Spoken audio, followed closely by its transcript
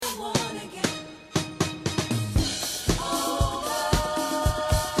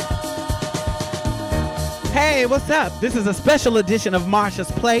Hey, what's up? This is a special edition of Marsha's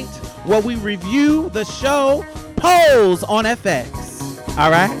Plate where we review the show Pose on FX.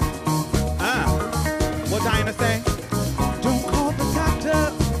 All right? What Diana say? Don't call the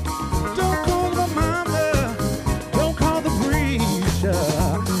doctor. Don't call the mama. Don't call the preacher.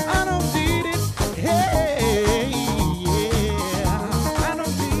 I don't need it. Hey, yeah. I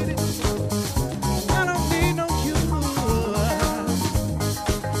don't need it. I don't need no cure.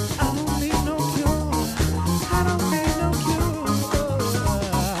 I don't need no cure. I don't need no cure.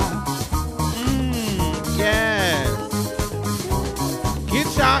 Yes. Get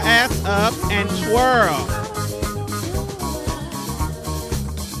y'all ass up and twirl.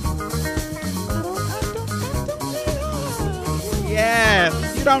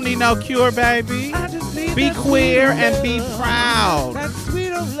 Yes. You don't need no cure, baby. Be queer and be proud. That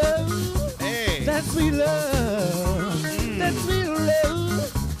sweet of love. Hey. That sweet love. That sweet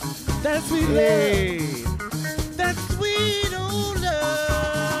love. That sweet love. Hey. That sweet old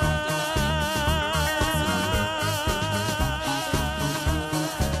love.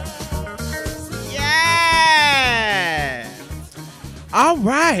 Yes. All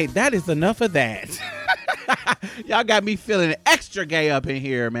right. That is enough of that. Y'all got me feeling extra gay up in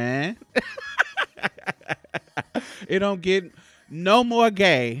here, man. It don't get no more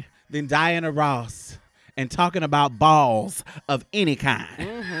gay than Diana Ross and talking about balls of any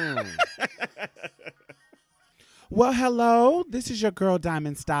kind. Well, hello. This is your girl,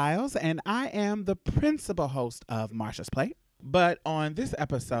 Diamond Styles, and I am the principal host of Marsha's Plate. But on this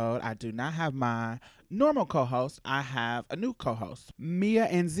episode, I do not have my normal co-host. I have a new co-host. Mia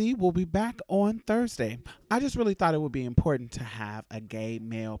and Z will be back on Thursday. I just really thought it would be important to have a gay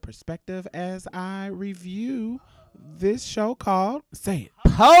male perspective as I review this show called, say it,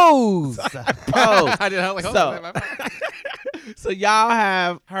 Pose. Pose. I did. I was like, So, so y'all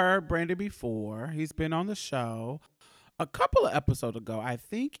have heard Brandon before. He's been on the show a couple of episodes ago. I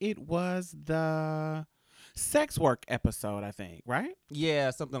think it was the sex work episode, I think, right?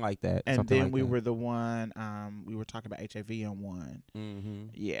 yeah, something like that. And something then like we that. were the one, we were talking about HIV on one. Mm-hmm.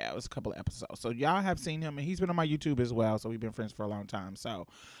 Yeah, it was a couple of episodes. So y'all have seen him, and he's been on my YouTube as well. So we've been friends for a long time. So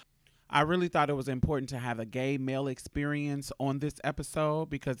I really thought it was important to have a gay male experience on this episode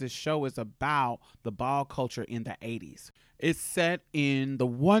because this show is about the ball culture in the 80s. It's set in the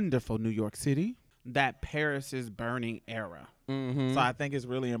wonderful New York City, that Paris is Burning era. Mm-hmm. So I think it's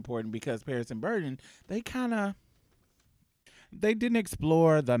really important because Paris and Burning, they didn't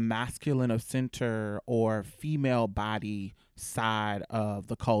explore the masculine of center or female body side of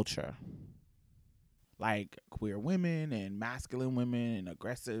the culture. Like queer women and masculine women and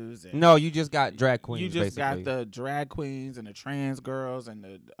aggressives. And No, you just got drag queens. you just basically. got the drag queens and the trans girls and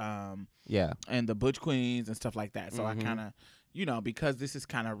the yeah. and the butch queens and stuff like that. So Mhm. I kind of, because this is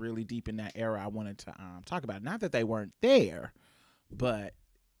kind of really deep in that era, I wanted to talk about it. Not that they weren't there, but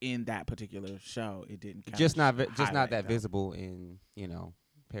in that particular show, it didn't kinda Just not highlight that them. visible in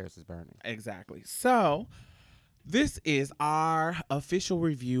Paris is Burning. Exactly. So this is our official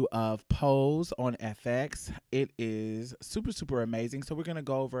review of Pose on FX. It is super, super amazing. So we're going to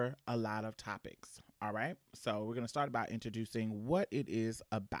go over a lot of topics. All right. So we're going to start about introducing what it is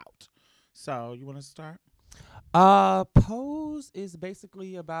about. So you want to start? Pose is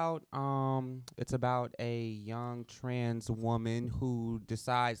basically about it's about a young trans woman who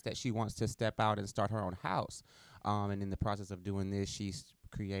decides that she wants to step out and start her own house. And in the process of doing this, she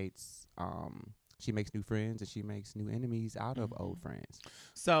creates she makes new friends and she makes new enemies out of old friends.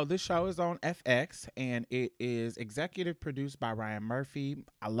 So this show is on FX and it is executive produced by Ryan Murphy.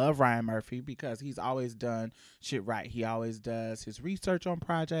 I love Ryan Murphy because he's always done shit right. He always does his research on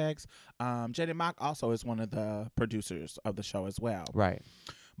projects. Jaden Mock also is one of the producers of the show as well. Right.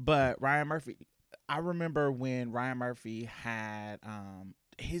 But Ryan Murphy, I remember when Ryan Murphy had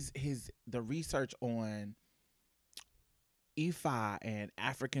the research on Ifa and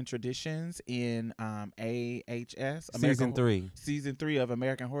African traditions in AHS season 3 of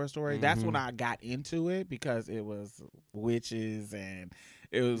American Horror Story. Mm-hmm. That's when I got into it because it was witches and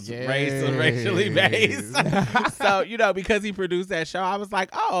it was Yes. racially based. So because he produced that show, I was like,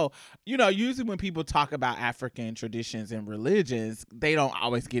 oh, usually when people talk about African traditions and religions, they don't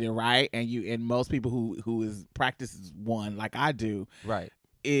always get it right, and most people who practices one like I do, Right.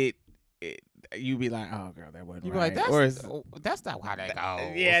 you be like, oh girl, that wasn't You right. be like, or that's not how that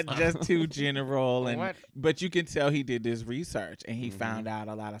goes. yeah, just too general. And What? but you can tell he did this research and he Mhm. found out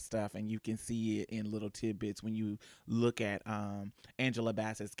a lot of stuff, and you can see it in little tidbits when you look at Angela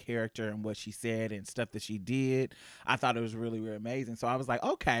Bassett's character and what she said and stuff that she did. I thought it was really, really amazing. So I was like,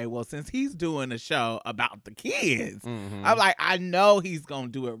 okay, well, since he's doing a show about the kids, Mhm. I'm like, I know he's gonna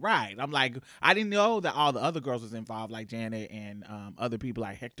do it right. I'm like, I didn't know that all the other girls was involved, like Janet and other people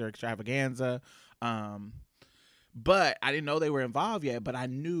like Hector Extravaganza. But I didn't know they were involved yet. But I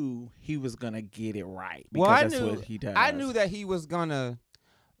knew he was gonna get it right because Well, that's what he does. I knew that he was gonna,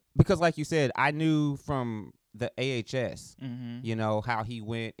 because like you said, I knew from the AHS, Mm-hmm. you know, how he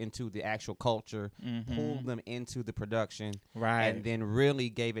went into the actual culture, Mm-hmm. pulled them into the production, Right. and then really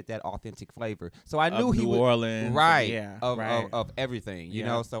gave it that authentic flavor. So I knew Of he New would. Orleans. Right, Yeah. of, right. of everything, you Yeah.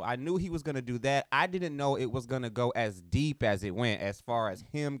 know. So I knew he was gonna do that. I didn't know it was gonna go as deep as it went, as far as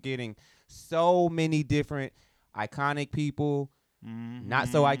him getting so many different iconic people, not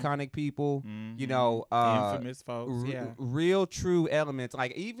so Mhm. iconic people, you Mhm. know, Infamous folks. Yeah. real true elements.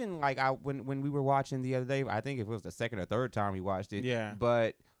 Like even like when we were watching the other day, I think it was the second or third time we watched it. Yeah.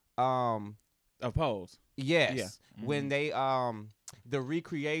 But Oppose. yes, Yeah. when they the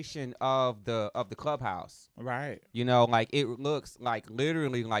recreation of the clubhouse. Right. You know, like it looks like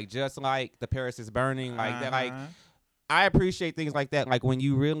literally like just like the Paris is Burning, like that. Like Uh-huh. I appreciate things like that. Like when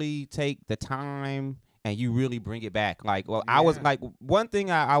you really take the time and you really bring it back. Like, well, I was Yeah. like one thing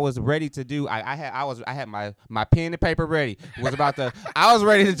I was ready to do. I had my pen and paper ready. Was about to. I was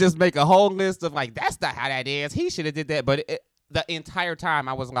ready to just make a whole list of like that's not how that is. He should have did that. But the entire time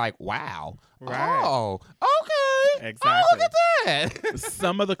I was like, wow. Right. Oh, okay. Exactly. Oh, look at that.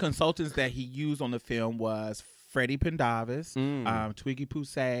 Some of the consultants that he used on the film was Freddie Pendavis, Twiggy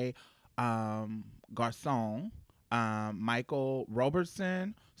Poussey, Garcon, Michael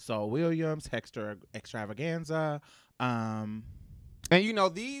Robertson, Saul Williams, Hector Extravaganza, And you know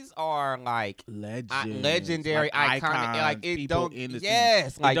these are like legends, legendary, like iconic. icons, Like it people don't. in the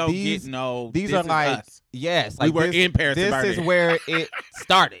Yes, scene. like It don't these. get no. These this are is like us. yes. We Like were this, in Paris and This is Burning. where it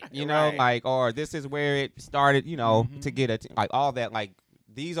started. You know, Right. like or this is where it started. You know, Mhm. to get like all that. Like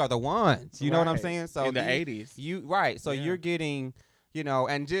these are the ones. You know what I'm Right. saying? So in the these- 80s. You right. So Yeah. you're getting, you know,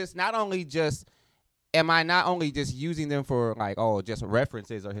 and just not only just. Am I not only just using them for like just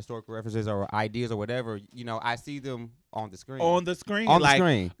references or historical references or ideas or whatever? You know, I see them on the screen. On the screen. On the like,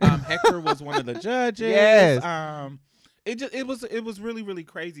 screen. Hector was one of the judges. Yes. It was really, really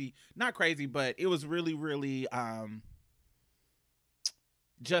crazy. Not crazy, but it was really, really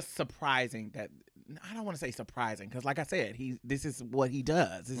just surprising that I don't want to say surprising because, like I said, this is what he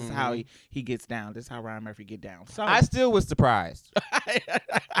does. This is how he gets down. This is how Ryan Murphy get down. So I still was surprised.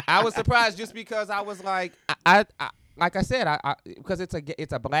 I was surprised just because I was like, I like I said, I because it's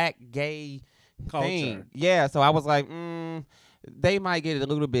a black gay Culture. thing. Yeah, so I was like, they might get it a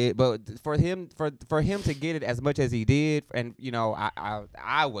little bit, but for him to get it as much as he did, and you know,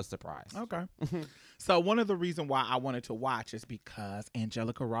 I was surprised. Okay. So one of the reasons why I wanted to watch is because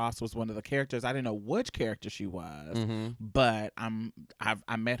Angelica Ross was one of the characters. I didn't know which character she was, but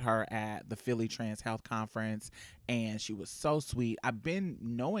I met her at the Philly Trans Health Conference, and she was so sweet. I've been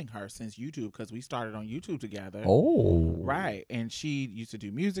knowing her since YouTube because we started on YouTube together. Oh, Right, and she used to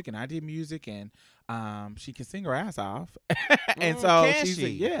do music, and I did music, and she can sing her ass off, and so can she's she?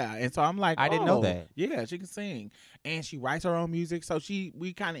 Yeah, and so I'm like, I didn't know that. Yeah, she can sing, and she writes her own music, so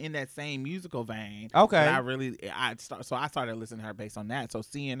we kind of in that same musical vein. Okay. But I started listening to her based on that. So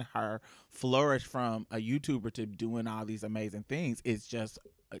seeing her flourish from a YouTuber to doing all these amazing things is just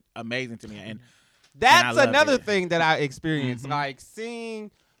amazing to me, and That's love another it. thing that I experienced, Mhm. like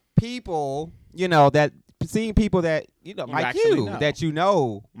seeing people, you know, like You like actually you, know. that you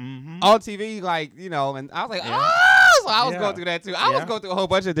know Mhm. on TV, like, you know, and I was like, Yeah. so I was Yeah. going through that too. I was Yeah. going through a whole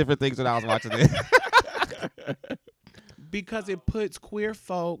bunch of different things when I was watching this. because it puts queer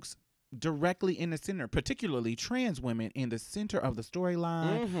folks directly in the center, particularly trans women in the center of the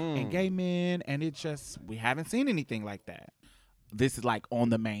storyline, and gay men, and we haven't seen anything like that. This is like on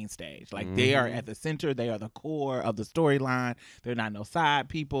the main stage. Like they are at the center, they are the core of the storyline. They're not no side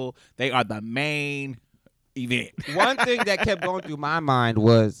people. They are the main event. One thing that kept going through my mind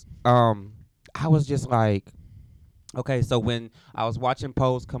was I was just like, okay, so when I was watching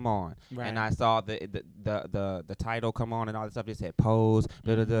Pose come on, Right. and I saw the title come on and all this stuff, it said Pose,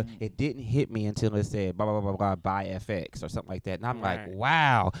 it didn't hit me until it said blah blah blah blah by FX or something like that, and I'm Right. like,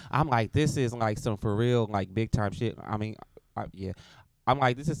 wow, I'm like, this is like some for real like big time shit. I mean, yeah, I'm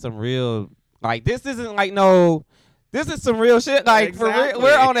like, this is some real, like, this isn't like no This is some real shit. Like, for real, Exactly.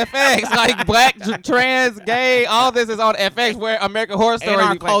 we're on FX. Like, black, trans, gay, all this is on FX. Where American Horror Story. And our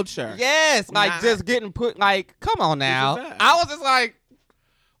like, culture. Yes, like, Not- just getting put, like, come on now. This is us. I was just like,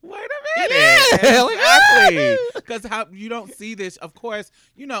 Wait a minute. Yeah, like, Exactly. Because how you don't see this, of course,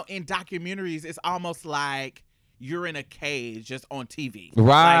 in documentaries, it's almost like you're in a cage just on TV.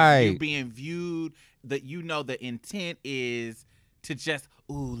 Right. Like you're being viewed, that the intent is to just,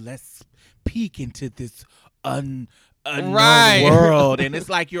 let's peek into this unknown Right. world. And it's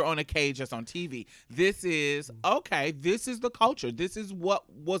like you're on a cage just on TV. This is the culture. This is what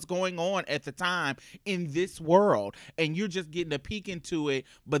was going on at the time in this world. And you're just getting a peek into it.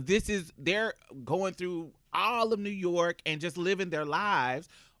 But they're going through all of New York and just living their lives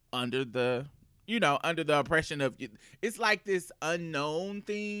under the oppression of, it's like this unknown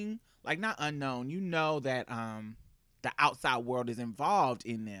thing. Like, not unknown. That the outside world is involved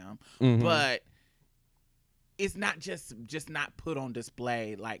in them. Mhm. But it's not just not put on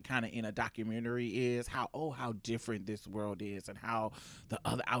display like kind of in a documentary is how different this world is and how the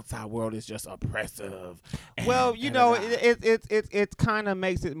other outside world is just oppressive. Well, and it kind of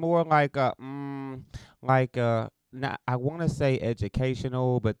makes it more like not, I want to say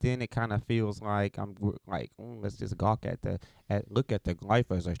educational, but then it kind of feels like let's just gawk look at the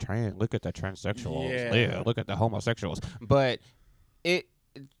life as a trans, look at the transsexuals, Yeah. look at the homosexuals. But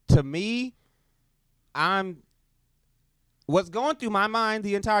to me, what's going through my mind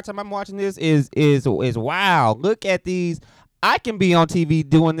the entire time I'm watching this is wow, look at these. I can be on TV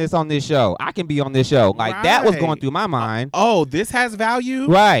doing this on this show. I can be on this show. Like, that was going Right. through my mind. This has value.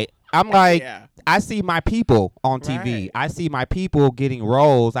 Right. I'm like, Yeah. I see my people on TV. Right. I see my people getting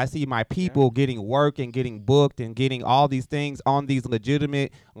roles. I see my people getting work and getting booked and getting all these things on these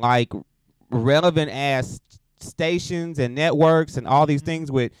legitimate, like, relevant ass stations and networks and all these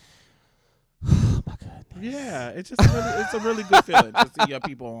things with. Oh my goodness. Yeah, it's a really good feeling to see your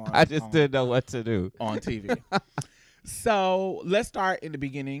people on. I just didn't know what to do. on TV. So let's start in the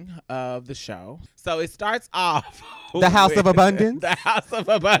beginning of the show. So it starts off The House of with Abundance? The House of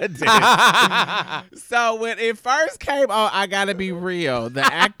Abundance. So when it first came on, I gotta be real. The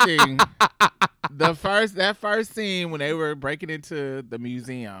acting, that first scene when they were breaking into the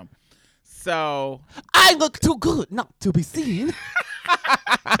museum. So I look too good not to be seen.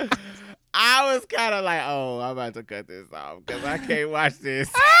 I was kind of like, I'm about to cut this off because I can't watch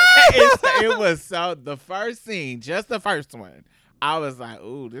this. It was so, the first scene, just the first one, I was like,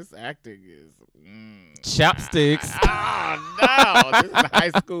 ooh, this acting is. Chopsticks. Oh, no. This is High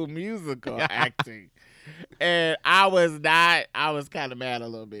School Musical acting. And I was kind of mad a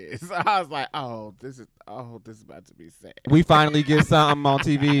little bit. So I was like, this is about to be sad. We finally get something on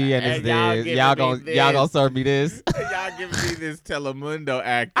TV and it's And y'all this. giving Y'all me gonna this. serve me this. Y'all giving me this Telemundo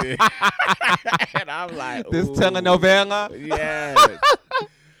acting. And I'm like, This ooh. telenovela. Yes.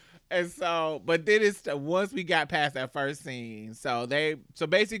 And so, but then once we got past that first scene, so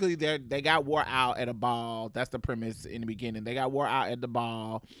basically they got wore out at a ball. That's the premise in the beginning. They got wore out at the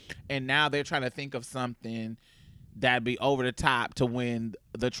ball, and now they're trying to think of something that'd be over the top to win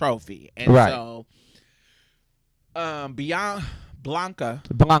the trophy. And Right. so, beyond Blanca,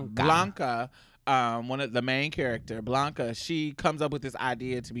 one of the main character, Blanca, she comes up with this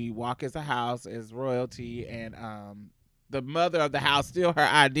idea to walk as a house as royalty, and the mother of the house steal her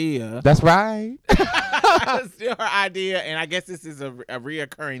idea. That's right. Steal her idea, and I guess this is a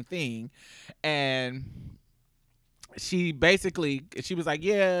reoccurring thing. And she was like,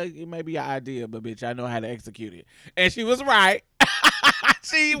 yeah, it may be your idea, but bitch, I know how to execute it. And she was right.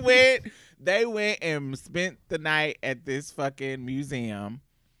 They went and spent the night at this fucking museum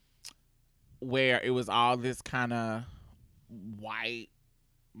where it was all this kind of white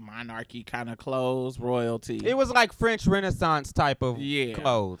monarchy kind of clothes, royalty. It was like French Renaissance type of Yeah.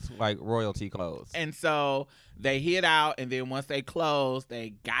 clothes, like royalty clothes. And so they hid out, and then once they closed,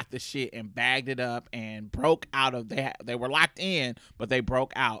 they got the shit and bagged it up and broke out of. They were locked in, but they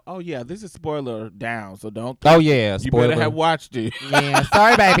broke out. Oh yeah, this is spoiler down, so don't. Oh yeah, You spoiler. better have watched it. Yeah,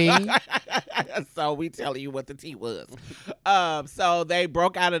 sorry, baby. So we telling you what the tea was. So they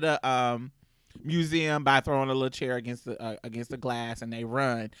broke out of the museum by throwing a little chair against the glass, and they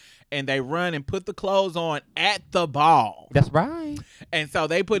run and put the clothes on at the ball. That's right. And so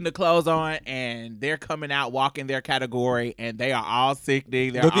they putting the clothes on, and they're coming out walking their category, and they are all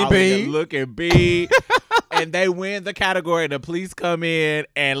sickening. They're Looking all big. looking big. And they win the category. The police come in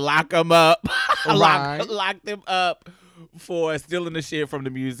and lock them up. Right. lock them up for stealing the shit from the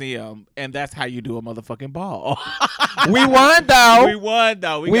museum. And that's how you do a motherfucking ball. We won though. We won,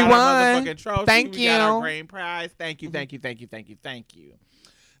 though. We We got won. our motherfucking trophy. Thank we got our you. grand prize. Thank you.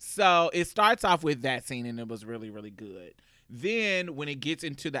 So it starts off with that scene, and it was really, really good. Then when it gets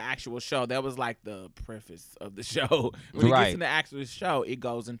into the actual show, that was like the preface of the show. When it gets Right. into the actual show, it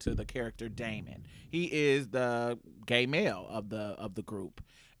goes into the character Damon. He is the gay male of the group,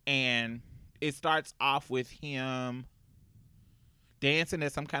 and it starts off with him dancing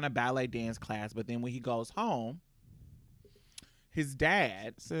at some kind of ballet dance class. But then when he goes home, his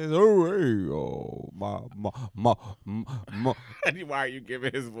dad Says, "Oh, hey, oh, my, why are you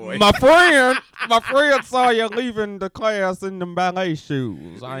giving his voice? my friend saw you leaving the class in them ballet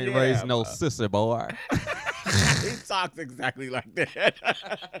shoes. I ain't Yeah, raised no bro. sissy boy." He talks exactly like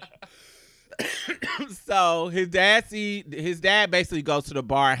that. So his dad basically goes to the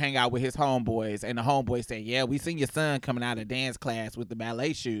bar and hang out with his homeboys, and the homeboys say, "Yeah, we seen your son coming out of dance class with the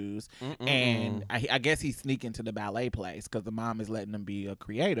ballet shoes." And I guess he's sneaking to the ballet place because the mom is letting him be a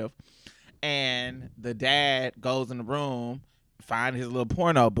creative. And the dad goes in the room, find his little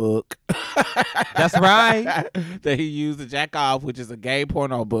porno book. That's right. That he used to jack off, which is a gay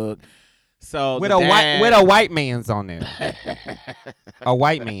porno book. So with the a white man's on there. A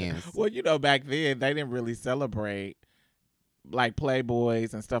white man's. Well, you know, back then they didn't really celebrate like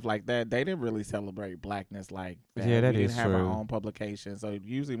Playboys and stuff like that. They didn't really celebrate blackness like that. Yeah, that we didn't is have our true. own publications. So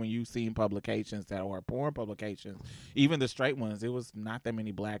usually when you've seen publications that were porn publications, even the straight ones, it was not that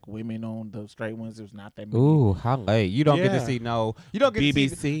many black women on the straight ones. It was not that many. Ooh, how late. You don't get Yeah. to see no. You don't get BBC.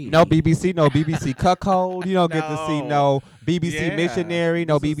 to see no BBC cuckold. You don't get to see no BBC Yeah. missionary,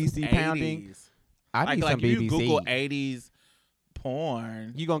 no This was BBC pounding. 80s. I need like some if you BBC. Google 80s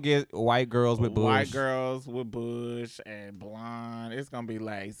porn. You gonna get white girls with bush. White girls with bush and blonde. It's gonna be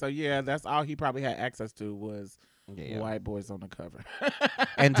late. So yeah, that's all he probably had access to was Yeah. white boys on the cover.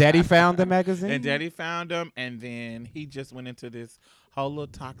 And Daddy found the magazine. And Daddy found him, and then he just went into this whole little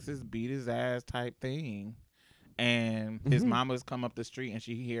toxic beat his ass type thing. And his mama's come up the street, and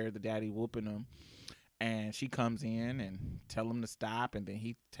she hear the daddy whooping him, and she comes in and tell him to stop, and then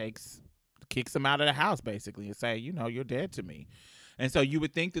he kicks him out of the house basically and say, you know, you're dead to me. And so you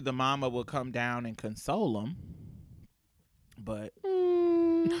would think that the mama would come down and console him, but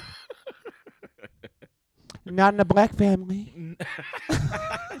Not in a black family.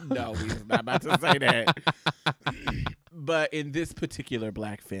 no, we was not about to say that. But in this particular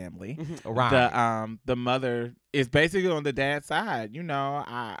black family, Right. the mother is basically on the dad's side. You know,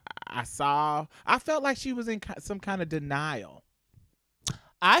 I felt like she was in some kind of denial.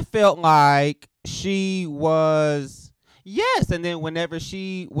 I felt like she was, yes, and then whenever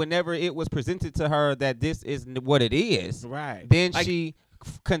it was presented to her that this is what it is, Right. then Like- she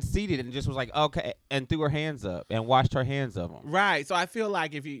conceded and just was like, okay, and threw her hands up and washed her hands of them. Right. So I feel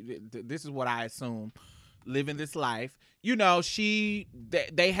like if you, this is what I assume, living this life, you know,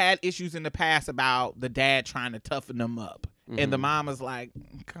 they had issues in the past about the dad trying to toughen them up. And the mom is like,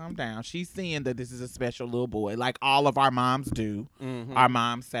 calm down. She's seeing that this is a special little boy, like all of our moms do. Our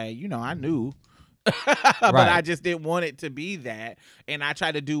moms say, you know, I knew, but Right. I just didn't want it to be that. And I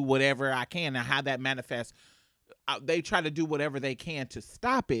try to do whatever I can. And how that manifests, they try to do whatever they can to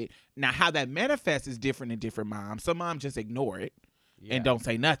stop it. Now, how that manifests is different in different moms. Some moms just ignore it. And don't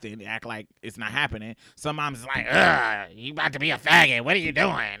say nothing, act like it's not happening. Some moms is like, ugh, you about to be a faggot. What are you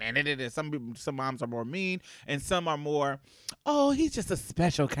doing? And some moms are more mean, and some are more, oh, he's just a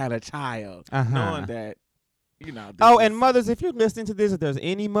special kind of child. Knowing that, you know. And mothers, if you're listening to this, if there's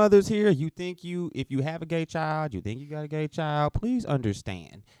any mothers here, if you have a gay child, you think you got a gay child, please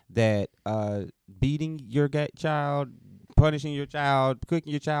understand that beating your gay child, punishing your child,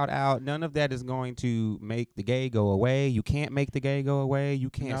 cooking your child out, none of that is going to make the gay go away. You can't make the gay go away. You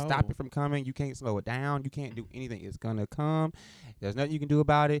can't stop it from coming. You can't slow it down. You can't do anything. It's going to come. There's nothing you can do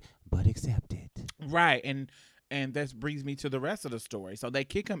about it but accept it. Right. And this brings me to the rest of the story. So they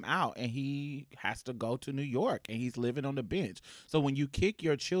kick him out, and he has to go to New York, and he's living on the bench. So when you kick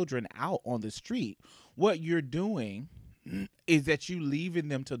your children out on the street, what you're doing is that you leaving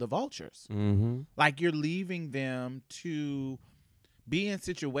them to the vultures. Like you're leaving them to be in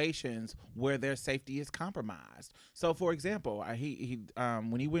situations where their safety is compromised. So, for example, he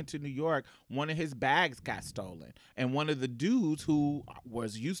when he went to New York, one of his bags got stolen, and one of the dudes who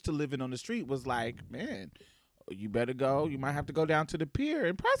was used to living on the street was like, "Man, you better go. You might have to go down to the pier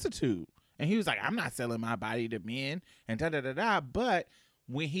and prostitute." And he was like, "I'm not selling my body to men," and da da da da. But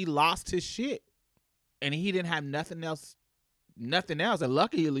when he lost his shit, and he didn't have nothing else, and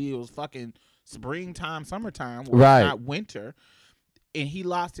luckily it was fucking springtime, summertime, Right. not winter, and he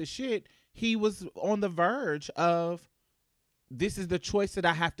lost his shit, he was on the verge of, this is the choice that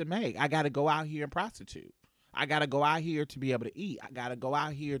I have to make. I got to go out here and prostitute. I got to go out here to be able to eat. I got to go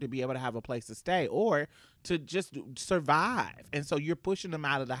out here to be able to have a place to stay or to just survive. And so you're pushing them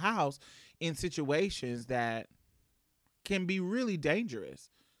out of the house in situations that can be really dangerous.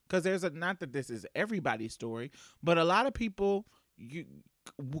 Because not that this is everybody's story, but a lot of people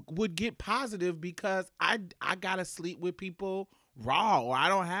would get positive because I got to sleep with people raw, or I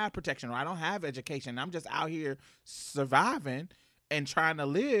don't have protection, or I don't have education. I'm just out here surviving and trying to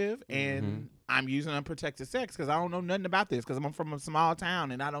live, and I'm using unprotected sex because I don't know nothing about this because I'm from a small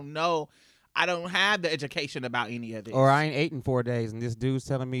town and I don't have the education about any of this. Or I ain't ate in 4 days, and this dude's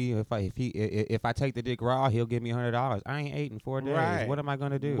telling me if I take the dick raw, he'll give me $100. I ain't ate in 4 days. Right. What am I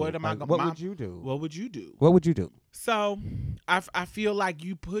gonna do? What would you do? What would you do? What would you do? So I feel like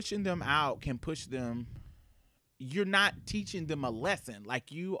you pushing them out can push them. You're not teaching them a lesson.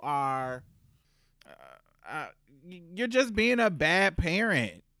 Like you are, you're just being a bad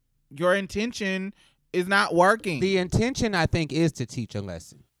parent. Your intention is not working. The intention, I think, is to teach a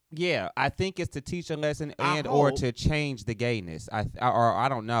lesson. Yeah, I think it's to teach a lesson or to change the gayness. I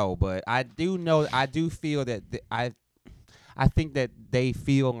don't know, but I do feel that I think that they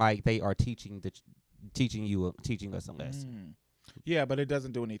feel like they are teaching us a lesson. Yeah, but it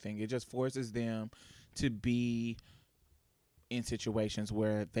doesn't do anything. It just forces them to be in situations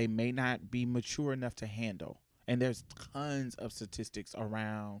where they may not be mature enough to handle. And there's tons of statistics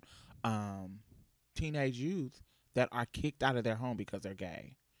around teenage youth that are kicked out of their home because they're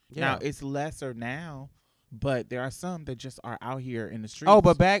gay. Yeah. Now, it's lesser now, but there are some that just are out here in the streets. Oh,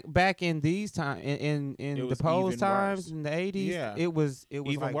 but back in these times, in the post times, in the 80s, yeah. it was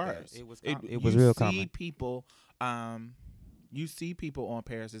even like worse. That. It was real common. You see people on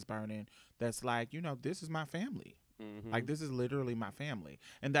Paris is Burning that's like, this is my family. Like, this is literally my family.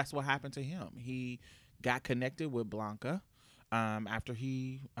 And that's what happened to him. He got connected with Blanca after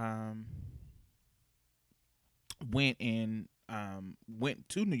he went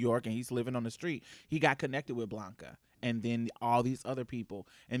to New York, and he's living on the street. He got connected with Blanca and then all these other people.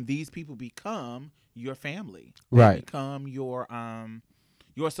 And these people become your family. They become your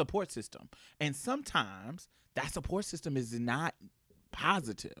support system. And sometimes that support system is not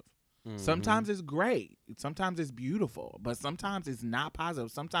positive. Sometimes it's great. Sometimes it's beautiful. But sometimes it's not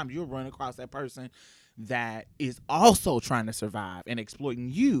positive. Sometimes you'll run across that person that is also trying to survive, and exploiting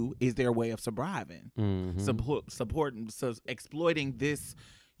you is their way of surviving. Exploiting this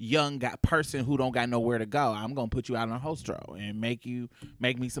young person who don't got nowhere to go. I'm gonna put you out on a hostro and make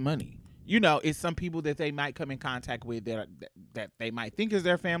me some money. It's some people that they might come in contact with that they might think is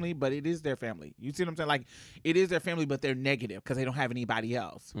their family, but it is their family. You see what I'm saying? Like, it is their family, but they're negative because they don't have anybody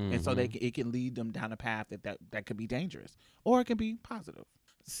else, and so it can lead them down a path that could be dangerous, or it can be positive.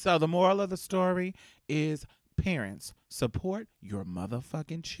 So the moral of the story is, parents, support your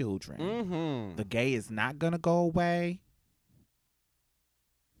motherfucking children. The gay is not gonna go away,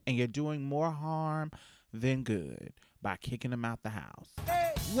 and you're doing more harm than good by kicking them out the house.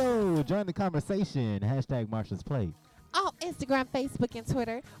 Yo, join the conversation. Hashtag Marsha's Plate. Oh, Instagram, Facebook, and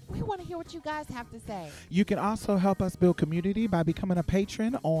Twitter. We want to hear what you guys have to say. You can also help us build community by becoming a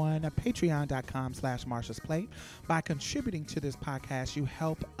patron on patreon.com/Marsha's Plate. By contributing to this podcast, you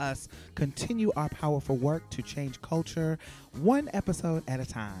help us continue our powerful work to change culture one episode at a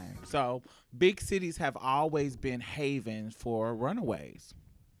time. So, big cities have always been havens for runaways.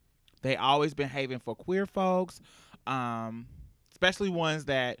 They always been haven for queer folks, especially ones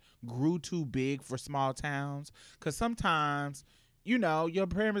that grew too big for small towns. Because sometimes, your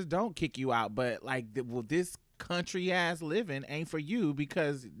parents don't kick you out, but this country ass living ain't for you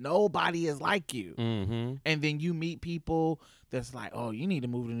because nobody is like you. And then you meet people that's like, oh, you need to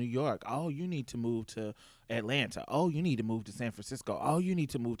move to New York. Oh, you need to move to Atlanta. Oh, you need to move to San Francisco. Oh, you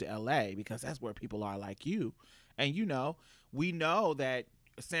need to move to LA because that's where people are like you. And we know that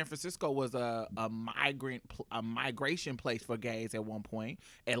San Francisco was a migration place for gays at one point.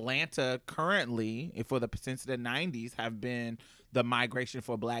 Atlanta currently, since the 90s, have been the migration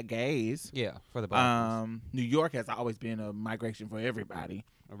for black gays. Yeah, for the black New York has always been a migration for everybody.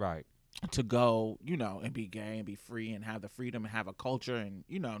 Right. To go, and be gay and be free and have the freedom and have a culture. And,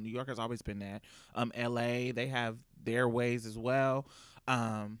 New York has always been that. LA, they have their ways as well.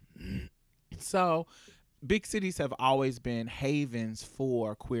 So big cities have always been havens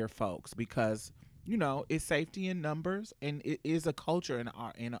for queer folks because, it's safety in numbers, and it is a culture in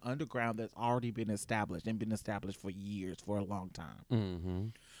an underground that's already been established for years, for a long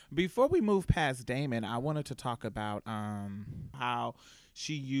time. Before we move past Damon, I wanted to talk about how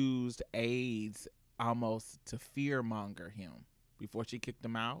she used AIDS almost to fearmonger him before she kicked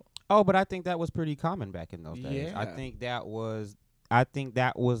him out. Oh, but I think that was pretty common back in those days. Yeah. I think that was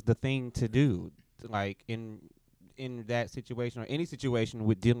the thing to do. like in that situation or any situation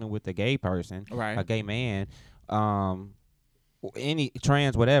with dealing with a gay person, Right. a gay man, any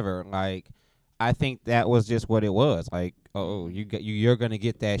trans whatever, like I think that was just what it was. Like, oh, you're gonna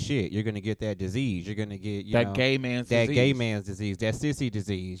get that shit. You're gonna get that disease. You're gonna get that gay man's that disease. gay man's disease, that sissy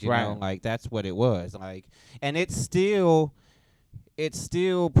disease. You Right. know, like that's what it was. Like, and it's still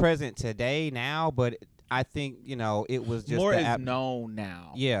present today now, but I think it was just more the is known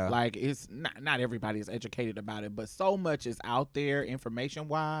now. Yeah. Like it's not everybody is educated about it, but so much is out there information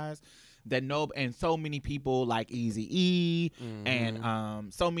wise that and so many people like Eazy-E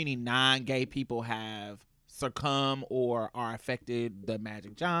and so many non-gay people have succumb or are affected. The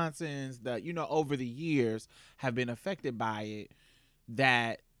Magic Johnsons, over the years have been affected by it,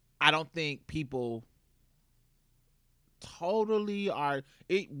 that I don't think people totally are.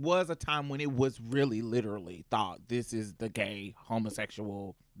 It was a time when it was really literally thought this is the gay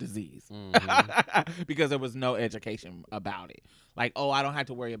homosexual disease because there was no education about it. Like, oh, I don't have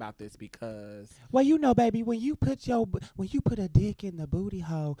to worry about this because well, baby, when you put a dick in the booty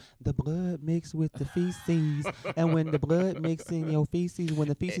hole, the blood mixed with the feces, and when the blood mixed in your feces, when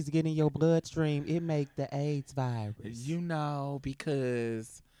the feces get in your bloodstream, it make the AIDS virus.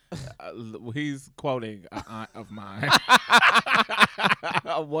 Because he's quoting an aunt of mine.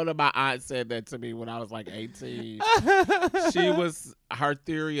 One of my aunts said that to me when I was like 18. Her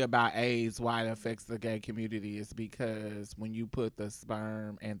theory about AIDS, why it affects the gay community, is because when you put the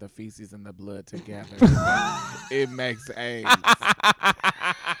sperm and the feces and the blood together, it makes AIDS.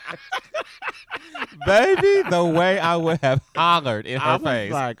 Baby, the way I would have hollered in her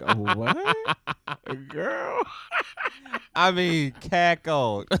face. I was like, what? Girl. I mean,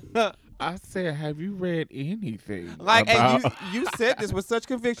 cackled. I said, have you read anything? Like, and you said this with such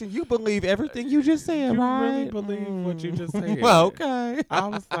conviction. You believe everything you just said, you right? really believe what you just said. Well, okay. I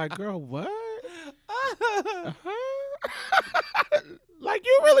was like, girl, what? Like,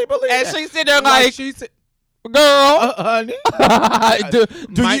 you really believe And that? she sit there like, she said, girl, honey.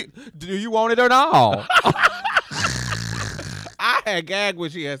 do you want it or not? I had gagged when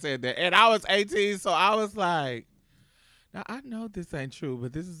she had said that. And I was 18, so I was like, now I know this ain't true,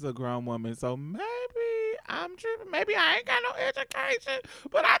 but this is a grown woman, so maybe I'm tripping. Maybe I ain't got no education,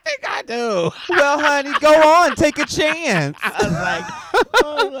 but I think I do. Well, honey, go on, take a chance. I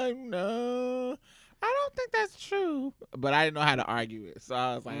was like, no, I don't think that's true. But I didn't know how to argue it, so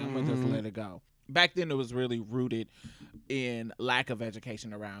I was like, I'm gonna just let it go. Back then, it was really rooted in lack of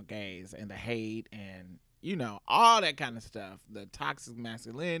education around gays and the hate and all that kind of stuff. The toxic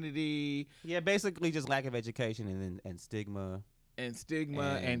masculinity. Yeah, basically just lack of education and stigma.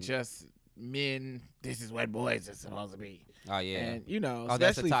 And just men, this is what boys are supposed to be. Oh, yeah. And,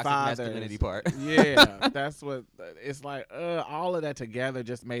 that's the especially toxic fathers, masculinity part. Yeah, that's what, it's like, all of that together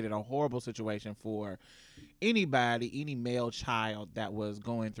just made it a horrible situation for anybody, any male child that was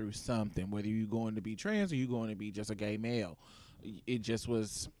going through something, whether you're going to be trans or you're going to be just a gay male. It just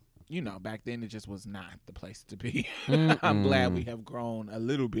was... back then it just was not the place to be. I'm glad we have grown a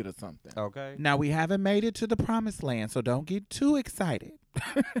little bit of something. Okay. Now, we haven't made it to the promised land, so don't get too excited.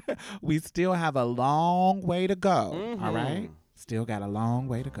 We still have a long way to go, all right? Still got a long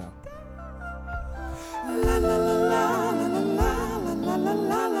way to go.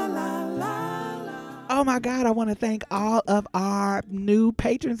 Oh, my God, I want to thank all of our new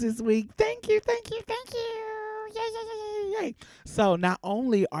patrons this week. Thank you, thank you, thank you. Yay. So not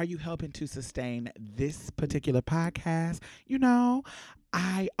only are you helping to sustain this particular podcast,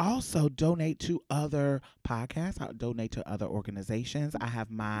 I also donate to other podcasts. I donate to other organizations. I have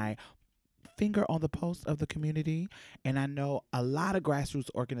my finger on the pulse of the community, and I know a lot of grassroots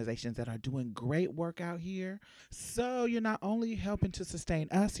organizations that are doing great work out here. So you're not only helping to sustain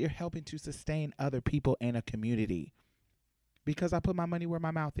us, you're helping to sustain other people in a community, because I put my money where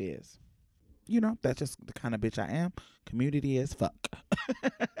my mouth is. That's just the kind of bitch I am. Community as fuck.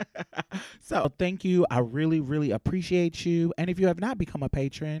 So thank you. I really, really appreciate you. And if you have not become a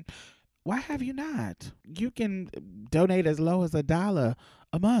patron, why have you not? You can donate as low as $1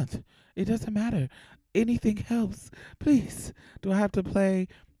 a month. It doesn't matter. Anything helps. Please. Do I have to play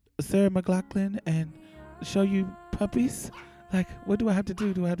Sarah McLachlan and show you puppies? Like, what do I have to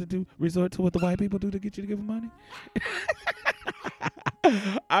do? Do I have to resort to what the white people do to get you to give them money?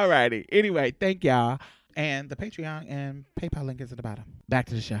 Alrighty. Anyway, thank y'all. And the Patreon and PayPal link is at the bottom. Back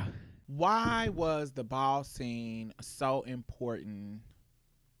to the show. Why was the ball scene so important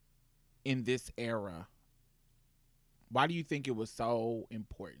in this era? Why do you think it was so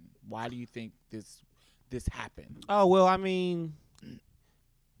important? Why do you think this happened? Oh, well, I mean,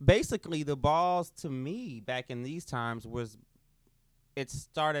 basically the balls to me back in these times was it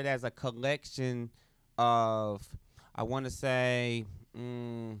started as a collection of, I want to say,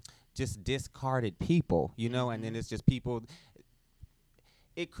 just discarded people, and then it's just people.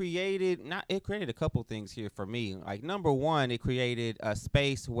 It created a couple things here for me. Like, number one, it created a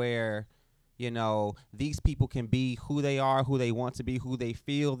space where, these people can be who they are, who they want to be, who they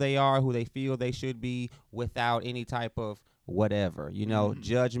feel they are, who they feel they should be, without any type of whatever,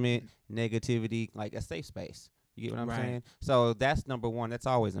 judgment, negativity, like a safe space. You get what I'm saying? So that's number one. That's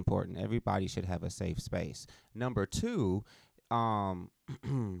always important. Everybody should have a safe space. Number two,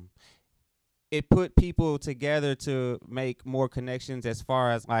 it put people together to make more connections, as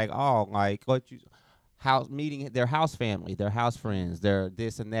far as meeting their house family, their house friends, their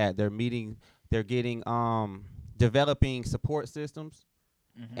this and that. They're getting developing support systems,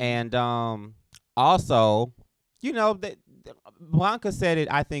 and also, that Blanca said it.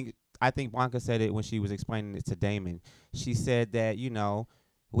 I think Blanca said it when she was explaining it to Damon. She said that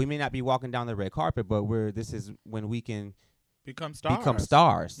we may not be walking down the red carpet, but this is when we can become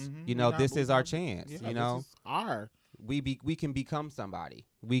stars. This is our chance. This is our. We can become somebody.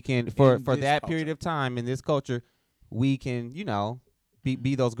 We can for that period of time in this culture, we can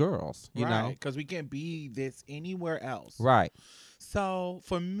be those girls. Because we can't be this anywhere else. Right. So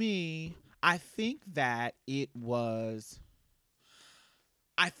for me, I think that it was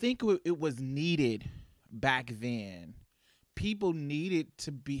needed back then. People needed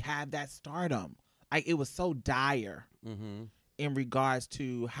to have that stardom. Like, it was so dire in regards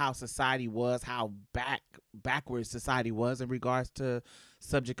to how society was, how backwards society was in regards to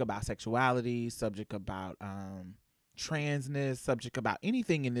subject about sexuality, subject about transness, subject about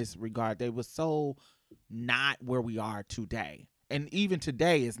anything in this regard. They was so not where we are today. And even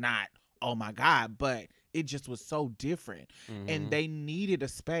today is not, oh my God, but it just was so different. And they needed a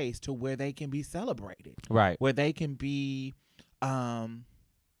space to where they can be celebrated. Right. Where they can be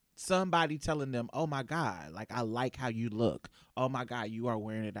somebody telling them, oh my God, like, I like how you look. Oh my God, you are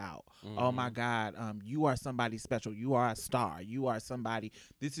wearing it out. Oh my God, you are somebody special. You are a star. You are somebody.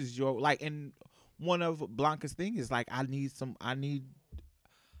 This is your, like, and one of Blanca's thing is like, I need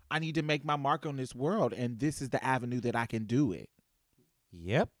to make my mark on this world, and this is the avenue that I can do it.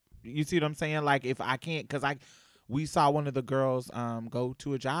 Yep. You see what I'm saying? Like, if I can't, because we saw one of the girls go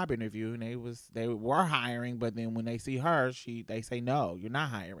to a job interview, and they were hiring, but then when they see her, they say, no, you're not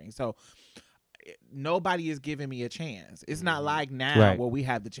hiring. So nobody is giving me a chance. It's not like now where we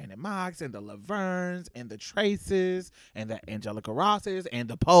have the Janet Mox and the Lavernes and the Traces and the Angelica Rosses and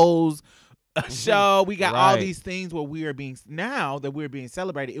the Pose show. We got all these things where we're being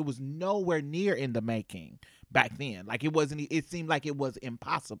celebrated. It was nowhere near in the making back then. Like, it seemed like it was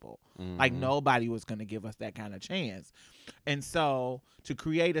impossible. Like, nobody was going to give us that kind of chance. And so to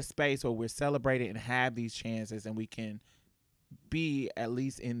create a space where we're celebrated and have these chances, and we can be, at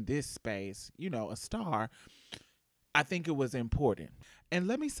least in this space, a star, I think it was important. And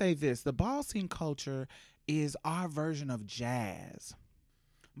let me say this, the ball scene culture is our version of jazz.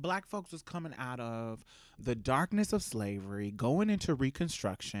 Black folks was coming out of the darkness of slavery, going into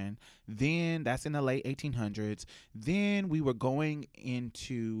Reconstruction. Then that's in the late 1800s. Then we were going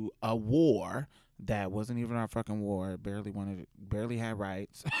into a war that wasn't even our fucking war. Barely had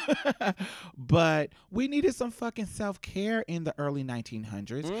rights. But we needed some fucking self-care in the early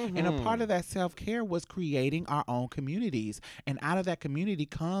 1900s. And a part of that self-care was creating our own communities. And out of that community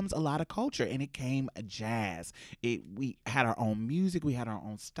comes a lot of culture. And it came jazz. We had our own music. We had our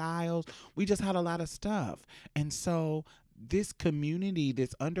own styles. We just had a lot of stuff. And so this community,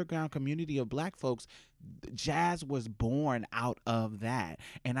 this underground community of Black folks, jazz was born out of that.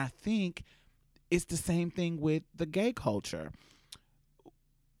 And I think it's the same thing with the gay culture.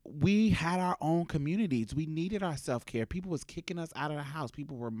 We had our own communities. We needed our self-care. People was kicking us out of the house.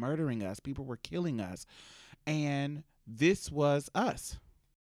 People were murdering us. People were killing us. And this was us.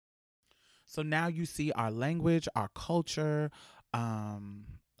 So now you see our language, our culture, our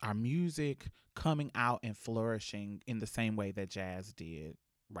music coming out and flourishing in the same way that jazz did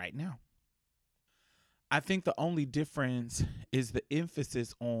right now. I think the only difference is the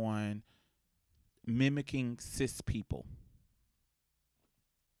emphasis on mimicking cis people.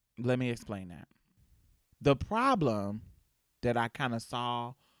 Let me explain that. The problem that I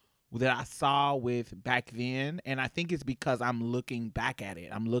saw with back then, and I think it's because I'm looking back at it.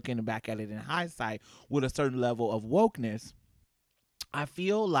 I'm looking back at it in hindsight with a certain level of wokeness. I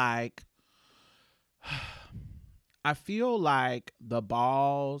feel like the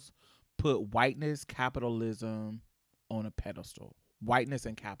balls put whiteness, capitalism on a pedestal. Whiteness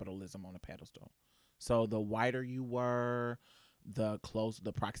and capitalism on a pedestal. So the whiter you were, the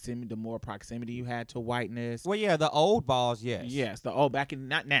proximity, the more proximity you had to whiteness. Well, yeah, the old balls, yes. Yes, back in,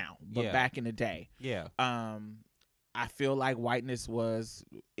 not now, but back in the day. Yeah. I feel like whiteness was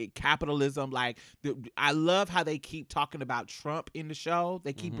capitalism. Like I love how they keep talking about Trump in the show.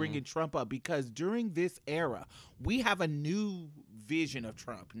 They keep bringing Trump up because during this era, we have a new vision of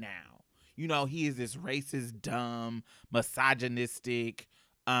Trump now. You know, he is this racist, dumb, misogynistic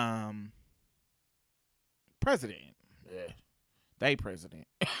president. They president.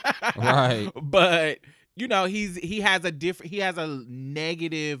 Right. But you know, he has a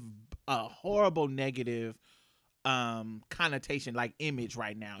horrible negative connotation, like image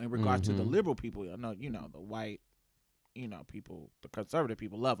right now in regards to the liberal people. You know, the white, people, the conservative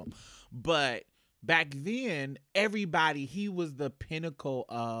people love him. But back then, he was the pinnacle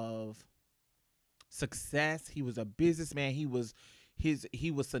of success. He was a businessman. He was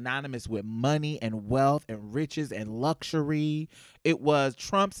synonymous with money and wealth and riches and luxury. It was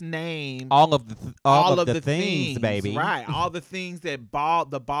Trump's name. All of the things, baby. Right. All the things that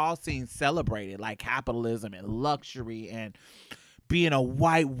the ball scene celebrated, like capitalism and luxury and being a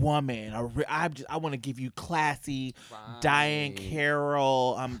white woman. I want to give you classy, right. Diane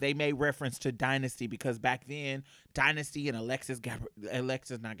Carroll. They made reference to Dynasty because back then, Dynasty and Alexis,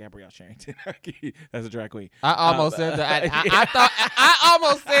 not Gabrielle Sherrington. That's a drag queen. I almost said that. I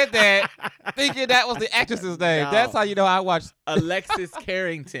almost said that, thinking that was the actress's name. No. That's how you know I watched. Alexis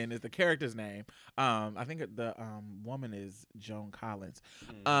Carrington is the character's name. I think the woman is Joan Collins.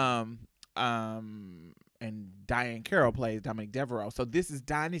 And Diane Carroll plays Dominique Devereaux. So this is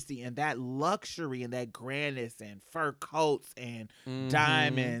Dynasty, and that luxury and that grandness and fur coats and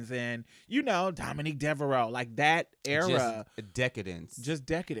diamonds and, Dominique Devereaux, like that era. Just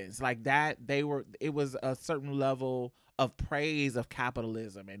decadence. Like that, it was a certain level of praise of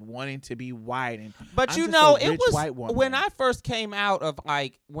capitalism and wanting to be white. But it was when I first came out of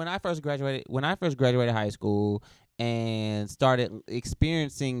when I first graduated high school and started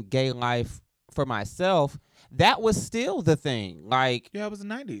experiencing gay life for myself, that was still the thing. It was the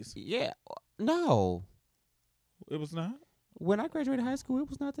 90s. Yeah. No. It was not? When I graduated high school, it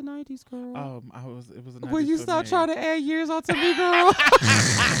was not the 90s, girl. It was the 90s. Will you stop trying to add years onto me, girl?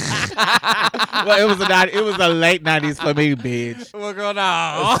 Well, it was the late 90s for me, bitch. Well, girl,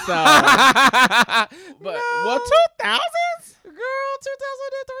 no. But, well, 2000s? Girl,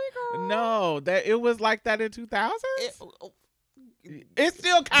 2003, girl. No, it was like that in 2000s? It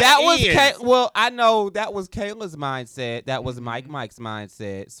still kind of is. I know that was Kayla's mindset. That was Mike's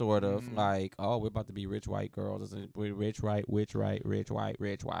mindset, sort of like, oh, we're about to be rich white girls. Rich white. Rich white.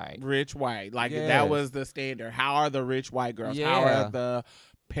 Like, yes. That was the standard. How are the rich white girls? Yeah. How are the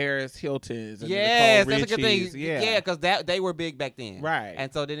Paris Hiltons? And yes, the that's a good thing. Yeah, because they were big back then. Right.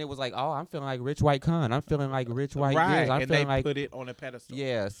 And so then it was like, oh, I'm feeling like rich white con. I'm feeling like rich white right. girls. I'm and feeling they like put it on a pedestal.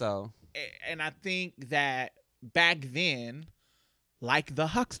 Yeah, so. And I think that back then, like the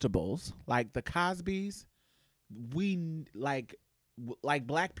Huxtables, like the Cosbys, we like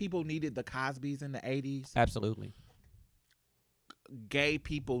black people needed the Cosbys in the 80s. Absolutely. Gay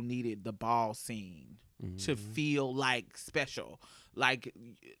people needed the ball scene to feel like special. Like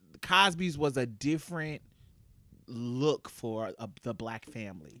Cosby's was a different look for the black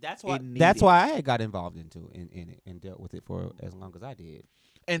family. That's why I got involved in it and dealt with it for as long as I did.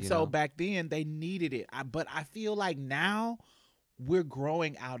 And so back then they needed it. But I feel like now we're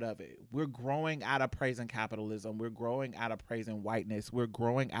growing out of it. We're growing out of praising capitalism. We're growing out of praising whiteness. We're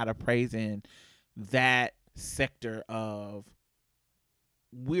growing out of praising that sector of,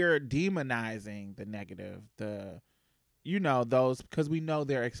 we're demonizing the negative, those, because we know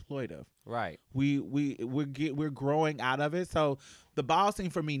they're exploitive. Right. We're growing out of it. So the ball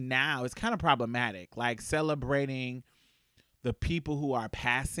scene for me now is kind of problematic. Like celebrating the people who are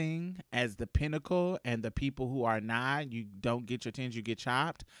passing as the pinnacle and the people who are not, you don't get your tens, you get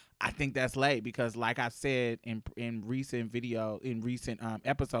chopped. I think that's late because, like I've said in recent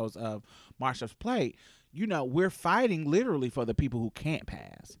episodes of Marsha's Plate, we're fighting literally for the people who can't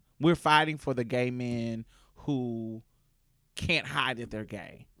pass. We're fighting for the gay men who can't hide that they're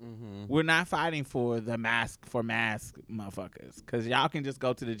gay. We're not fighting for the mask motherfuckers, because y'all can just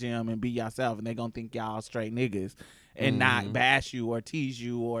go to the gym and be yourself and they're gonna think y'all straight niggas and not bash you or tease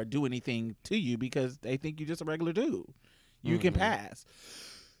you or do anything to you because they think you're just a regular dude. You can pass.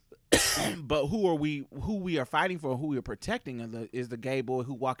 But who we are fighting for, who we are protecting is the gay boy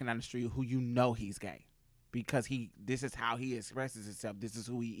who walking down the street who he's gay. Because this is how he expresses himself. This is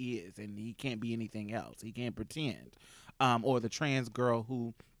who he is, and he can't be anything else. He can't pretend. Or the trans girl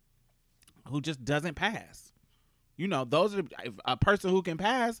who just doesn't pass. Those are a person who can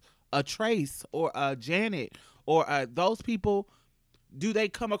pass. A Trace or a Janet or those people, do they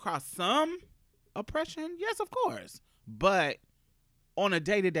come across some oppression? Yes, of course. But on a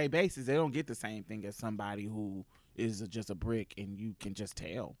day-to-day basis, they don't get the same thing as somebody who is just a brick and you can just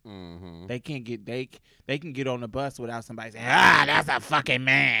tell. Mm-hmm. They can't get they can get on the bus without somebody saying, that's a fucking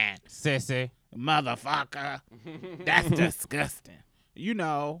man, Sissy. motherfucker. That's disgusting.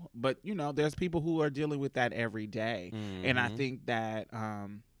 But there's people who are dealing with that every day. Mm-hmm. And I think that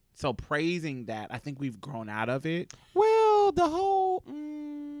so praising that, I think we've grown out of it. Well, the whole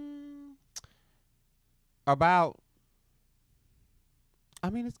about. I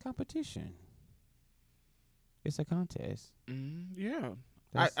mean, it's competition. It's a contest. Yeah.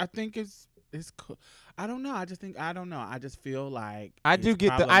 That's- I think it's cool. I don't know. I just feel like I it's do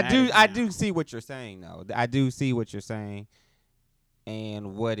get I problematic do now. see what you're saying though. I do see what you're saying,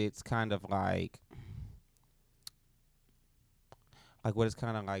 and what it's kind of like what it's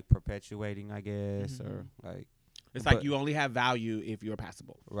kind of like perpetuating, I guess, or like. It's like but- you only have value if you're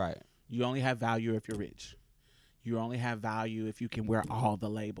passable. Right. You only have value if you're rich. You only have value if you can wear all the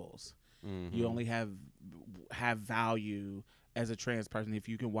labels. Mm-hmm. You only have value as a trans person if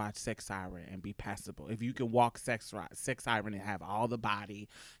you can watch Sex Siren and be passable. If you can walk Sex Siren and have all the body,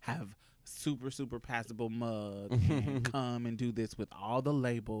 have super passable mug, and come and do this with all the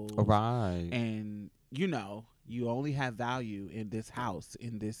labels. Right. And you only have value in this house,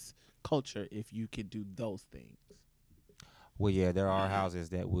 in this culture, if you can do those things. Well, yeah, there are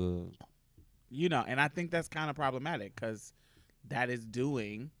houses that will. And I think that's kind of problematic because that is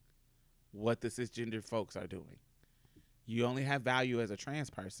doing what the cisgender folks are doing. You only have value as a trans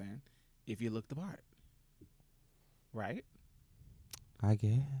person if you look the part. Right? I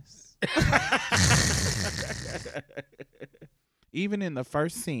guess. Even in the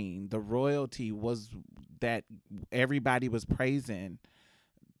first scene, the royalty was that everybody was praising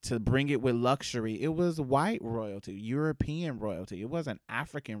to bring it with luxury. It was white royalty, European royalty. It wasn't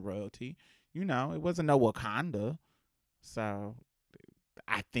African royalty. It wasn't no Wakanda. So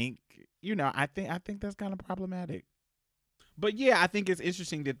I think, I think that's kind of problematic. But yeah, I think it's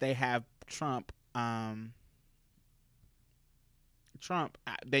interesting that they have Trump.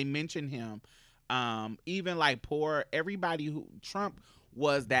 They mention him. Even like poor, everybody who Trump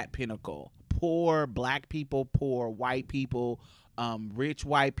was that pinnacle. Poor black people, poor white people, rich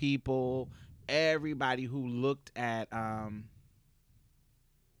white people, everybody who looked at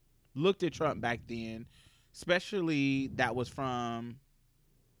Trump back then, especially that was from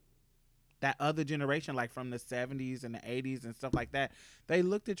that other generation, like from the 70s and the 80s and stuff like that. They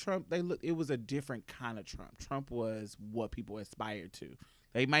looked at Trump. It was a different kind of Trump. Trump was what people aspired to.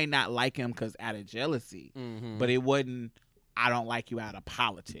 They may not like him because out of jealousy, but it wasn't, I don't like you out of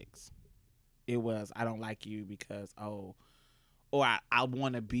politics. It was, I don't like you because, or I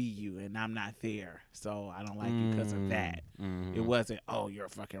want to be you and I'm not there, so I don't like you because of that. It wasn't, you're a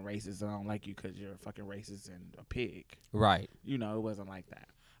fucking racist and I don't like you because you're a fucking racist and a pig. Right. It wasn't like that.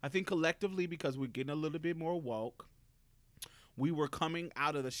 I think collectively, because we're getting a little bit more woke, we were coming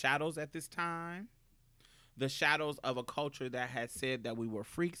out of the shadows at this time, the shadows of a culture that had said that we were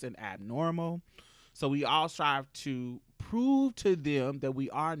freaks and abnormal. So we all strive to prove to them that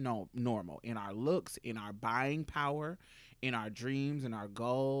we are normal in our looks, in our buying power, in our dreams and our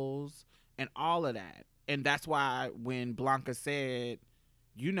goals and all of that. And that's why when Blanca said,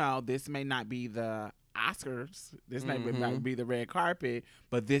 this may not be the Oscars, this may not be the red carpet,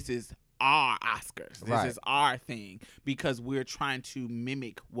 but this is our Oscars. This is our thing, because we're trying to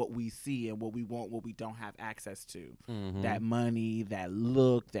mimic what we see and what we want, what we don't have access to. That money, that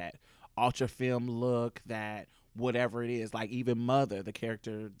look, that ultra film look, that whatever it is. Like even Mother, the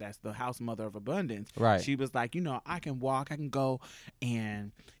character that's the house mother of abundance, right? She was like, I can walk, I can go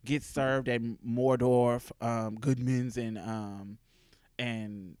and get served at Mordorf, Goodman's, and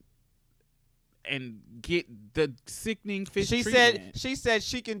get the sickening fish treatment. She said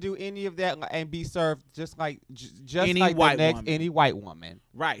she can do any of that and be served just like any like white the next woman. Any white woman.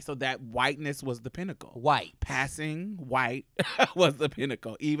 Right. So that whiteness was the pinnacle. White. Passing white was the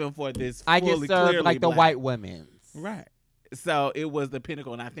pinnacle, even for this. I get served like the black. white women. Right. So it was the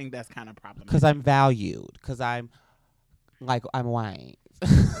pinnacle, and I think that's kind of problematic. Because I'm valued. Because I'm white.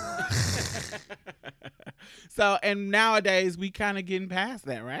 So, and nowadays we kind of getting past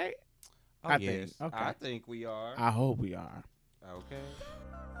that, right? Oh, I yes. think. Okay. I think we are. I hope we are. Okay.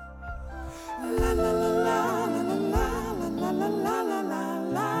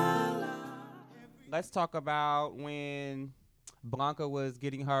 Let's talk about when Blanca was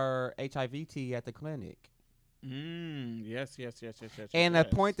getting her HIV tea at the clinic. Yes. And the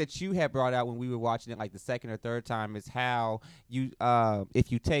point that you had brought out when we were watching it, like the second or third time, is how you,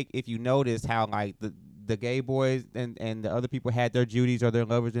 if you notice how like the gay boys and the other people had their Judies or their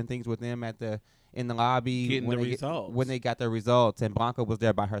lovers and things with them in the lobby Getting when the they results. when they got their results, and Blanca was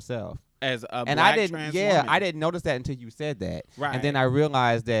there by herself. As a And black I didn't, trans yeah, woman. I didn't notice that until you said that. Right. And then I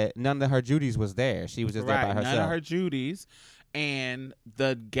realized that none of her Judies was there. She was just there by herself. None of her Judies. And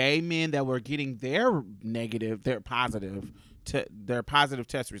the gay men that were getting their positive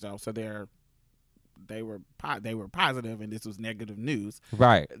test results, so they were positive, and this was negative news.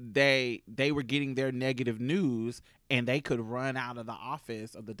 Right. They were getting their negative news, and they could run out of the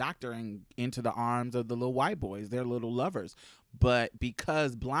office of the doctor and into the arms of the little white boys, their little lovers. But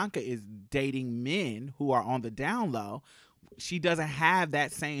because Blanca is dating men who are on the down low, she doesn't have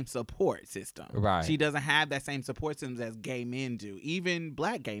that same support system. Right. She doesn't have that same support system as gay men do. Even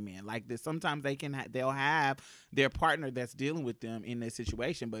black gay men like this. Sometimes they'll have their partner that's dealing with them in this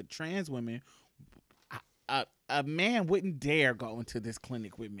situation. But trans women, a man wouldn't dare go into this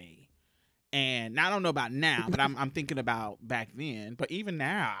clinic with me. And I don't know about now, but I'm thinking about back then. But even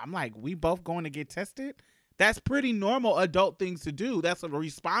now, I'm like, we both going to get tested? That's pretty normal adult things to do. That's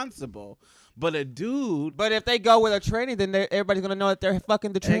responsible. But a dude... But if they go with a tranny, then everybody's going to know that they're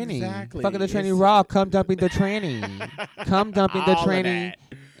fucking the tranny. Exactly. Fucking the tranny raw. Come dumping the tranny. Come dumping the All of tranny that.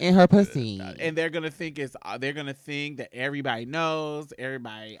 in her pussy. And they're gonna think that everybody knows.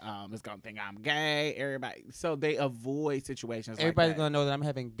 Everybody is gonna think I'm gay. Everybody, so they avoid situations. Everybody's like going to know that I'm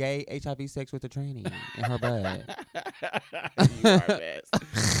having gay HIV sex with the tranny in her butt. You are best.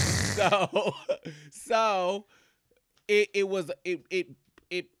 So it was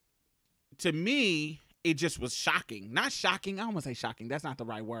to me. It just was shocking. Not shocking. I don't want to say shocking. That's not the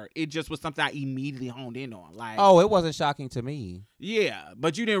right word. It just was something I immediately honed in on. Like, Oh, it wasn't shocking to me. yeah,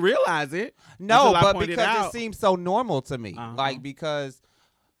 but you didn't realize it. No, until I but pointed because out. it seems so normal to me. Uh-huh. Like, because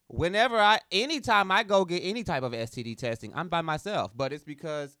anytime I go get any type of STD testing, I'm by myself. But it's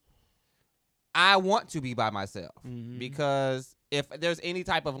because I want to be by myself. Mhm. Because if there's any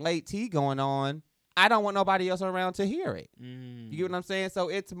type of late tea going on, I don't want nobody else around to hear it. You get what I'm saying? So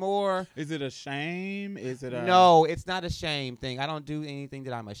it's more... Is it a shame? Is it a... No, it's not a shame thing. I don't do anything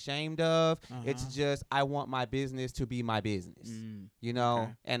that I'm ashamed of. Uh-huh. It's just I want my business to be my business. You know?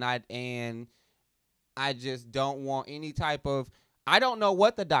 Okay. And I just don't want any type of... I don't know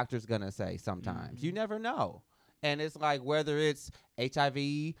what the doctor's going to say sometimes. You never know. And it's like whether it's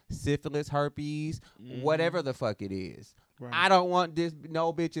HIV, syphilis, herpes, whatever the fuck it is. Right. I don't want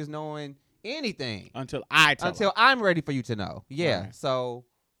no bitches knowing anything Until I'm ready for you to know. Yeah. Right. So,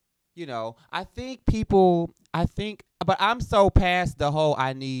 you know, but I'm so past the whole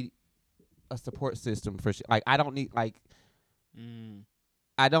I need a support system for shit. Like, I don't need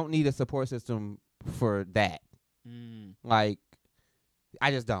a support system for that. Like, I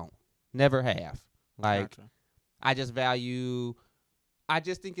just don't. Never have. Like, Gotcha. I just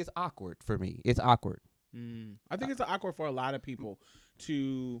think it's awkward for me. It's awkward. I think it's awkward for a lot of people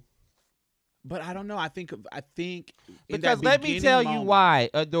to... But I don't know. I think in Because that let me beginning tell you moment- why.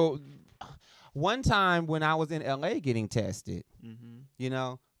 One time when I was in LA getting tested, you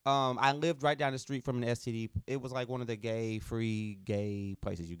know, I lived right down the street from an STD. It was like one of the free gay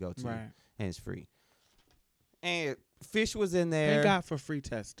places you go to, Right. and it's free. And Fish was in there. Thank God for free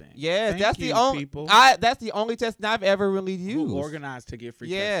testing. Yes, Thank that's you, the only people that's the only testing I've ever really used. who organized to get free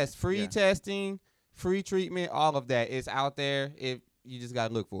testing. Yes, free Yeah. testing, free treatment, all of that is out there. If you just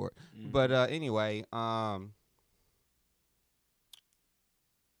gotta look for it. But anyway, what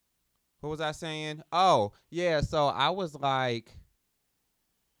was I saying? Oh, yeah. So I was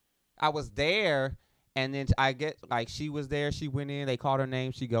there, and then I get like she was there. She went in. They called her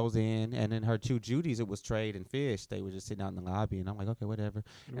name. She goes in, and then her two Judies, it was Trade and Fish. They were just sitting out in the lobby, and I'm like, okay, whatever.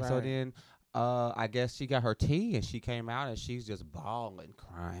 And so Right. then I guess she got her tea, and she came out, and she's just bawling,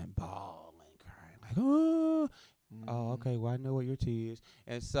 crying, like, oh. Oh, okay. Well, I know what your tea is.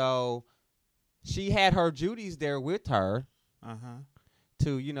 And so she had her Judies there with her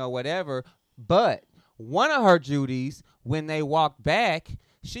to, you know, whatever. But one of her Judies, when they walked back,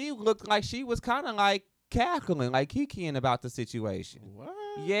 she looked like she was kind of like cackling, like kikiing about the situation. What?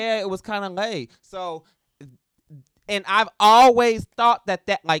 Yeah, it was kind of late. So, and I've always thought that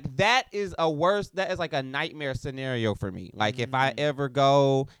is like a nightmare scenario for me. Like if I ever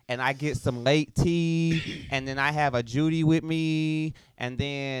go and I get some late tea and then I have a Judy with me and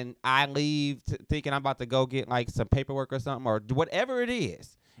then I leave thinking I'm about to go get like some paperwork or something or whatever it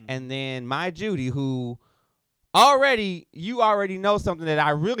is. And then my Judy who you already know something that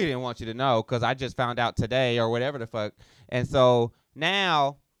I really didn't want you to know because I just found out today or whatever the fuck. And so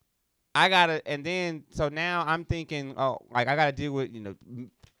now so now I'm thinking, I gotta deal with, you know,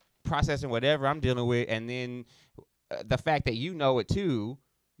 processing whatever I'm dealing with, and then the fact that you know it too,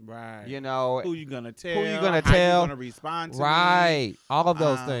 Right. You know, Who you gonna tell? Who you gonna How tell? you gonna respond to me? right? All of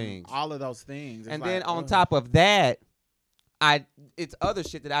those things. All of those things. It's And like, then on ugh. top of that, it's other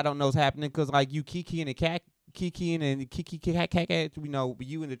shit that I don't know is happening because like you kikiing and kiki cat, you know,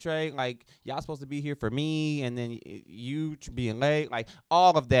 you and the trade, like y'all supposed to be here for me, and then you being late, like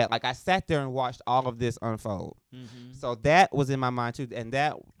all of that. Like I sat there and watched all of this unfold. Mhm. So that was in my mind too, and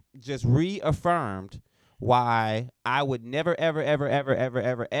that just reaffirmed why I would never, ever, ever, ever, ever,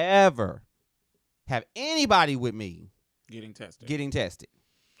 ever, ever have anybody with me Getting tested.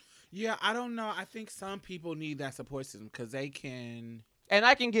 Yeah, I don't know. I think some people need that support system because they can. and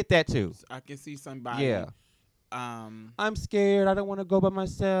I can get that too. I can see somebody. Yeah. I'm scared. I don't want to go by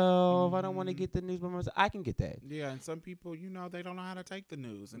myself. I don't want to Mhm. get the news by myself. I can get that. Yeah, and some people, they don't know how to take the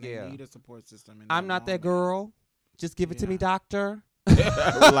news, and Yeah. they need a support system. In I'm not that moment. girl. Just give it to me, Yeah. doctor.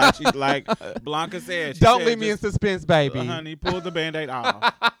 like Blanca said. She Don't said, leave me in just, suspense, baby. honey, pull the Band-Aid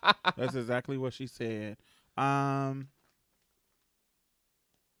off. That's exactly what she said. But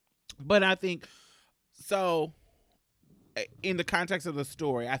I think so. In the context of the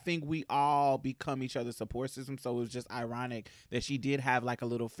story, I think we all become each other's support system. So it was just ironic that she did have like a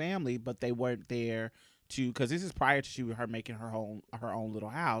little family, but they weren't there to, because this is prior to her making her own little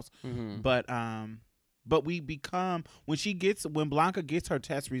house. Mm-hmm. But we become when Blanca gets her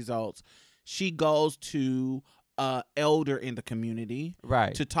test results, she goes to elder in the community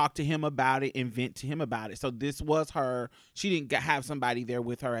Right. to talk to him about it and vent to him about it. So this was her. She didn't have somebody there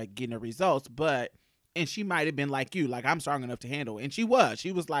with her at getting the results, and she might have been like you, like, I'm strong enough to handle it. And she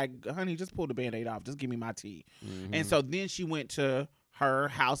was like, honey, just pull the Band-Aid off. Just give me my tea. Mm-hmm. And so then she went to her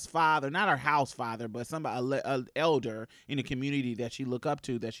house father, not her house father, but somebody, an elder in the community that she look up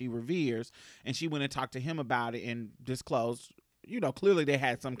to, that she reveres. And she went and talked to him about it and disclosed, clearly they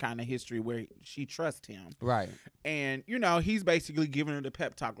had some kind of history where she trusts him. Right. And, he's basically giving her the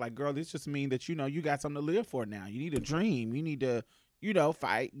pep talk. Like, girl, this just means that, you got something to live for now. You need a dream. You need to,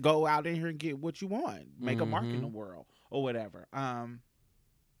 fight, go out in here and get what you want, make a mark in the world or whatever.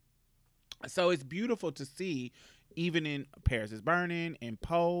 So it's beautiful to see, even in Paris is Burning and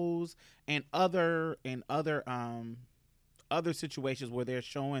Pose and other situations where they're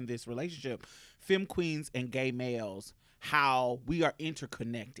showing this relationship, femme queens and gay males, how we are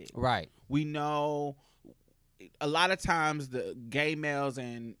interconnected. Right. We know a lot of times the gay males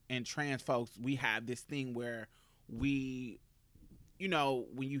and trans folks, we have this thing where we,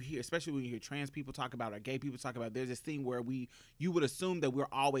 when you hear, especially when you hear trans people talk about or gay people talk about, there's this thing where you would assume that we're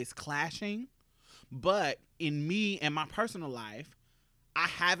always clashing. But in me and my personal life,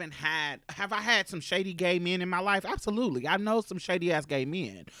 have I had some shady gay men in my life? Absolutely. I know some shady ass gay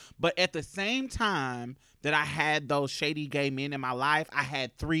men. But at the same time that I had those shady gay men in my life, I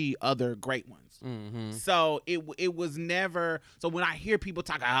had 3 other great ones. Mm-hmm. So it was never. So when I hear people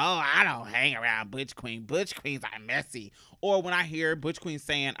talking, I don't hang around butch queen. Butch queens are messy. Or when I hear butch queens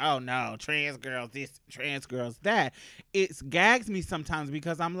saying, oh no, trans girls this, trans girls that, it gags me sometimes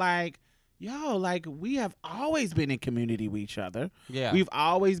because I'm like, yo, like, we have always been in community with each other. Yeah. We've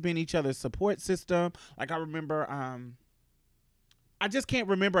always been each other's support system. Like, I remember, I just can't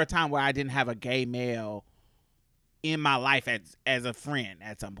remember a time where I didn't have a gay male in my life as a friend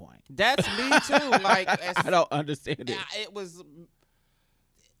at some point. That's me too. Like, I don't understand it.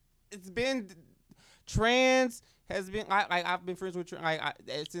 It's been, trans has been, I've been friends with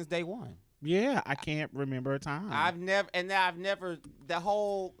since day one. Yeah, I can't remember a time. I've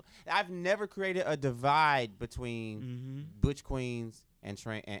never created a divide between butch queens and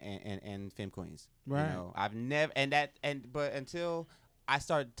femme queens. Right. I've never, but until I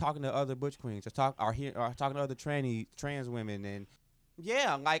started talking to other butch queens or talking to other trans women, and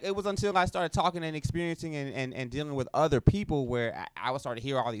yeah, like, it was until I started talking and experiencing and dealing with other people where I was starting to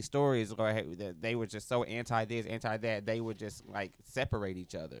hear all these stories where they were just so anti this, anti that, they would just like separate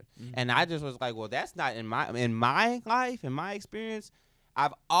each other. Mm-hmm. And I just was like, well, that's not in my life, in my experience.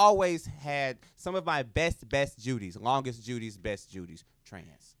 I've always had some of my best Judys, longest Judys, best Judys,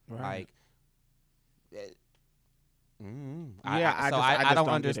 trans. Right. Like, Yeah, I just don't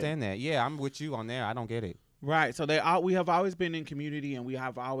don't understand that. Yeah, I'm with you on there. I don't get it. Right. So we have always been in community, and we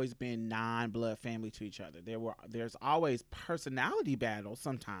have always been non-blood family to each other. There's always personality battles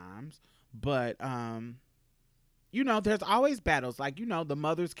sometimes, but there's always battles, like, the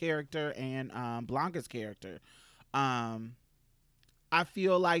mother's character and Blanca's character. I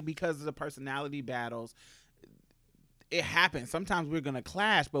feel like because of the personality battles, it happens. Sometimes we're going to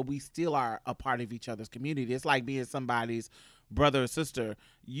clash, but we still are a part of each other's community. It's like being somebody's brother or sister.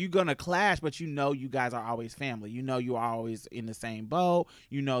 You're going to clash, but you guys are always family. You are always in the same boat.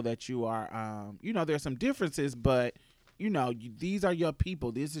 You know that you are, there's some differences, but, these are your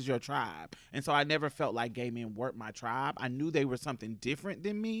people. This is your tribe. And so I never felt like gay men weren't my tribe. I knew they were something different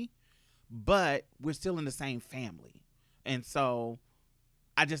than me, but we're still in the same family. And so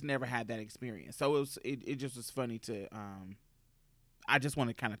I just never had that experience. So it just was funny to, I just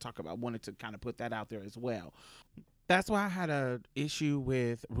wanted to kind of put that out there as well. That's why I had a issue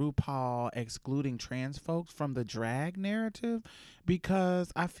with RuPaul excluding trans folks from the drag narrative,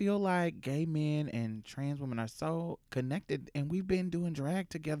 because I feel like gay men and trans women are so connected, and we've been doing drag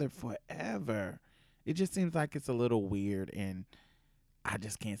together forever. It just seems like it's a little weird, and I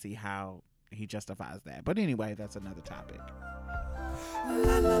just can't see how he justifies that. But anyway, that's another topic.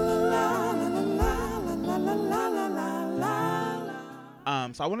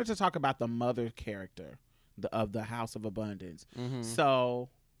 So I wanted to talk about the mother character of the House of Abundance. Mm-hmm. So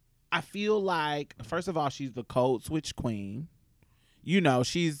I feel like, first of all, she's the code switch queen.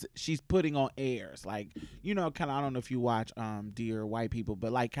 She's putting on airs, like, kind of, I don't know if you watch Dear White People,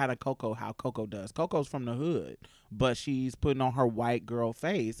 but like kind of Coco, how Coco does. Coco's from the hood, but she's putting on her white girl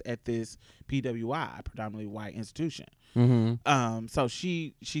face at this PWI, predominantly white institution. Mm-hmm. So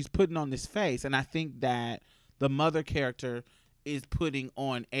she's putting on this face, and I think that the mother character is putting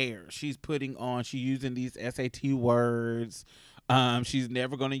on airs. She's using these SAT words. She's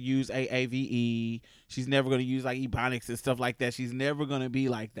never going to use AAVE. She's never going to use like Ebonics and stuff like that. She's never going to be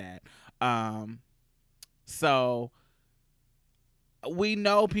like that. So we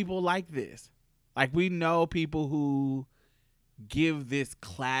know people like this. Like, we know people who give this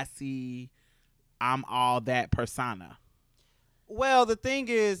classy, I'm all that persona. Well, the thing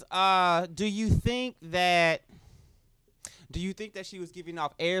is, do you think that she was giving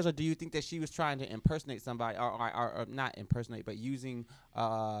off airs, or do you think that she was trying to impersonate somebody, or not impersonate, but using,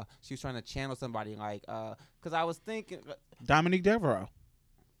 she was trying to channel somebody, like, because I was thinking Dominique Devereaux.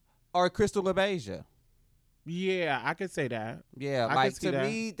 Or Crystal LaBeija. Yeah, I could say that. Yeah, I like, could see to that.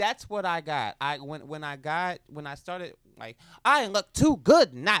 me, that's what I got. When I started, like, I look too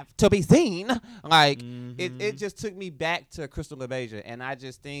good not to be seen. Like, it just took me back to Crystal LaBeija, and I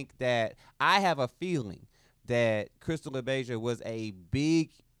just think that I have a feeling that Crystal LaBeija was a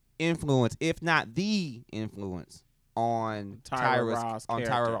big influence, if not the influence, on Tyra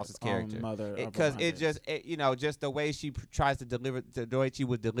Ross's character. Because it just, just the way she tries to deliver, the way she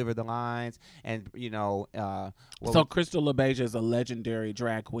would deliver the lines, and so Crystal LaBeija is a legendary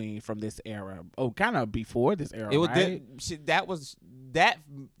drag queen from this era. Oh, kind of before this era, right?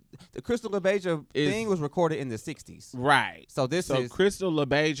 The Crystal LaBeija thing was recorded in the 60s. Right. So Crystal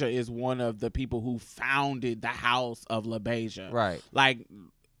LaBeija is one of the people who founded the House of LaBeija. Right. Like,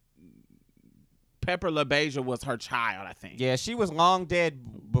 Pepper LaBeija was her child, I think. Yeah, she was long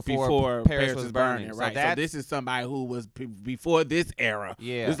dead before Paris was burning. Right. So this is somebody who was before this era.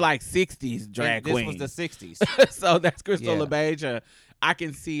 Yeah. It was like 60s drag queen. This was the 60s. So that's Crystal LaBeija. I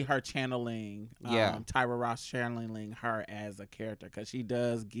can see her channeling, Tyra Ross channeling her as a character, because she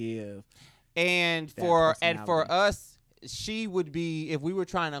does give. And for us, she would be, if we were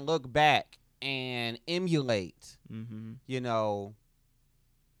trying to look back and emulate,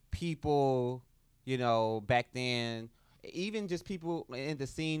 people, back then, even just people in the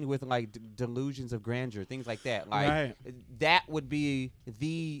scene with like delusions of grandeur, things like that. Like that would be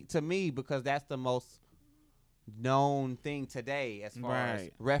to me, because that's the most known thing today as far as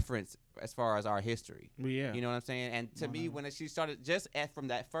reference, as far as our history. Yeah. You know what I'm saying? And to me, when she started, just from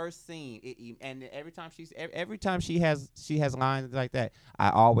that first scene, and every time she has lines like that,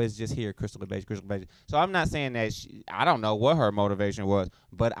 I always just hear Crystal LaBeija. So I'm not saying that I don't know what her motivation was,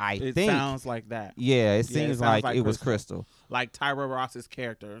 but it sounds like that. Yeah, it seems like it was Crystal. Like Tyra Ross's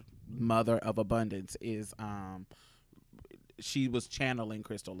character, Mother of Abundance, is she was channeling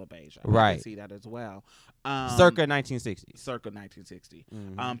Crystal LaBeija. Right. I can see that as well. Circa 1960.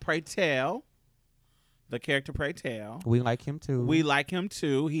 Mm-hmm. Pray Tell, the character Pray Tell. We like him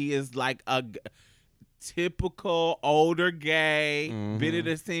too. He is like a typical older gay. Been in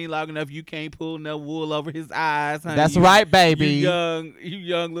the scene long enough, you can't pull no wool over his eyes, honey. That's right, baby. You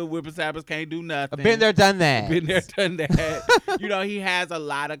young little whippersnappers can't do nothing. Been there, done that. He has a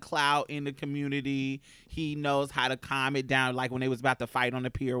lot of clout in the community. He knows how to calm it down, like when they was about to fight on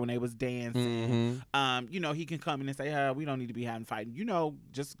the pier, when they was dancing. He can come in and say, we don't need to be having fighting.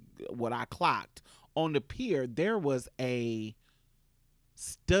 Just what I clocked. On the pier, there was a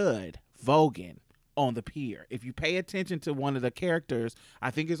stud voguing on the pier. If you pay attention to one of the characters,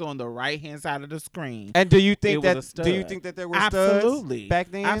 I think it's on the right hand side of the screen. And do you think that there were studs back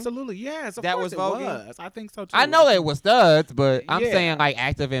then? Absolutely, yes. Of course it was. I think so too. I know they were studs, but I'm saying like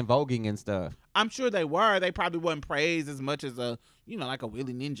active in voguing and stuff. I'm sure they were. They probably wasn't praised as much as like a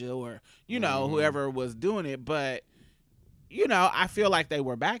Willie Ninja or whoever was doing it, but you know, I feel like they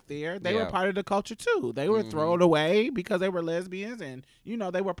were back there. They were Yeah. part of the culture too. They were thrown away because they were lesbians, and you know,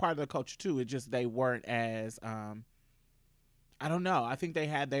 they were part of the culture too. It just they weren't as I don't know. I think they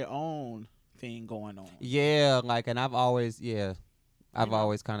had their own thing going on. Yeah, like, and I've always know?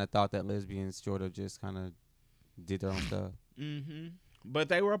 always kind of thought that lesbians sort of just kind of did their own stuff. Mm-hmm. But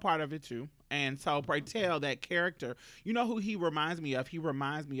they were a part of it too. And so, pray tell, that character, you know who he reminds me of? He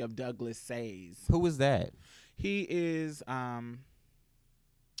reminds me of Douglas Sayes. Who was that? He is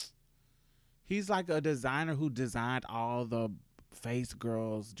he's like a designer who designed all the face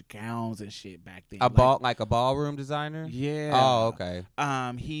girls gowns and shit back then. A ballroom designer? Yeah. Oh, okay.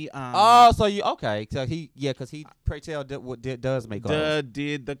 He So you okay? So because he pray tell does make clothes.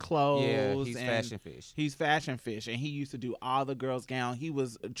 did the clothes. Yeah, he's and fashion fish. He's fashion fish, and he used to do all the girls' gown. He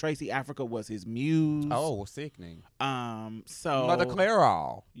was Tracy Africa was his muse. Oh, sickening. So Mother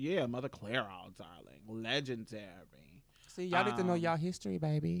Clairol. Yeah, Mother Clairol, darling, legendary. See, y'all need to know y'all history,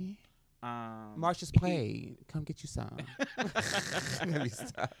 baby. Marsha's Play. Come get you some. Let me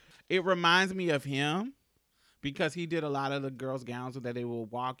stop. It reminds me of him because he did a lot of the girls' gowns that they will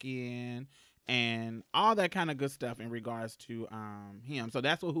walk in and all that kind of good stuff in regards to him. So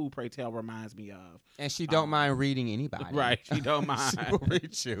that's what who pray tell reminds me of. And she don't mind reading anybody. Right, she don't mind. She will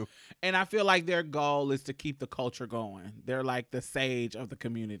read you. And I feel like their goal is to keep the culture going. They're like the sage of the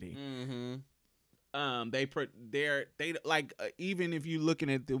community. Mm-hmm. They're like even if you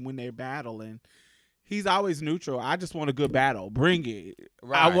looking at them when they're battling, he's always neutral. I just want a good battle. Bring it.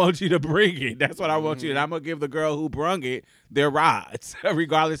 Right. I want you to bring it. That's what I want you. And I'm gonna give the girl who brung it their rods,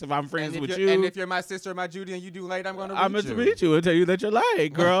 regardless if I'm friends with you. And if you're my sister or my Judy and you do late, I'm gonna meet you and tell you that you're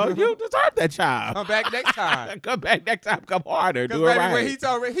late, girl. You deserve that child. Come back next time. Come back next time. Come harder. Do it Baby, right. when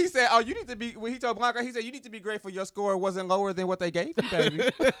he said, you need to be. When he told Blanca, he said, you need to be grateful your score wasn't lower than what they gave you, baby.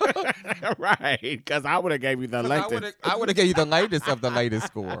 Right, because I would have gave you the latest. I would have gave you the latest of the latest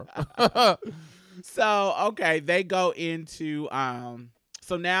score. So, okay, they go into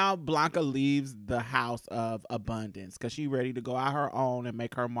so now Blanca leaves the house of abundance because she's ready to go out her own and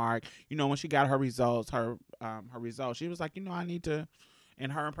make her mark. You know, when she got her results, she was like, you know, I need to.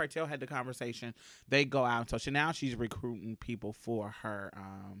 And her and Pray Tell had the conversation. They go out, so now she's recruiting people for her,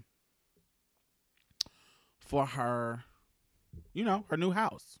 you know, her new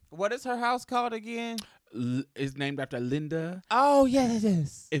house. What is her house called again? It's named after Linda. Oh, yes, it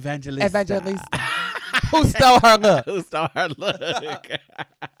is. Evangelista. Who stole her look? Who stole her look?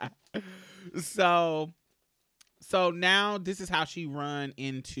 So now this is how she run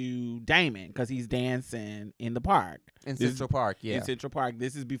into Damon because he's dancing in the park. In Central Park, yeah. In Central Park.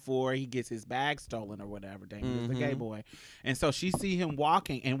 This is before he gets his bag stolen or whatever. Damon is the gay boy. And so she see him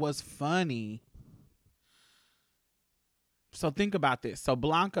walking. And what's funny... So think about this. So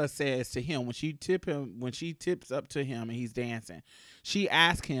Blanca says to him when she tips up to him and he's dancing, she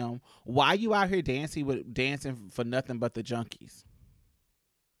asks him, "Why you out here dancing for nothing but the junkies?"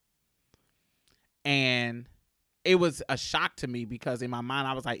 And it was a shock to me because in my mind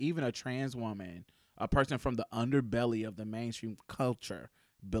I was like, even a trans woman, a person from the underbelly of the mainstream culture,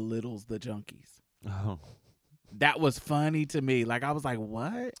 belittles the junkies. Oh. That was funny to me. Like, I was like,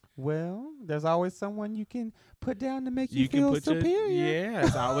 what? Well, there's always someone you can put down to make you feel superior. Yeah,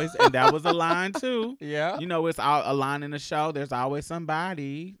 it's always, and that was a line too. Yeah. You know, it's a line in the show. There's always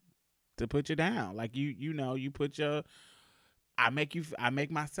somebody to put you down. Like, you know, you put your, I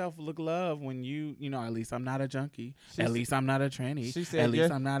make myself look love when you know, at least I'm not a junkie. At least I'm not a tranny. She said, at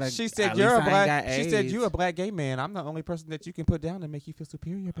least I'm not a, she said, at you're least a I ain't black, got she said, AIDS. you're a black gay man. I'm the only person that you can put down to make you feel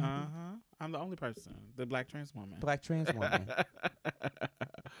superior, baby. I'm the only person, the black trans woman. Black trans woman.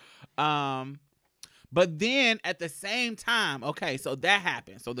 But then at the same time, okay, so that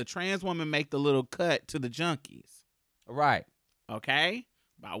happened. So the trans woman make the little cut to the junkies. Right. Okay?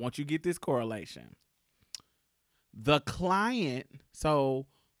 But I want you to get this correlation. The client, so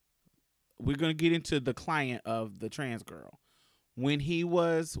we're going to get into the client of the trans girl. When he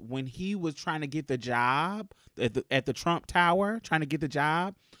was trying to get the job at the Trump Tower, trying to get the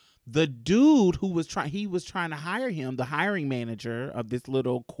job, the dude who was trying to hire him, the hiring manager of this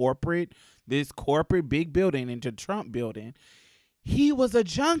corporate big building into Trump building, he was a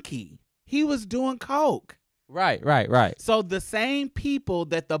junkie. He was doing coke. Right. So the same people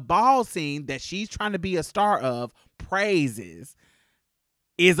that the ball scene that she's trying to be a star of praises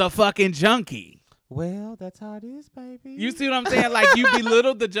is a fucking junkie. Well, that's how it is, baby. You see what I'm saying? Like, you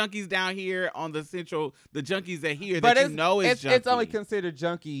belittle the junkies down here on the junkies that here but that you know is junkie. It's only considered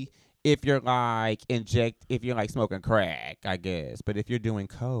junkie if you're like if you're like smoking crack, I guess. But if you're doing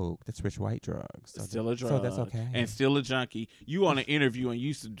coke, that's rich white drugs. So Still a drug. So that's okay. And still a junkie. You on an interview and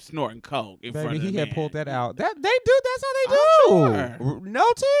you snorting coke in front of the he man. had pulled that out. That they do. That's how they do. I'm sure. No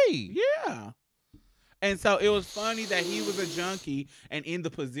tea. Yeah. And so it was funny that he was a junkie and in the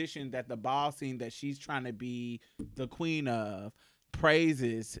position that the ball scene that she's trying to be the queen of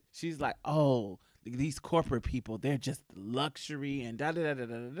praises. She's like, oh, these corporate people, they're just luxury and da da da da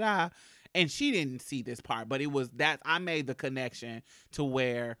da da. And she didn't see this part, but it was that I made the connection to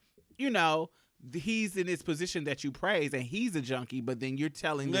where, he's in this position that you praise and he's a junkie, but then you're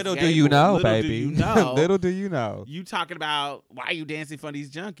telling Little this do gay you boy, know, little baby. do you know. Little do you know. You talking about why you dancing for these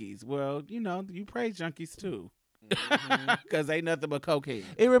junkies? Well, you praise junkies too, because ain't nothing but cocaine.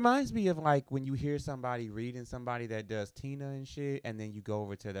 It reminds me of like when you hear somebody reading somebody that does Tina and shit, and then you go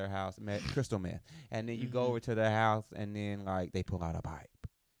over to their house, crystal meth, and then you go over to their house, and then like they pull out a pipe,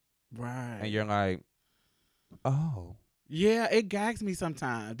 Right? and you're like, oh, Yeah, it gags me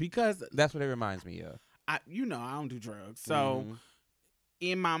sometimes because that's what it reminds me of. I don't do drugs, so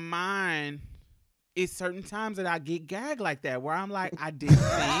in my mind, it's certain times that I get gagged like that where I'm like, I didn't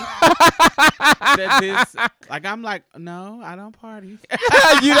think that this, like I'm like, no, I don't party.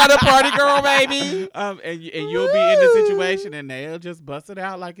 You not a party girl, baby. And you'll be in the situation and they'll just bust it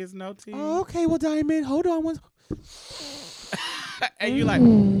out like it's no tea. Oh, okay, well, Diamond, hold on one. And you're like,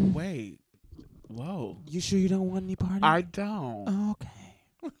 wait, whoa, You sure you don't want any party? I don't. Oh,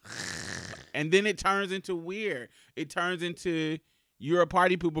 okay. And then it turns into weird. It turns into you're a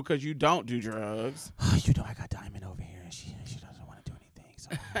party pooper because you don't do drugs. I got Diamond over here, and she doesn't want to do anything.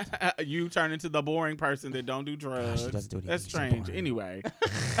 So You turn into the boring person that don't do drugs. she doesn't do anything. That's She's strange. boring. Anyway.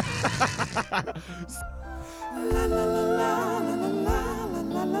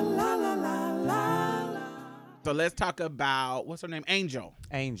 So let's talk about, what's her name? Angel.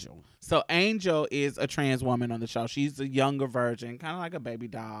 Angel. So Angel is a trans woman on the show. She's a younger virgin, kind of like a baby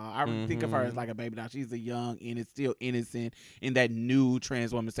doll. I think of her as like a baby doll. She's a young and still innocent in that new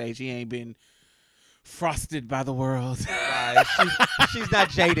trans woman stage. She ain't been frosted by the world. Right. She's not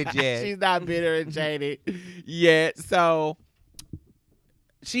jaded yet. She's not bitter and jaded yet. So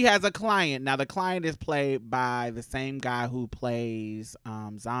she has a client. Now the client is played by the same guy who plays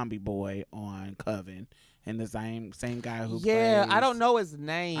Zombie Boy on Coven. And the same guy who plays. I don't know his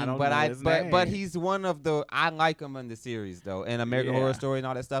name, I don't but know I his but name. he's one of the I like him in the series though, and American Horror Story and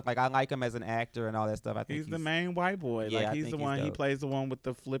all that stuff. Like I like him as an actor and all that stuff. I think He's the main white boy. Yeah, like I he's think the he's one. He dope. plays the one with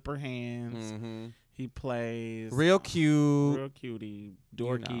the flipper hands. Mm-hmm. He plays Real cute. real cutie,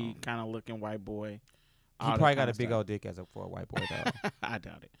 dorky, kind of looking white boy. He probably got a big old dick for a white boy though. I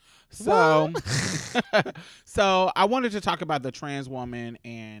doubt it. So, so I wanted to talk about the trans woman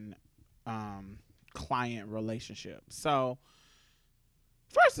and client relationship. So,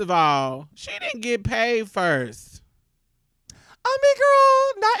 first of all, she didn't get paid first. I mean,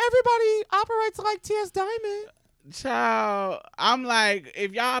 girl, not everybody operates like T.S. Diamond. Child, I'm like,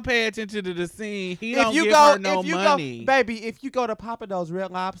 if y'all pay attention to the scene, he don't give her no money. Baby, if you go to Papa Do's,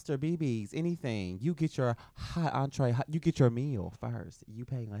 Red Lobster, BB's, anything, you get your hot entree, you get your meal first. You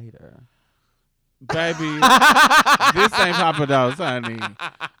pay later. Baby, this ain't Papa Do's, honey.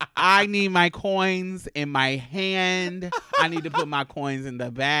 I need my coins in my hand. I need to put my coins in the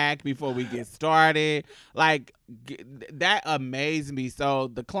bag before we get started. Like, that amazed me. So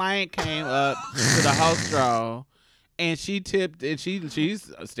the client came up to the hostro, and she tipped, and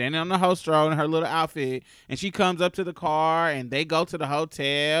she's standing on the hostro in her little outfit, and she comes up to the car, and they go to the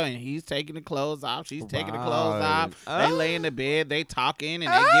hotel, and he's taking the clothes off. She's taking the clothes off. They lay in the bed, they talking,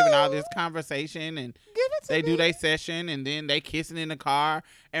 and they giving all this conversation, and they do their session, and then they kissing in the car.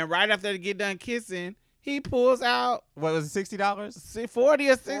 And right after they get done kissing, he pulls out What was it, $60? $40 or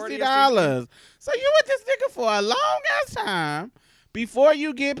 $60. So you with this nigga for a long ass time before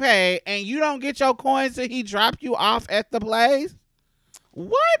you get paid, and you don't get your coins till he drop you off at the place.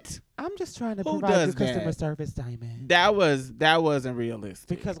 What? I'm just trying to Who provide does good customer that? service, Diamond. That wasn't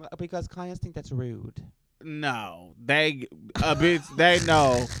realistic. Because clients think that's rude. No, they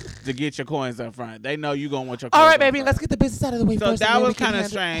know to get your coins up front. They know you gonna want your coins All right, up baby, front. let's get the business out of the way So first. that and then was we can kind of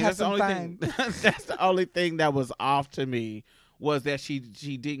strange. have That's the some only fun. thing. That's the only thing that was off to me, was that she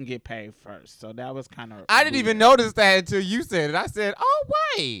didn't get paid first. So that was kind of. I didn't even notice that until you said it. I said, "Oh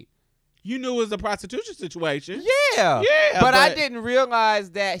wait, You knew it was a prostitution situation. Yeah. Yeah, But I but- didn't realize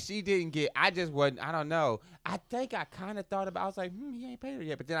that she didn't get. I just wasn't. I don't know. I think I kind of thought about. I was like, he ain't paid her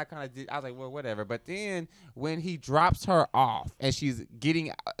yet. But then I kind of did. I was like, well, whatever. But then when he drops her off and she's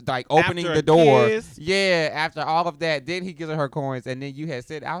getting like opening After the a door, kiss. yeah. After all of that, then he gives her coins, and then you had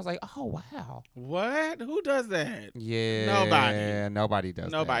said, I was like, oh wow, What? Who does that? yeah. Nobody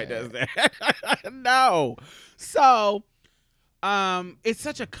does. Nobody that. does that. No. So, it's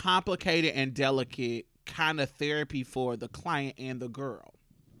such a complicated and delicate kind of therapy for the client and the girl.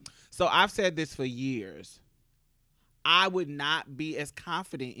 So I've said this for years. I would not be as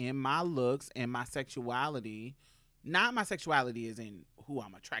confident in my looks and my sexuality. Not my sexuality is in who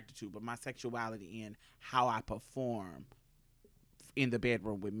I'm attracted to, but my sexuality in how I perform in the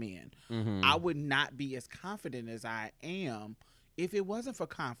bedroom with men. Mhm. I would not be as confident as I am if it wasn't for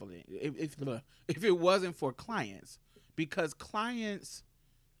confident. If it wasn't for clients, because clients,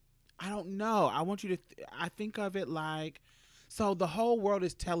 I don't know. I want you to. I think of it like, so the whole world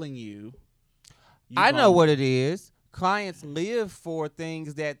is telling you. I know what it is. Clients live for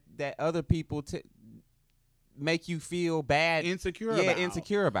things that other people make you feel bad, insecure. Yeah, about.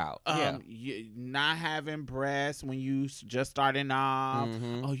 insecure about. Yeah. Not having breasts when you just starting off.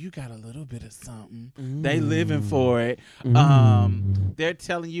 Mhm. Oh, you got a little bit of something. Mm. They living for it. Mm. They're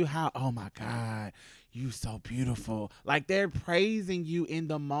telling you how. Oh my God, you so beautiful. Like they're praising you in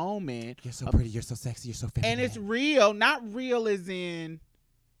the moment. You're so pretty. You're so sexy. You're so feminine. And it's real, not real as in,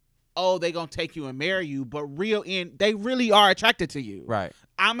 oh, they gonna take you and marry you, but real in they really are attracted to you. right.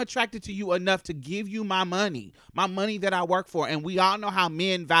 I'm attracted to you enough to give you my money that I work for, and we all know how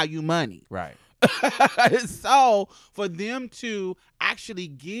men value money. Right. So for them to actually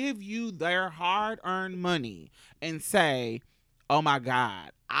give you their hard-earned money and say, "Oh my God,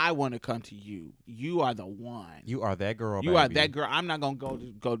 I want to come to you. You are the one. You are that girl. You are baby. that girl. I'm not gonna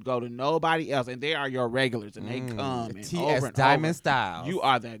go to nobody else." And they are your regulars, and they come and T.S. over and Diamond over. Styles. You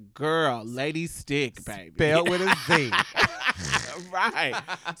are that girl, Lady Stick, baby. spelled with a Z. Right.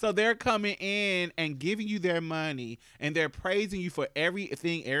 So they're coming in and giving you their money, and they're praising you for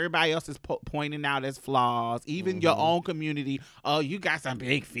everything everybody else is pointing out as flaws, even your own community. Oh, you got some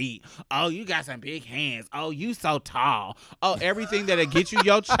big feet. Oh, you got some big hands. Oh, you so tall. Oh, everything that'll get you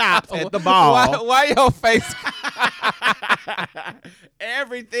your chops at the ball. Why your face?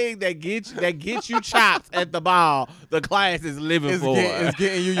 Everything that gets you chops at the ball, the client is living for. It's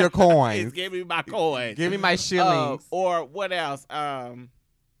getting you your coins. It's giving me my coins. Give me my shillings. Or what else?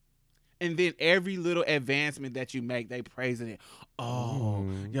 And then every little advancement that you make, they praising it. Oh,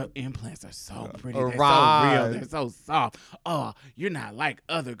 your implants are so pretty. They're Right. so real. They're so soft. Oh, you're not like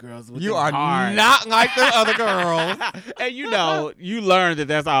other girls. With You them are hard. not like the other girls. And you know, you learn that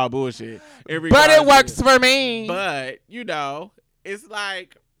that's all bullshit. But it works for me. But you know, it's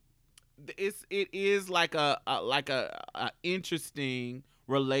like it is like a interesting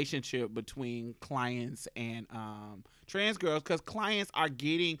relationship between clients and trans girls, because clients are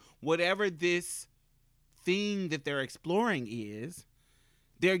getting whatever this thing that they're exploring is.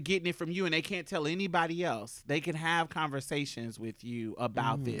 They're getting it from you, and they can't tell anybody else. They can have conversations with you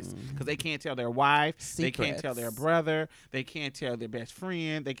about this, because they can't tell their wife, they can't tell their Secrets. brother, they can't tell their best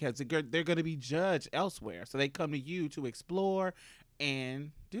friend. They're going to be judged elsewhere. So they come to you to explore and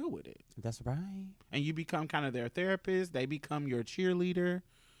deal with it. That's right. And you become kind of their therapist. They become your cheerleader.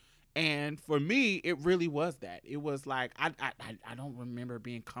 And for me, it really was that. It was like I don't remember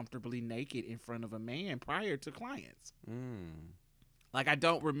being comfortably naked in front of a man prior to clients. Like, I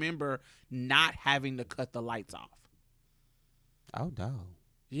don't remember not having to cut the lights off. Oh no.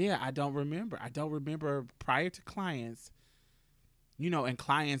 Yeah, I don't remember. I don't remember prior to clients. You know, and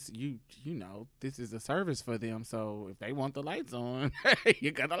clients, you know, this is a service for them. So if they want the lights on,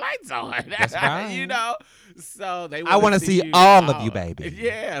 you got the lights on. That's right. You know, so they. I want to see you all of you, baby.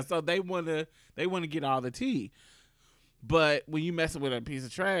 Yeah, so they want to get all the tea. But when you messing with a piece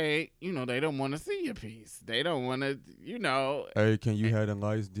of trade, you know, they don't want to see your piece. They don't want to, you know. Hey, can you have the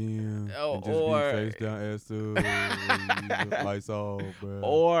lights dim and just or- be face down ass up, lights off,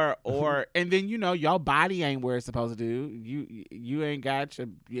 bro? Or and then, you know, your body ain't where it's supposed to do. You ain't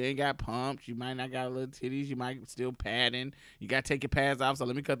got pumps. You might not got little titties. You might still padding. You got to take your pads off. So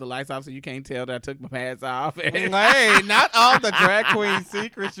let me cut the lights off so you can't tell that I took my pads off. Hey, not all the drag queen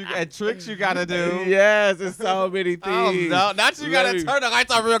secrets and tricks you gotta do. Yes, it's so many things. Oh, no, not you gotta Let me- turn the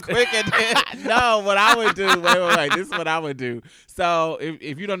lights off real quick and then. No, what I would do, wait. This is what I would do. So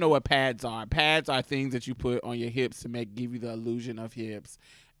if you don't know what pads are things that you put on your hips to give you the illusion of hips,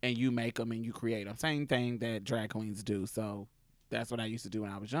 and you make them and you create them. Same thing that drag queens do. So that's what I used to do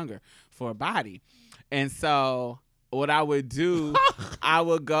when I was younger for a body. And so what I would do, I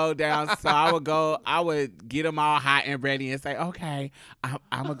would go down. So I would get them all hot and ready and say, okay, I'm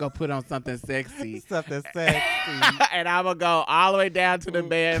going to go put on something sexy. Something sexy. And I'm going to go all the way down to the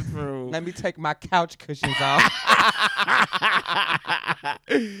bathroom. Let me take my couch cushions off.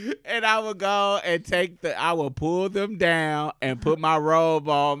 And I would go and I would pull them down and put my robe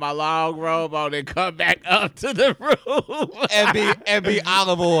on, my long robe on, and come back up to the room. and be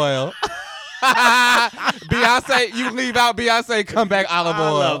olive oil. Beyonce, you leave out Beyonce, come back olive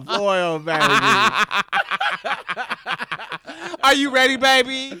oil. Olive oil, baby. Are you ready,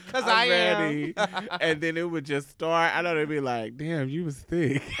 baby? Because I I'm ready. am. And then it would just start. I know they'd be like, damn, you was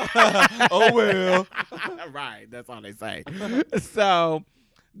thick. Oh, well. Right. That's all they say. So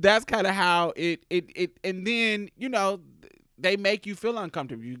that's kind of how it, and then, they make you feel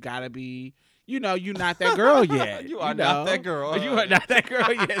uncomfortable. You got to be, you're not that girl yet. You are not that girl. You are not that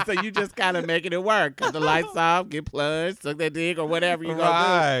girl yet. So you just kind of making it work. Cut the lights off, get plunged, suck that dick or whatever you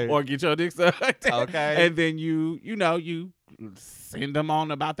gonna do. Or get your dick sucked. Okay. And then you send them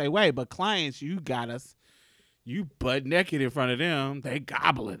on about their way. But clients, you butt naked in front of them. They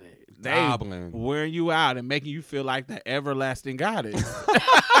gobbling it. They wearing you out and making you feel like the everlasting goddess.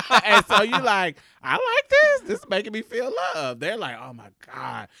 And so you like, I like this. This is making me feel love. They're like, oh my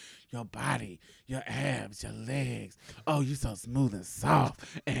God, your body, your abs, your legs. Oh, you so smooth and soft.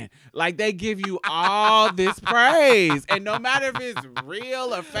 And like they give you all this praise. And no matter if it's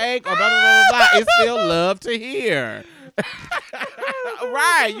real or fake or blah, blah, blah, blah, blah, it's still love to hear.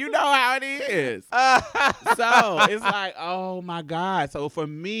 Right, you know how it is. So it's like, oh my God. So for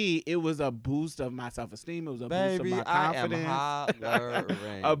me, it was a boost of my self-esteem. It was a boost of my confidence.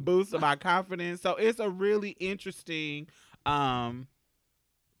 A boost of my confidence. So it's a really interesting thing.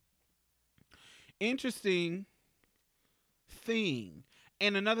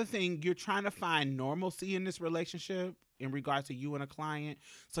 And another thing, you're trying to find normalcy in this relationship in regards to you and a client.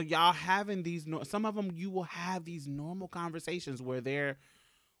 So y'all having these, some of them you will have these normal conversations where they're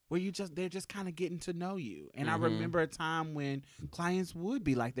just kind of getting to know you. And I remember a time when clients would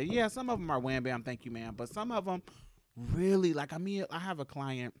be like that. Yeah, some of them are wham bam, thank you, ma'am. But some of them really I have a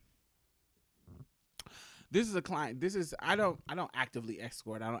client. This is a client. I don't actively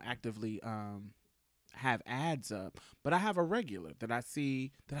escort. I don't actively have ads up, but I have a regular that I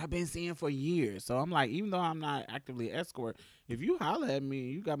see that I've been seeing for years. So I'm like, even though I'm not actively escort, if you holler at me,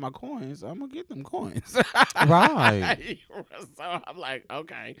 you got my coins, I'm gonna get them coins. Right. So I'm like,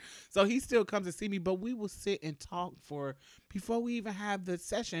 okay. So he still comes to see me, but we will sit and talk before we even have the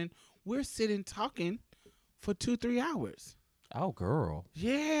session, we're sitting talking for 2-3 hours. Oh, girl.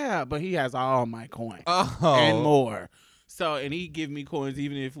 Yeah, but he has all my coins Oh. and more. So, and he give me coins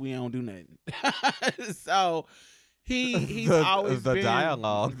even if we don't do nothing. So he's always the been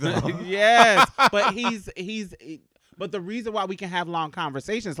dialogue, though. Yes, but but the reason why we can have long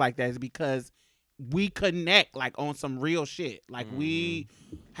conversations like that is because we connect like on some real shit. Like we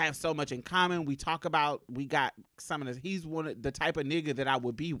have so much in common. We talk about, we got some of this. He's one of the type of nigga that I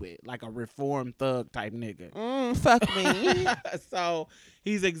would be with, like a reformed thug type nigga. Fuck me. So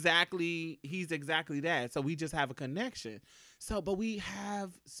he's exactly that. So we just have a connection. So, but we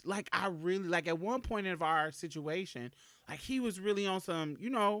have like, I really like at one point of our situation, like he was really on some,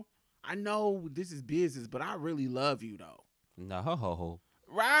 I know this is business, but I really love you though. No.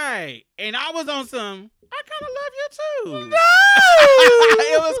 Right. And I was on some, I kind of love you too. No.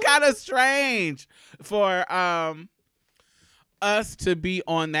 It was kind of strange for us to be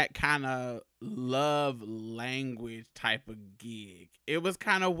on that kind of love language type of gig. It was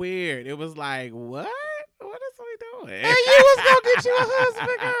kind of weird. It was like, what? What is we doing? And you was going to get you a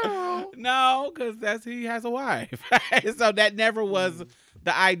husband, girl. No, because he has a wife. So that never was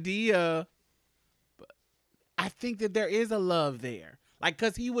the idea. I think that there is a love there. Like,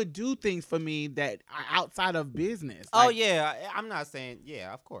 because he would do things for me that are outside of business. Oh, like, yeah. I'm not saying,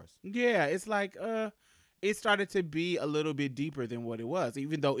 yeah, of course. Yeah, it's like, it started to be a little bit deeper than what it was,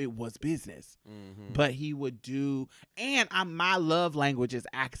 even though it was business. But he would do, and my love language is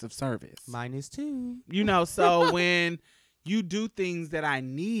acts of service. Mine is too. So when you do things that I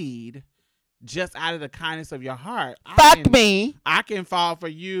need just out of the kindness of your heart, Fuck me. I can fall for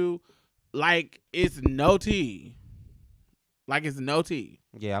you like it's no tea. Like it's no tea.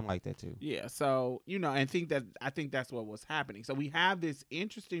 Yeah, I'm like that too. Yeah, so, and I think that's what was happening. So we have this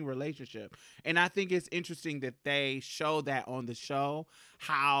interesting relationship, and I think it's interesting that they show that on the show,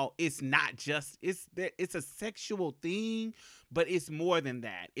 how it's not just, it's a sexual thing, but it's more than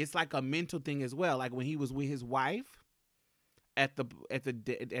that. It's like a mental thing as well. Like when he was with his wife at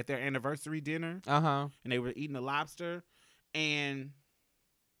their anniversary dinner, and they were eating the lobster, and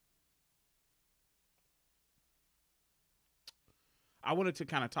I wanted to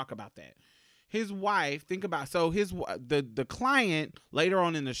kind of talk about that. His wife, think about, so the client later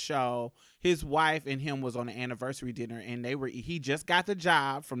on in the show, his wife and him was on an anniversary dinner, and he just got the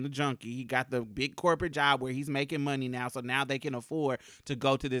job from the junkie. He got the big corporate job where he's making money now, so now they can afford to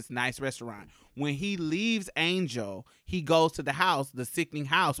go to this nice restaurant. When he leaves Angel, he goes to the house, the sickening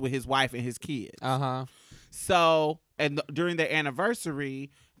house with his wife and his kids. So, and during their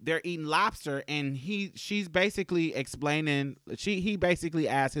anniversary, they're eating lobster, and she's basically explaining, he basically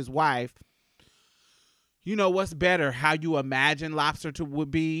asked his wife, you know, what's better, how you imagine lobster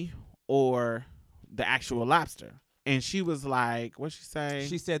would be or the actual lobster? And she was like, what'd she say?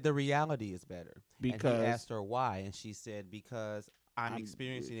 She said the reality is better. Because and he asked her why, and she said, because I'm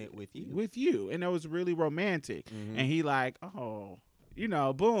experiencing it with you. With you. And it was really romantic. Mm-hmm. And he like, oh, you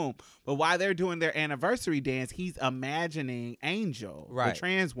know, boom. But while they're doing their anniversary dance, he's imagining Angel, the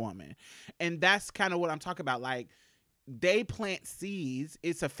trans woman. And that's kind of what I'm talking about. Like, they plant seeds.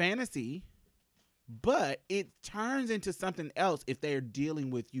 It's a fantasy. But it turns into something else if they're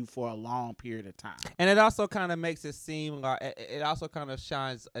dealing with you for a long period of time. And it also kind of makes it seem like it also kind of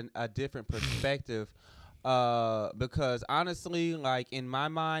shines a different perspective. Because honestly, like in my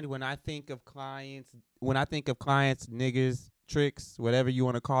mind, when I think of clients, niggas, tricks, whatever you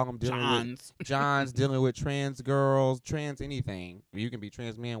want to call them, Johns dealing with trans girls, trans anything. You can be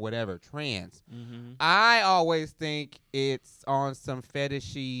trans man, whatever, trans. Mm-hmm. I always think it's on some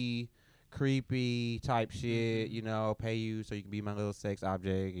fetishy, creepy type shit, you know, pay you so you can be my little sex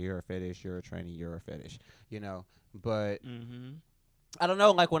object. You're a fetish, you're a tranny, you're a fetish, you know. But I don't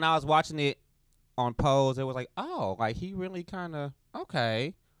know, like when I was watching it on Pose, it was like, oh, like he really kind of,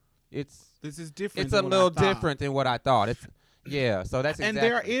 okay. This is different. It's a little different than what I thought. It's so that's exactly. And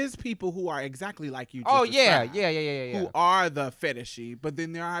there is people who are exactly like you just described, who are the fetishy, but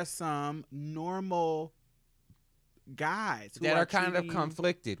then there are some normal guys who that are kind of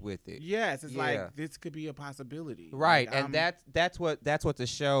conflicted with it. Yes, it's like this could be a possibility, right? Like, and that's what the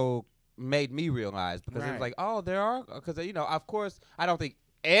show made me realize, because it was like, oh, there are, because you know, of course, I don't think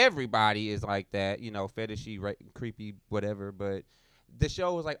everybody is like that, you know, fetishy, creepy, whatever, but the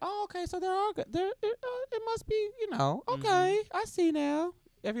show was like, oh, okay, so it must be, you know, okay, I see now.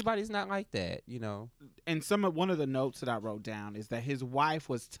 Everybody's not like that, you know. And one of the notes that I wrote down is that his wife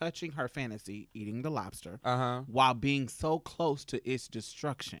was touching her fantasy, eating the lobster, while being so close to its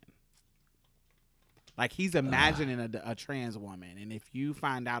destruction. Like, he's imagining a trans woman, and if you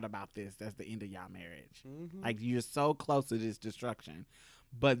find out about this, that's the end of y'all marriage. Mm-hmm. Like, you're so close to this destruction.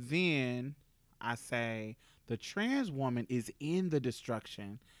 But then I say the trans woman is in the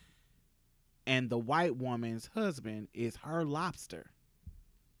destruction, and the white woman's husband is her lobster.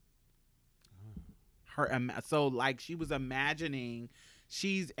 So like she was imagining,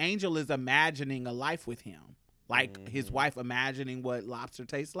 Angel is imagining a life with him, like his wife imagining what lobster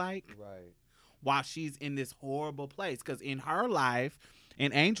tastes like, right? While she's in this horrible place, because in her life,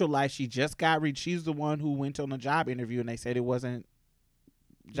 in Angel life, she just got she's the one who went on a job interview and they said it wasn't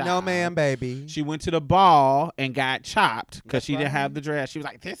job. No, ma'am, baby. She went to the ball and got chopped because she didn't have the dress. She was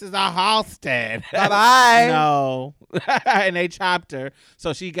like, this is a Halstead. Bye-bye. No. And they chopped her.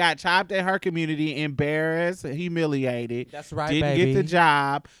 So she got chopped at her community, embarrassed, humiliated. That's right, didn't baby. get the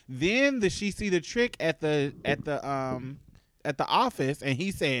job. Then she see the trick at the office, and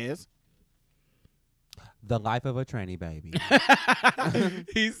he says, the life of a tranny baby.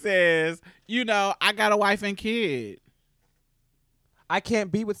 He says, you know, I got a wife and kid. I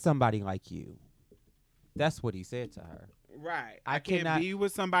can't be with somebody like you. That's what he said to her. Right. I can't be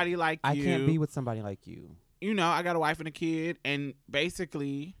with somebody like you. I can't be with somebody like you. You know, I got a wife and a kid, and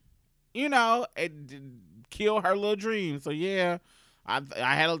basically, you know, it killed her little dream. So yeah, I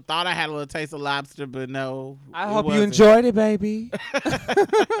thought I had a little taste of lobster, but no. I hope you enjoyed it, baby.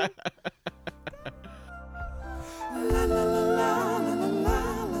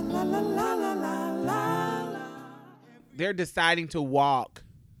 They're deciding to walk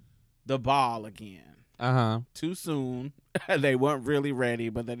the ball again. Too soon. They weren't really ready,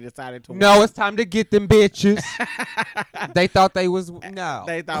 but they decided to walk. No, it's time to get them bitches. They thought they was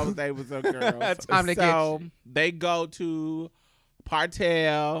They thought they was a girl. Time to get they go to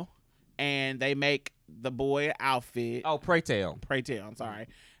Partel and they make the boy an outfit. Oh, Praytale, I'm sorry.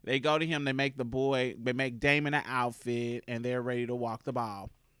 They go to him, they make Damon an outfit, and they're ready to walk the ball.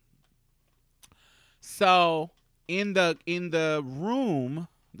 So in the room,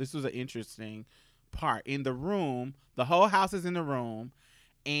 this was an interesting part. In the room, the whole house is in the room,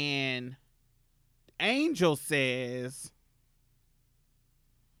 and Angel says,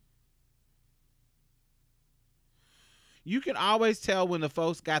 you can always tell when the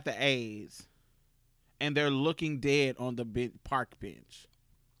folks got the A's. and they're looking dead on the park bench.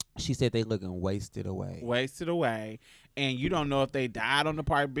 She said they looking wasted away. And you don't know if they died on the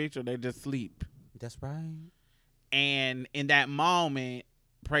park bench or they just sleep. That's right. And in that moment,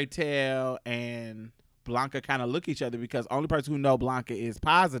 Pray Tell and Blanca kind of look at each other because the only person who know Blanca is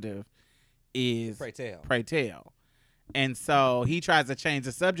positive is Pray Tell. And so he tries to change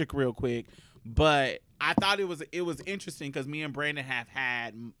the subject real quick, but I thought it was interesting because me and Brandon have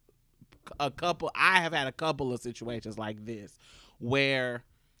had a couple of situations like this where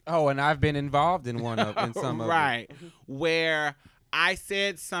and I've been involved in some of right, where I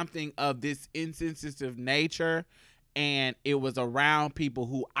said something of this insensitive nature, and it was around people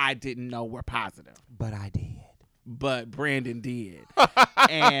who I didn't know were positive. But I did. But Brandon did.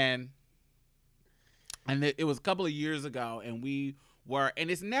 and it was a couple of years ago, and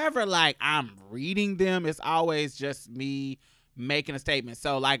and it's never like I'm reading them. It's always just me making a statement.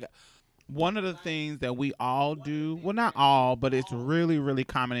 So like one of the things that we all do, well, not all, but it's really, really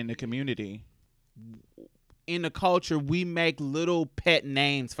common in the community. In the culture, we make little pet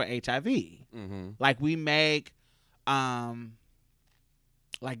names for HIV. Mm-hmm. Like we make,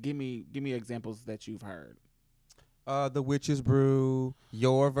 like give me examples that you've heard. The Witch's Brew,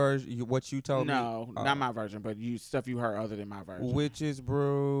 your version, what you told me. No, not my version, but stuff you heard other than my version. Witch's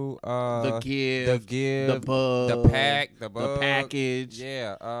Brew, the gift, the bug, the pack, the package.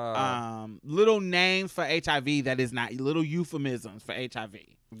 Yeah. Little names for HIV that is not little euphemisms for HIV.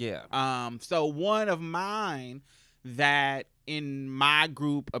 Yeah. So one of mine that in my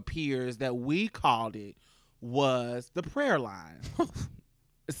group appears that we called it was the prayer line.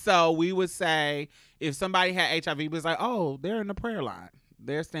 So we would say if somebody had HIV, it was like, oh, they're in the prayer line.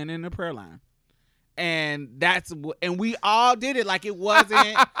 They're standing in the prayer line. And and we all did it like it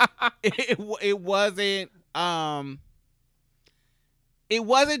wasn't it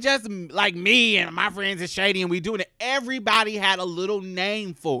wasn't just like me and my friends is shady and we doing it. Everybody had a little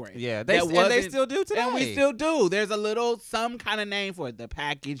name for it. Yeah, they still do today. And we still do. There's some kind of name for it. The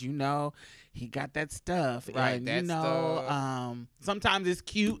package, he got that stuff. Right, and, stuff. Sometimes it's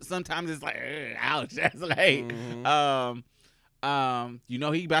cute. Sometimes it's like, ouch. That's like, he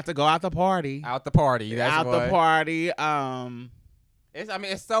about to go out the party. Out the party. That's the party.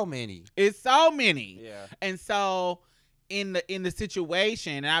 It's so many. It's so many. Yeah. And so in the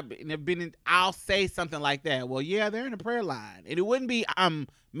situation, I'll say something like that. Well, yeah, they're in the prayer line. And it wouldn't be I'm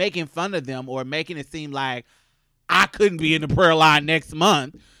making fun of them or making it seem like I couldn't be in the prayer line next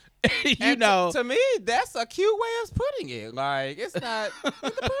month. To me, that's a cute way of putting it. Like, it's not in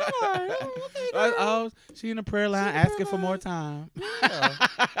the prayer line. She in the prayer line asking for more time. Yeah.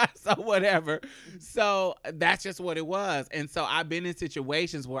 So whatever. So that's just what it was. And so I've been in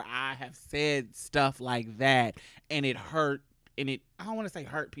situations where I have said stuff like that, and it hurt. And I don't want to say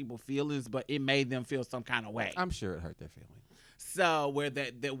hurt people's feelings, but it made them feel some kind of way. I'm sure it hurt their feelings. So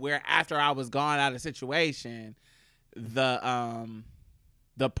where after I was gone out of the situation,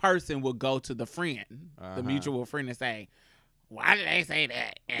 the person will go to the friend, the mutual friend, and say, why did they say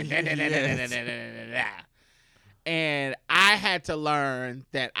that? And I had to learn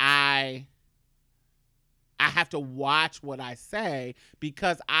that I have to watch what I say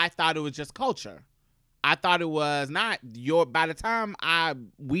because I thought it was just culture. I thought it was not by the time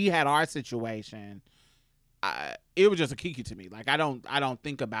we had our situation, it was just a kiki to me. Like I don't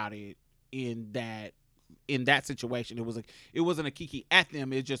think about it in that situation. It wasn't a kiki at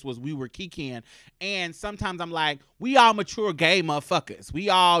them. It just was we were kikiing. And sometimes I'm like, we all mature gay motherfuckers. We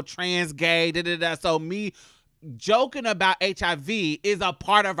all trans gay. So me joking about HIV is a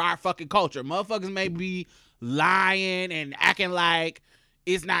part of our fucking culture. Motherfuckers may be lying and acting like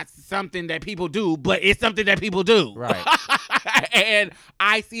it's not something that people do, but it's something that people do. Right. And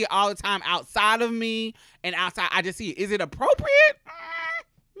I see it all the time outside of me and outside. I just see it. Is it appropriate?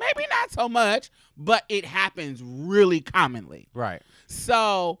 Maybe not so much, but it happens really commonly. Right.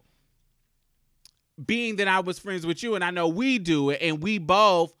 So, being that I was friends with you and I know we do it, and we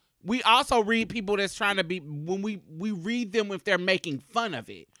also read people that's trying to be, when we read them if they're making fun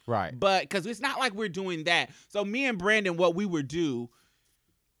of it. Right. But, because it's not like we're doing that. So, me and Brandon, what we would do,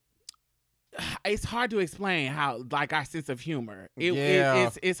 it's hard to explain how, like, our sense of humor.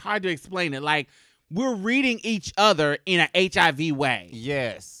 It's hard to explain it. Like, we're reading each other in an HIV way.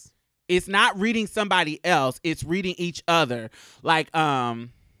 Yes. It's not reading somebody else. It's reading each other. Like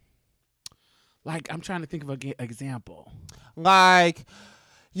I'm trying to think of an example. Like,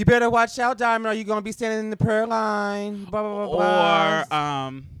 you better watch out, Diamond, or you're going to be standing in the prayer line. Blah, blah, blah,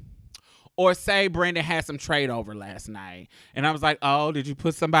 blah. Or say Brandon had some trade over last night, and I was like, "Oh, did you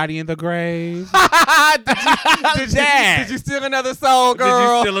put somebody in the grave? Did you steal another soul,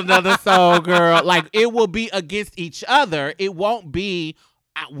 girl? Did you steal another soul, girl?" Like, it will be against each other. It won't be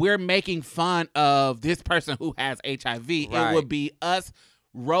we're making fun of this person who has HIV. Right. It would be us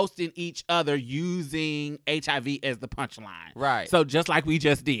roasting each other using HIV as the punchline. Right. So just like we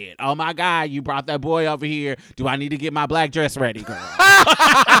just did. Oh my God, you brought that boy over here. Do I need to get my black dress ready, girl?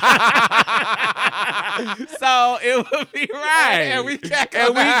 So it would be right. And we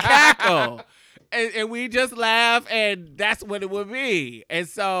cackle. And we just laugh, and that's what it would be. And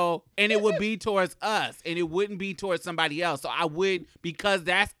it would be towards us, and it wouldn't be towards somebody else. So I would, because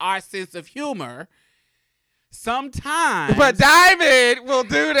that's our sense of humor, sometimes. But Diamond will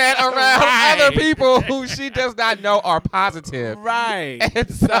do that around Right. other people who she does not know are positive. Right.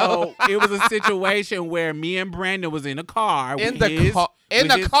 And So it was a situation where me and Brandon was in a car In with the his, car.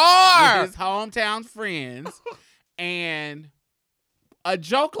 with his hometown friends, and a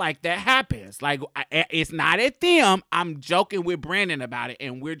joke like that happens. Like, it's not at them. I'm joking with Brandon about it,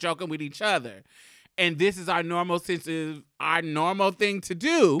 and we're joking with each other. And this is our normal thing to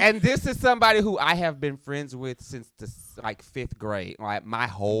do. And this is somebody who I have been friends with since the 5th grade, like my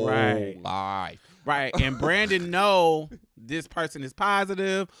whole life. Right. And Brandon know this person is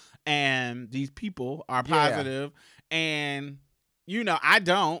positive, and these people are positive, and I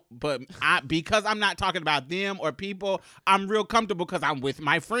don't, but because I'm not talking about them or people, I'm real comfortable because I'm with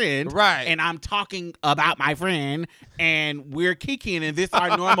my friend. Right. And I'm talking about my friend, and we're kikiing, and this is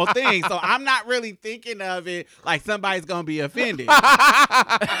our normal thing. So I'm not really thinking of it like somebody's going to be offended.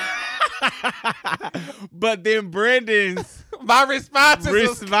 But then Brendan's My response is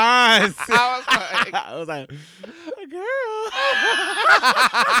response. I was like, girl.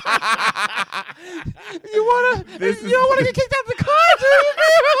 You don't wanna get kicked out the car, do you,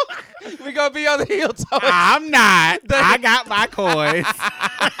 girl? We gonna be on the heel toe. I'm not. I got my coins.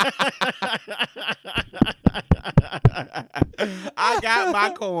 I got my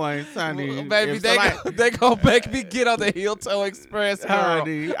coins, honey. Baby, If they somebody- gonna make me get on the heel toe express, girl.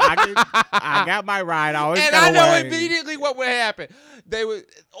 honey, I got my ride. I always And got I know away. immediately what would happen. They would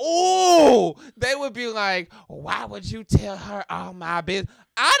be like, why would you tell her all my business?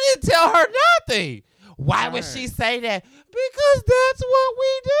 I didn't tell her nothing. Why would she say that? Because that's what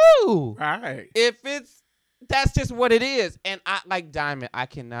we do. Right. That's just what it is. And I like Diamond, I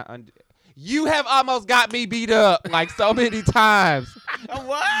cannot you have almost got me beat up like so many times.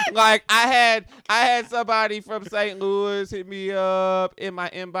 What? Like I had somebody from St. Louis hit me up in my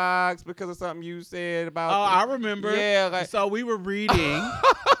inbox because of something you said about. Oh, I remember. Yeah, like, so we were reading.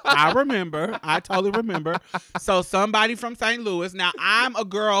 I remember. I totally remember. So somebody from St. Louis. Now, I'm a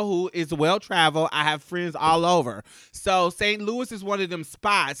girl who is well traveled. I have friends all over. So St. Louis is one of them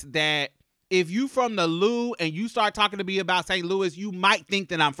spots that if you from the Lou and you start talking to me about St. Louis, you might think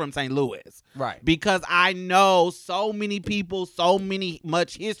that I'm from St. Louis. right. Because I know so many people,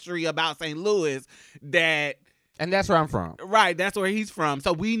 much history about St. Louis that. And that's where I'm from. Right, that's where he's from.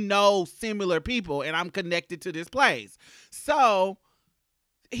 So we know similar people, and I'm connected to this place. So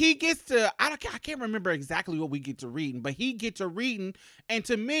he gets to, I can't remember exactly what we get to reading, but he gets to reading, and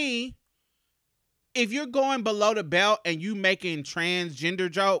to me, if you're going below the belt and you making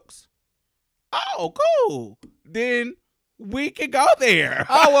transgender jokes, oh, cool, then we can go there.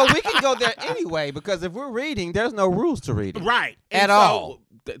 Oh, well, we can go there anyway because if we're reading, there's no rules to reading. Right. At And so, all.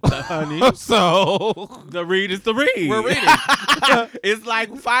 Honey, So the read is the read. we're reading. It's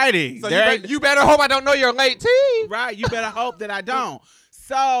like fighting. So There- you better hope I don't know your late tea. Right. You better hope that I don't.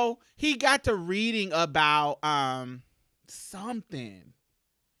 So he got to reading about something.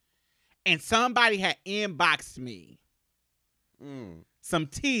 And somebody had inboxed me some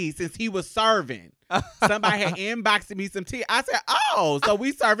tea since he was serving. Somebody had inboxed me some tea. I said, oh, so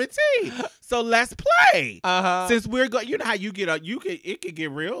we serving tea. So let's play. Uh-huh. Since we're going, you know how you get it could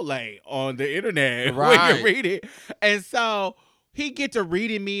get real late on the internet when Right. you read it. And so he get to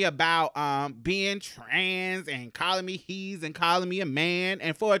reading me about being trans and calling me he's and calling me a man.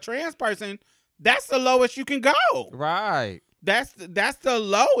 And for a trans person, that's the lowest you can go. Right. That's the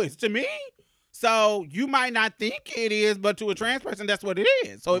lowest to me. So you might not think it is, but to a trans person, that's what it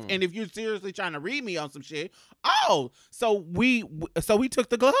is. So if you're seriously trying to read me on some shit, so we took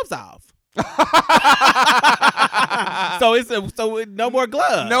the gloves off. So no more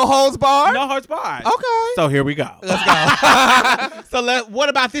gloves. No holds barred? No holds barred. Okay. So here we go. Let's go. So what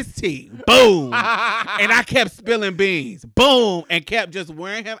about this tea? Boom. And I kept spilling beans. Boom. And kept just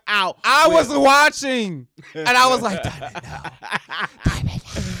wearing him out. I was watching. And I was like, Diamond,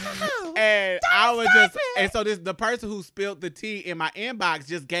 no. And I was just, and so the person who spilled the tea in my inbox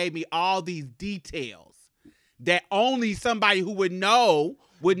just gave me all these details that only somebody who would know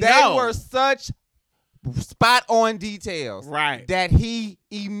would know. They were such spot on details. Right. That he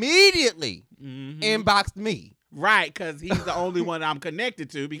immediately inboxed me. Right, because he's the only one I'm connected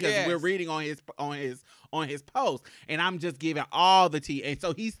to because Yes. we're reading on his post, and I'm just giving all the tea, and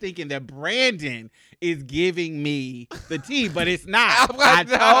so he's thinking that Brandon is giving me the tea, but it's not. I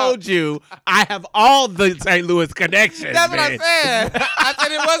told you I have all the St. Louis connections. That's what bitch. I said. I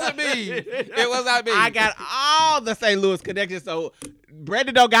said it wasn't me. It was not me. I got all the St. Louis connections, so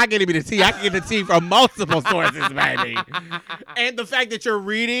Brandon don't got to give me the tea. I can get the tea from multiple sources, baby. And the fact that you're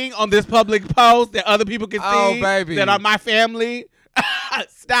reading on this public post that other people can see baby. that are my family.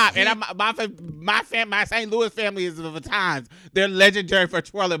 Stop. And my St. Louis family is of the times. They're legendary for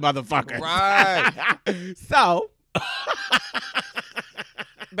twirling motherfuckers. Right. So.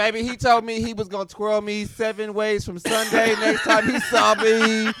 Baby, he told me he was going to twirl me 7 ways from Sunday next time he saw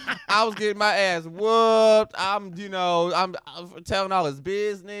me. I was getting my ass whooped. I'm telling all his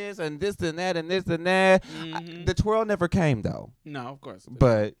business and this and that and this and that. Mm-hmm. The twirl never came, though. No, of course.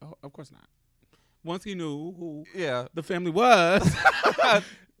 But. Of course not. Once he knew who Yeah. the family was.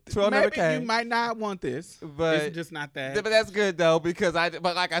 Twirl never Maybe came. you might not want this, But it's just not that. But that's good though because But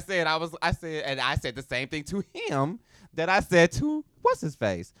like I said, I said the same thing to him that I said to what's his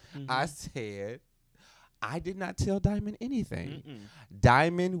face. Mm-hmm. I said I did not tell Diamond anything. Mm-mm.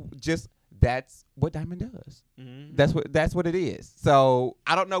 Diamond that's what Diamond does. Mm-hmm. That's what it is. So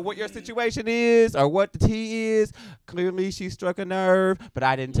I don't know what your situation is or what the tea is. Clearly she struck a nerve, but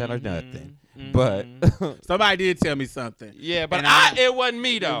I didn't tell her nothing. Mm-hmm. But somebody did tell me something. yeah, but And it wasn't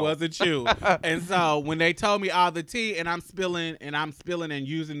me though. It wasn't you. And so when they told me all the tea and I'm spilling and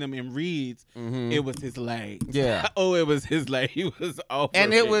using them in reads, it was his legs. Yeah. Oh, it was his leg. He was over.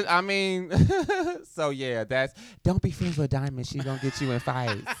 And it was, I mean, so yeah, don't be friends with Diamond. She's going to get you in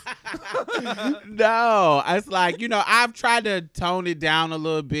fights. No, it's like, I've tried to tone it down a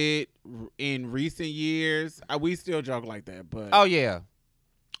little bit in recent years. We still joke like that, but Oh, yeah.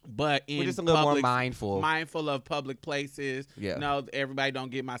 But We're in just a little more mindful mindful. of public places. Yeah. No, everybody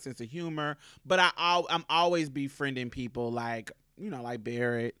don't get my sense of humor. But I'm always befriending people like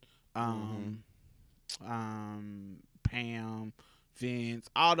Barrett, Pam, Vince,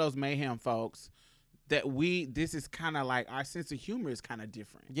 all those mayhem folks. This is kind of like our sense of humor is kind of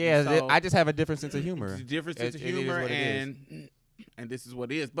different. Yeah, So, I just have a different sense of humor. it's a different sense of It is humor, what it is. and this is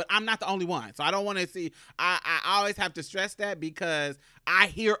what it is. But I'm not the only one, so I don't want to see. I always have to stress that because I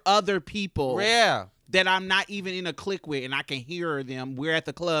hear other people Yeah. that I'm not even in a clique with, and I can hear them. We're at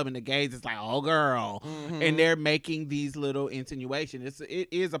the club, and the gays is like, "Oh, girl," and they're making these little insinuations. It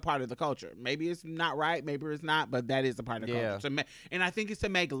is a part of the culture. Maybe it's not right, maybe it's not, but that is a part of the culture. And I think it's to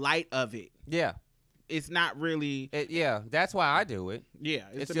make light of it. Yeah. It's not really. Yeah, that's why I do it. Yeah,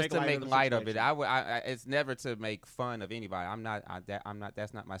 It's just to make light of it. situation. It's never to make fun of anybody. I'm not.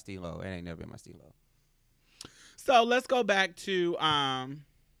 That's not my stilo. It ain't never been my stilo. So let's go back to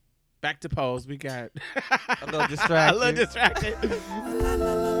Pose. We got A little distracted. a little distracted.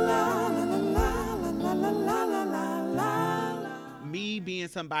 Me being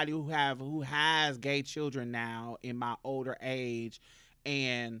somebody who has gay children now in my older age,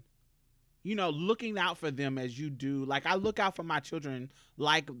 and looking out for them as you do. Like I look out for my children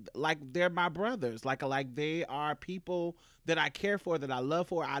like they're my brothers. Like they are people that I care for, that I love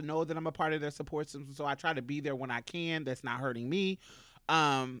for. I know that I'm a part of their support system, so I try to be there when I can. That's not hurting me.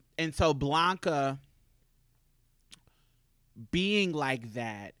 And so Blanca being like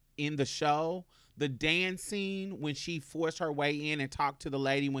that in the show, the dance scene when she forced her way in and talked to the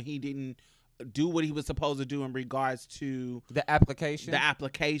lady when he didn't do what he was supposed to do in regards to The application.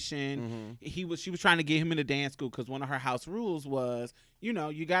 She was trying to get him into dance school because one of her house rules was, you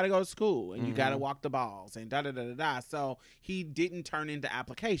got to go to school and you got to walk the balls and da da da da da. So he didn't turn into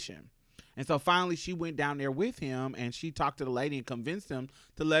application. And so finally she went down there with him and she talked to the lady and convinced him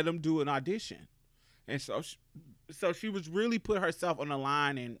to let him do an audition. And so she was really put herself on the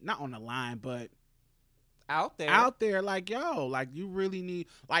line, and not on the line, but out there, like, yo, like you really need,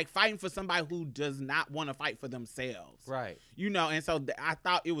 like, fighting for somebody who does not want to fight for themselves. Right. And so I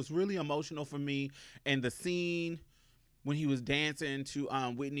thought it was really emotional for me. And the scene when he was dancing to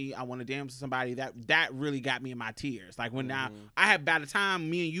Whitney, I Want to Dance with Somebody, that really got me in my tears. Like when now I had, by the time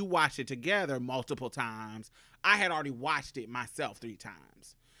me and you watched it together multiple times, I had already watched it myself 3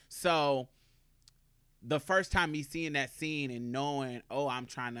 times. So the first time me seeing that scene and knowing, oh, I'm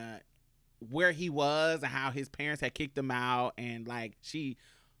trying to, where he was and how his parents had kicked him out, and like he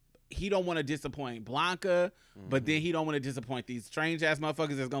don't want to disappoint Blanca, but then he don't want to disappoint these strange ass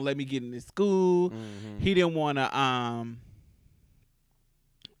motherfuckers that's gonna let me get in this school. He didn't want to,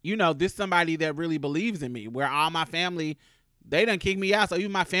 this somebody that really believes in me, where all my family, they done kick me out, so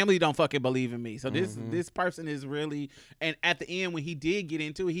even my family don't fucking believe in me. So this person is really, and at the end when he did get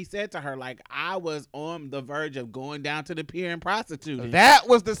into it, he said to her, like, I was on the verge of going down to the pier and prostituting. That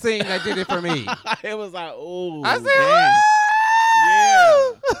was the scene that did it for me. It was like, oh, I said, damn.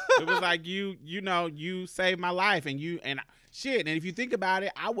 Yeah. It was like, you saved my life, and shit. And if you think about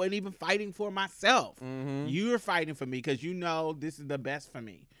it, I wasn't even fighting for myself. You were fighting for me because this is the best for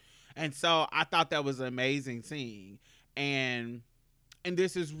me. And so I thought that was an amazing scene. And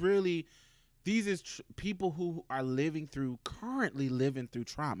this is really, these is people who are currently living through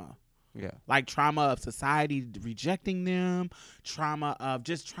trauma. Yeah. Like trauma of society rejecting them, trauma of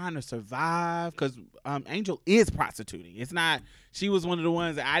just trying to survive. Because Angel is prostituting. It's not, she was one of the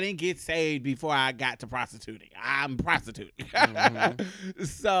ones that I didn't get saved before I got to prostituting. I'm prostituting.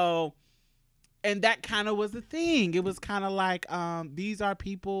 So, and that kind of was the thing. It was kind of like, these are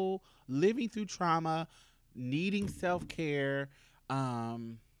people living through trauma, needing self-care,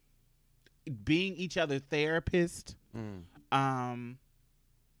 being each other's therapist,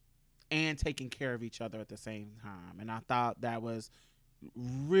 and taking care of each other at the same time. And I thought that was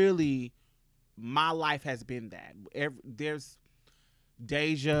really, my life has been that. There's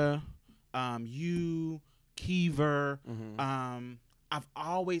Deja, you, Kiever. I've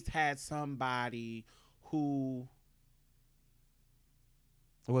always had somebody who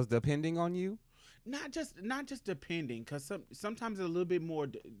was depending on you. Not just depending, because sometimes it's a little bit more.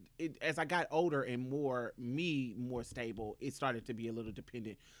 As I got older and more stable, it started to be a little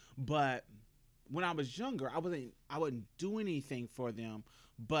dependent. But when I was younger, I wouldn't do anything for them,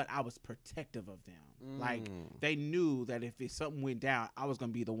 but I was protective of them. Like, they knew that if something went down, I was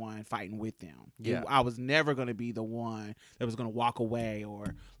going to be the one fighting with them. Yeah. I was never going to be the one that was going to walk away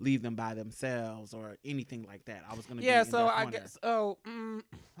or leave them by themselves or anything like that. I was going to be in so their I corner. guess I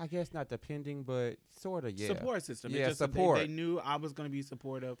guess not depending, but sort of, yeah. Support system. Yeah, just support. They knew I was going to be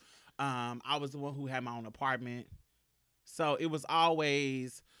supportive. I was the one who had my own apartment. So it was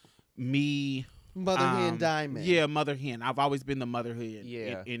always me. Mother hen diamond. Yeah, mother hen. I've always been the mother hen.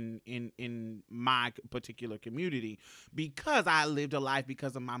 Yeah. In my particular community, because I lived a life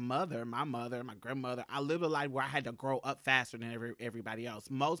because of my mother, my grandmother. I lived a life where I had to grow up faster than everybody else.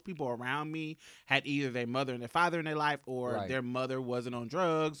 Most people around me had either their mother and their father in their life, or their mother wasn't on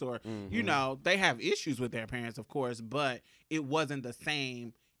drugs, or they have issues with their parents, of course, but it wasn't the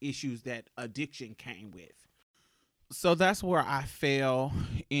same issues that addiction came with. So that's where I fell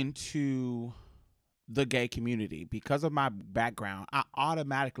into the gay community. Because of my background, I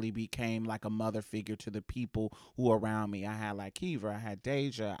automatically became like a mother figure to the people who were around me. I had like Kiever, I had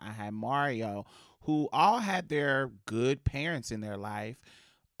Deja, I had Mario, who all had their good parents in their life.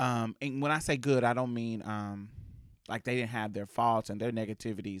 And when I say good, I don't mean like they didn't have their faults and their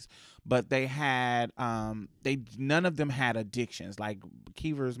negativities, but they had none of them had addictions. Like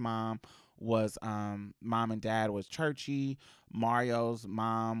Kiever's mom was mom and dad was churchy. Mario's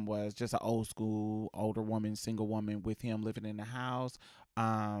mom was just an old school older woman, single woman with him living in the house.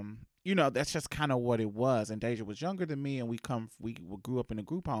 That's just kind of what it was. And Deja was younger than me, and we grew up in a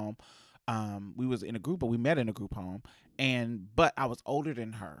group home. We was in a group, but we met in a group home, but I was older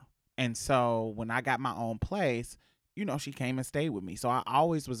than her. And so when I got my own place, she came and stayed with me. So I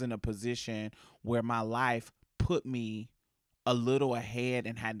always was in a position where my life put me a little ahead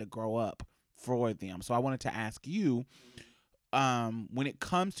and had to grow up for them. So I wanted to ask you, when it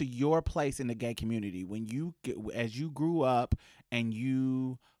comes to your place in the gay community, as you grew up and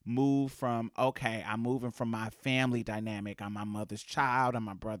you moved from, okay, I'm moving from my family dynamic. I'm my mother's child. I'm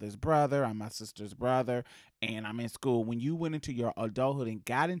my brother's brother. I'm my sister's brother. And I'm in school. When you went into your adulthood and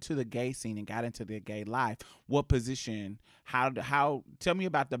got into the gay scene and got into the gay life, what position, tell me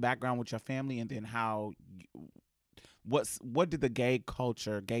about the background with your family, and then what did the gay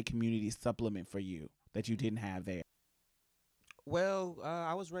culture, gay community supplement for you that you didn't have there? Well,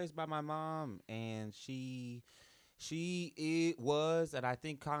 I was raised by my mom, and she was, and I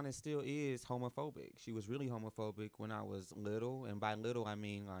think kind of still is, homophobic. She was really homophobic when I was little, and by little I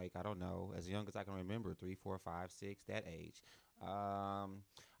mean, like, I don't know, as young as I can remember, 3, 4, 5, 6, that age.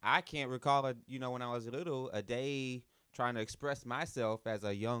 I can't recall when I was little, a day trying to express myself as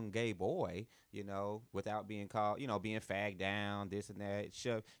a young gay boy, without being called, being fagged down, this and that.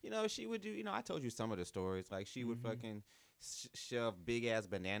 She would do, I told you some of the stories. Like, she would fucking shove big ass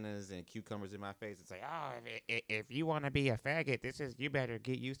bananas and cucumbers in my face and say, "Oh, if you want to be a faggot, you better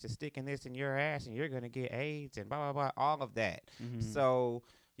get used to sticking this in your ass, and you're gonna get AIDS and blah blah blah." All of that. So,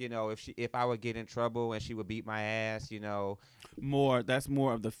 if I would get in trouble and she would beat my ass, that's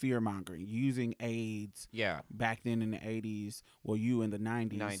more of the fear mongering, using AIDS. Yeah. Back then in the 80s, well, you in the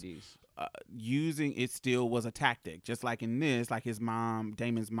 90s. 90s. Using it still was a tactic, just like in this, like his mom,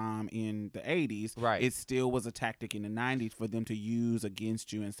 Damon's mom in the 80s. Right. It still was a tactic in the 90s for them to use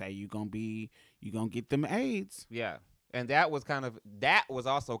against you and say you gonna get them AIDS. Yeah, and that was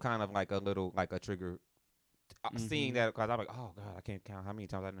also kind of like a little like a trigger. Seeing that, because I'm like, oh God, I can't count how many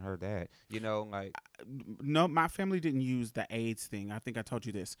times I didn't heard that. Like no, my family didn't use the AIDS thing. I think I told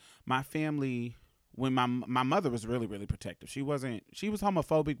you this. My family. When my mother was really, really protective. She was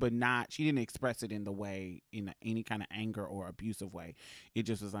homophobic, but she didn't express it in any kind of anger or abusive way. It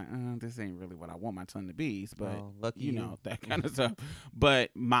just was like, this ain't really what I want my son to be. But, lucky that kind of stuff. But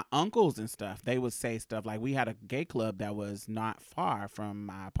my uncles and stuff, they would say stuff like, we had a gay club that was not far from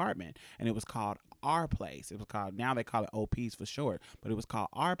my apartment, and it was called Our Place. It was called, now they call it OPs for short, but it was called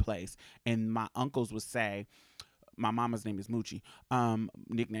Our Place. And my uncles would say, my mama's name is Moochie.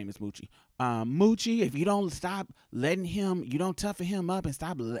 Nickname is Moochie. Moochie, if you don't stop you don't toughen him up and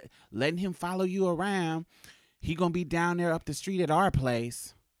stop letting him follow you around, he gonna be down there up the street at Our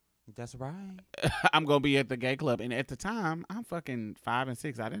Place. That's right. I'm gonna be at the gay club, and at the time, I'm fucking 5 and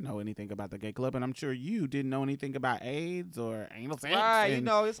 6. I didn't know anything about the gay club, and I'm sure you didn't know anything about AIDS or anal sex. Right, and,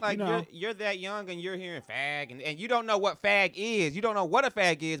 it's like you're that young and you're hearing fag, and you don't know what fag is. You don't know what a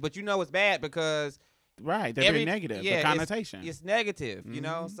fag is, but you know it's bad because. Right, they're very negative. Yeah, the connotation. It's negative,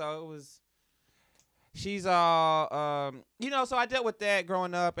 So it was. She's all, so I dealt with that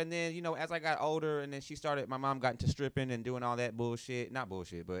growing up, and then as I got older, and then my mom got into stripping and doing all that bullshit. Not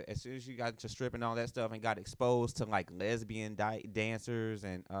bullshit, but as soon as she got into stripping and all that stuff, and got exposed to like lesbian dancers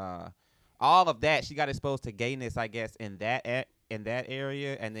and all of that, she got exposed to gayness, I guess, in that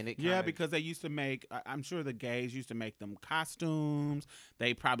area, and then it because they used to make. I'm sure the gays used to make them costumes.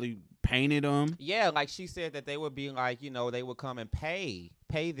 They probably painted them. Yeah, like she said that they would be like, they would come and pay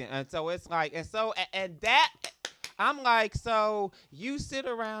them, and so it's like, and that. I'm like, so you sit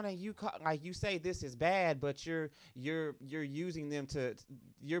around and you say this is bad, but you're using them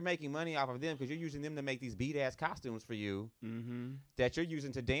you're making money off of them because you're using them to make these beat ass costumes for you that you're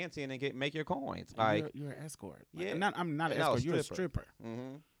using to dance in and make your coins. Like you're an escort. Yeah, I'm not an escort. You're a stripper.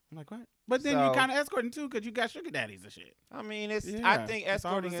 Mm-hmm. I'm like, what? But then you're kind of escorting too because you got sugar daddies and shit. I mean, I think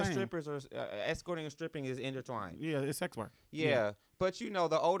escorting and stripping is intertwined. Yeah, it's sex work. Yeah. But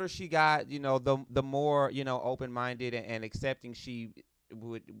the older she got, the more open-minded and accepting she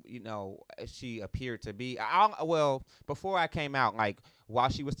would, she appeared to be. Before I came out, like while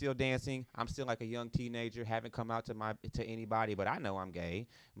she was still dancing, I'm still like a young teenager, haven't come out to anybody, but I know I'm gay.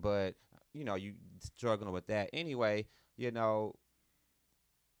 But you struggling with that anyway.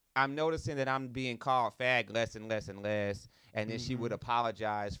 I'm noticing that I'm being called fag less and less and less, and then she would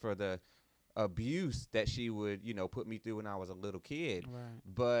apologize for the abuse that she would, put me through when I was a little kid. Right.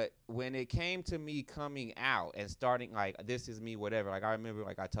 But when it came to me coming out and starting like, this is me, whatever, like I remember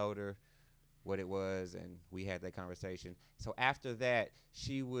like I told her what it was and we had that conversation. So after that,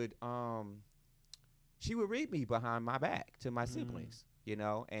 she would read me behind my back to my siblings.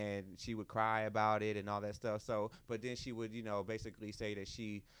 And she would cry about it and all that stuff. So, but then she would, basically say that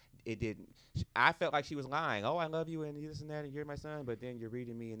I felt like she was lying. Oh, I love you and this and that, and you're my son, but then you're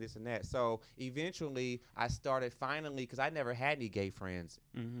reading me and this and that. So eventually I started because I never had any gay friends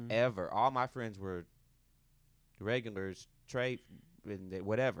ever. All my friends were regulars, straight,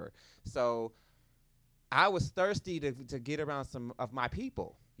 whatever. So I was thirsty to get around some of my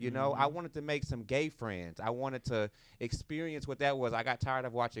people. I wanted to make some gay friends. I wanted to experience what that was. I got tired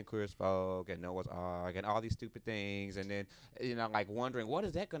of watching Queer as Folk and Noah's Ark and all these stupid things. And then, like wondering, what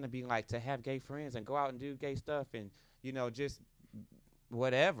is that going to be like to have gay friends and go out and do gay stuff and, just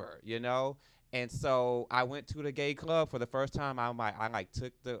whatever, And so I went to the gay club for the first time. I lied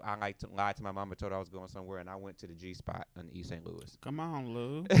to my mom and told her I was going somewhere, and I went to the G Spot in East St. Louis. Come on,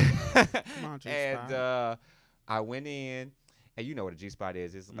 Lou. Come on, G Spot. And I went in. And you know what a G-spot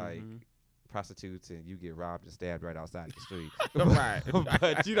is. It's like prostitutes and you get robbed and stabbed right outside the street. Right.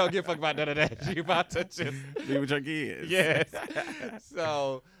 But you don't give a fuck about none of that. You about to just be with your kids. Yes.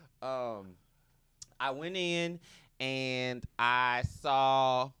 So I went in and I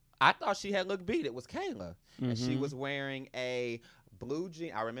thought she had looked beat. It was Kayla. And she was wearing a blue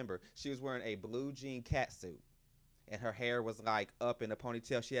jean. I remember she was wearing a blue jean catsuit. and her hair was like up in a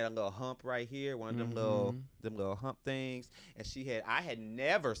ponytail. She had a little hump right here, one of them little hump things. And I had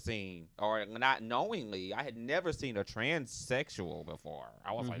never seen, or not knowingly, I had never seen a transsexual before.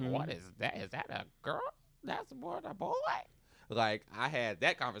 I was like, what is that? Is that a girl? That's more than a boy? Like, I had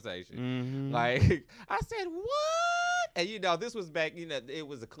that conversation. Like, I said, what? And, this was back, it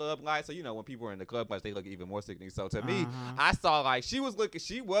was a club life. So, when people were in the club life, they look even more sickening. So, to me, I saw, like, she was looking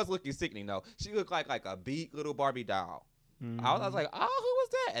sickening, though. She looked like a beat little Barbie doll. I was like, oh, who was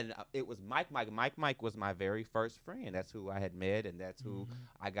that? And it was Mike. Mike was my very first friend. That's who I had met, and that's who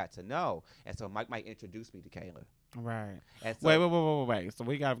I got to know. And so, Mike introduced me to Kayla. Right. And so, wait. So,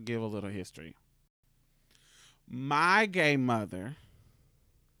 we got to give a little history. My gay mother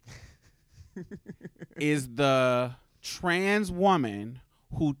is the trans woman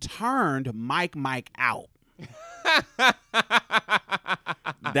who turned Mike out.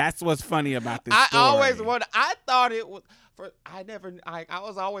 That's what's funny about this story. I always wondered. I thought it was. I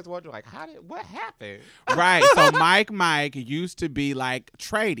was always wondering, like, what happened? Right. So Mike used to be like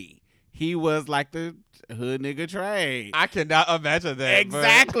tradie. He was like the hood nigga trade. I cannot imagine that.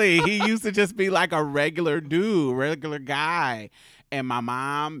 Exactly. He used to just be like a regular dude, regular guy. And my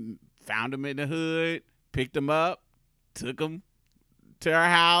mom found him in the hood, picked him up, took him to her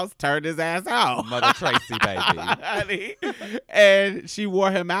house, turned his ass out. Mother Tracy, baby. And she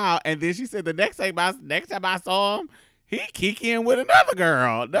wore him out. And then she said the next time I saw him, he kikiing with another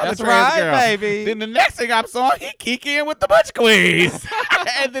girl. That's trans right, girl. baby. Then the next thing I saw, he kikiing with the Butch Queens.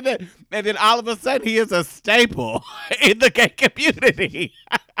 and then all of a sudden, he is a staple in the gay community.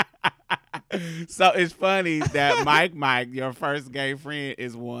 So it's funny that Mike, your first gay friend,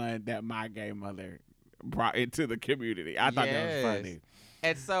 is one that my gay mother brought into the community. I thought that was funny.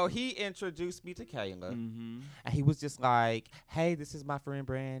 And so he introduced me to Kayla, and he was just like, "Hey, this is my friend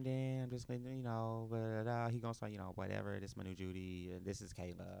Brandon. I'm just letting you know, blah, blah, blah." He gonna say, whatever. This is my new Judy, and this is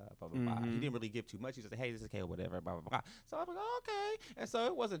Kayla. Blah blah blah. He didn't really give too much. He just said, "Hey, this is Kayla, whatever." Blah blah blah. So I was like, oh, "Okay." And so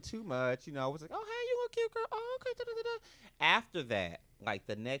it wasn't too much, It was like, "Oh, hey, you look cute, girl. Oh, okay." Da, da, da, da. After that, like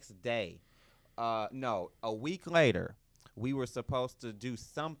the next day, no, a week later, we were supposed to do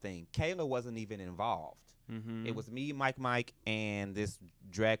something. Kayla wasn't even involved. It was me, Mike, and this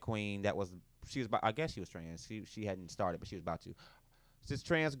drag queen I guess she was trans. She hadn't started, but she was about to. It's this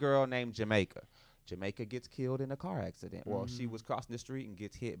trans girl named Jamaica. Jamaica gets killed in a car accident. Well, she was crossing the street and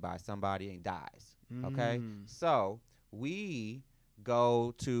gets hit by somebody and dies. Okay? So we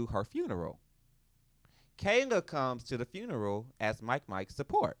go to her funeral. Kayla comes to the funeral as Mike's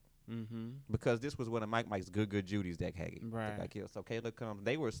support. Because this was one of Mike's good Judies that got killed. So Kayla comes.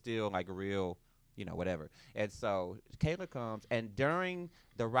 They were still like real, whatever. And so Kayla comes, and during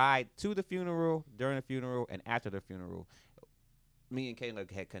the ride to the funeral, during the funeral, and after the funeral, me and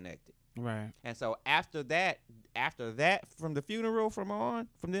Kayla had connected. Right. And so after that, from the funeral, from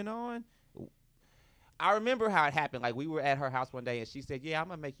then on, I remember how it happened. Like, we were at her house one day, and she said, "Yeah, I'm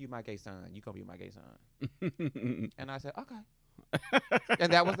gonna make you my gay son. You gonna be my gay son." And I said, "Okay."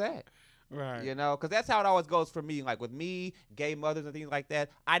 And that was that. Right. Because that's how it always goes for me. Like, with me, gay mothers and things like that,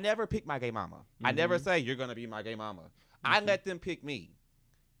 I never pick my gay mama. I never say, "You're going to be my gay mama." I let them pick me.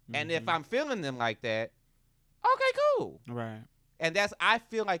 And if I'm feeling them like that, okay, cool. Right. And I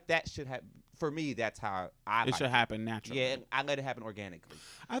feel like that should have, for me, that's how it should happen naturally. Yeah, I let it happen organically.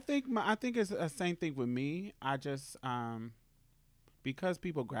 I think it's the same thing with me. I just, because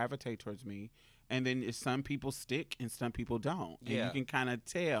people gravitate towards me, and then some people stick and some people don't. And you can kind of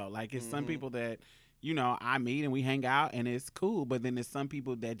tell. Like, it's some people that, I meet and we hang out and it's cool. But then there's some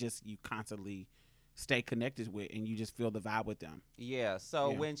people that just you constantly stay connected with and you just feel the vibe with them. Yeah.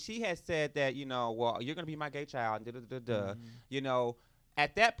 So when she had said that, well, you're going to be my gay child,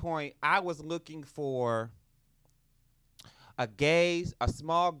 at that point, I was looking for a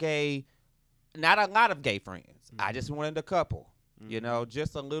small gay, not a lot of gay friends. I just wanted a couple.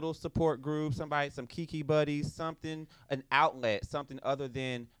 Just a little support group, some kiki buddies, something, an outlet, something other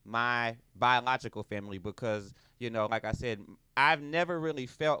than my biological family. Because, like I said, I've never really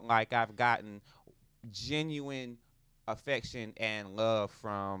felt like I've gotten genuine affection and love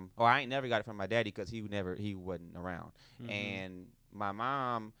I ain't never got it from my daddy because he wasn't around. And my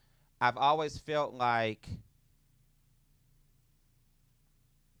mom, I've always felt like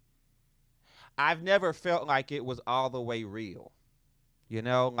I've never felt like it was all the way real.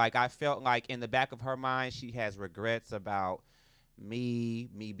 Like, I felt like in the back of her mind, she has regrets about me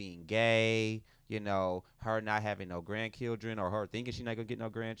being gay, her not having no grandchildren, or her thinking she's not going to get no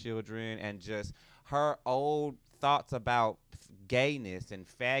grandchildren, and just her old thoughts about gayness and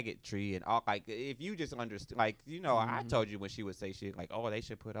faggotry and all. Like, if you just understand, like, I told you when she would say shit like, "Oh, they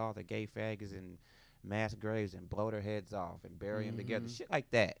should put all the gay faggots in mass graves and blow their heads off and bury them together, shit like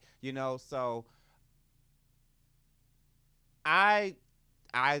that. So I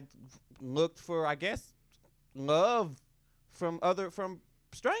looked for, I guess, love from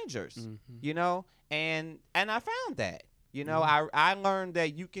strangers, and I found that. I learned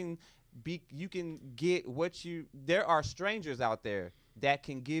that you can get there are strangers out there that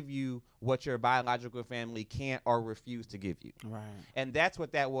can give you what your biological family can't or refuse to give you. Right. And that's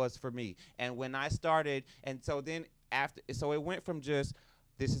what that was for me. And when I started, and so then so it went from just,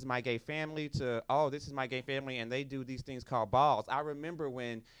 this is my gay family, to, oh, this is my gay family, and they do these things called balls. I remember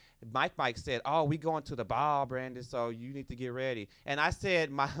when Mike said, oh, we going to the ball, Brandon, so you need to get ready. And I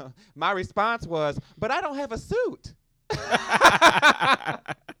said, my response was, but I don't have a suit.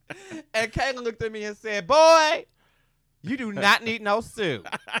 And Kayla looked at me and said, boy, you do not need no suit.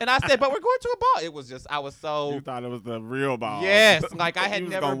 And I said, but we're going to a ball. It was just, I was so. You thought it was the real ball. Yes, like I had You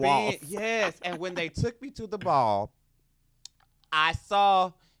was never gonna been. waltz. Yes, and when they took me to the ball, I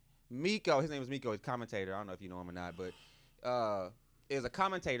saw Miko. His name was Miko. He's a commentator. I don't know if you know him or not, but is a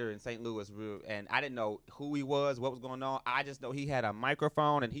commentator in St. Louis, and I didn't know who he was, what was going on. I just know he had a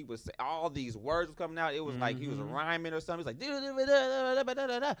microphone, and he was, all these words were coming out. It was like he was rhyming or something. He's like,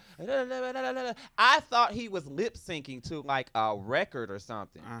 I thought he was lip syncing to like a record or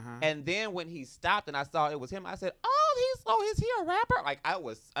something. And then when he stopped and I saw it was him, I said, oh, is he a rapper? Like I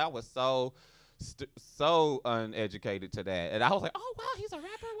was so uneducated to that, and I was like, oh wow, he's a rapper.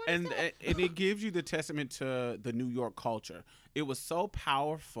 And it gives you the testament to the New York culture. It was so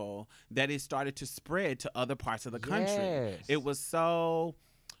powerful that it started to spread to other parts of the country. Yes. It was so,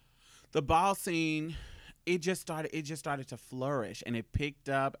 the ball scene, it just started to flourish, and it picked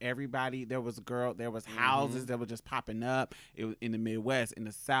up everybody. There was houses that were just popping up. It was in the Midwest, in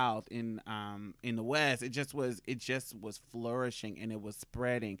the South, in the West. It just was flourishing, and it was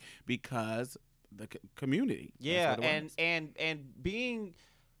spreading because the community. Yeah, and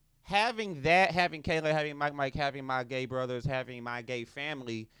having Kayla, having Mike, having my gay brothers, having my gay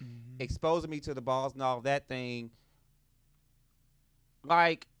family, exposing me to the balls and all that thing.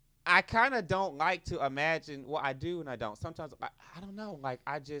 Like, I kind of don't like to imagine what I do and I don't. Sometimes I don't know. Like,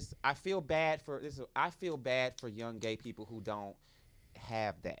 I feel bad for this. I feel bad for young gay people who don't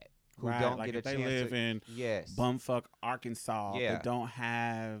have that. Who don't like get a if they chance live to, in bumfuck Arkansas. Yeah. They don't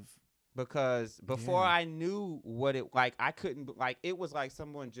have. Because before I knew what it, like, I couldn't, like, it was like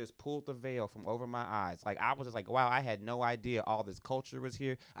someone just pulled the veil from over my eyes. Like, I was just like, wow, I had no idea all this culture was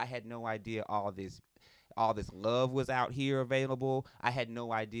here. I had no idea all this love was out here available. I had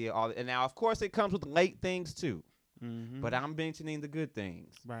no idea and now, of course, it comes with late things too. But I'm mentioning the good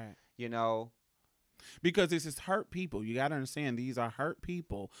things. Right. Because this is hurt people. You got to understand, these are hurt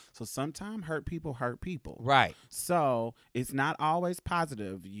people. So sometimes hurt people hurt people. Right. So it's not always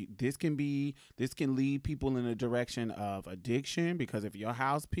positive. This can lead people in a direction of addiction, because if your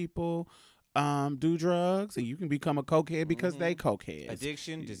house people do drugs, and you can become a cokehead because they cokeheads.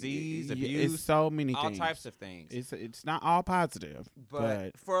 Addiction, disease, abuse. It's so many all things. All types of things. It's not all positive.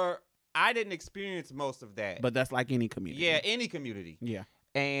 But I didn't experience most of that. But that's like any community. Yeah, any community. Yeah.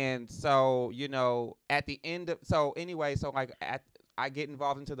 And so, at the end of, I get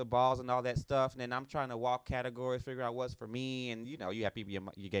involved into the balls and all that stuff, and then I'm trying to walk categories, figure out what's for me, and you have people,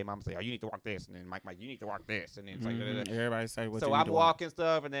 your gay mama say, oh, you need to walk this, and then Mike, you need to walk this, and then it's like, everybody say what. So I'm walking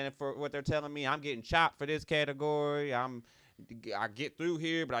stuff, and then for what they're telling me, I'm getting chopped for this category. I get through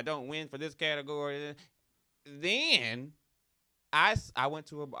here, but I don't win for this category. Then I went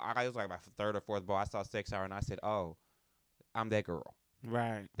to I was like my third or fourth ball. I saw Sex Hour, and I said, oh, I'm that girl.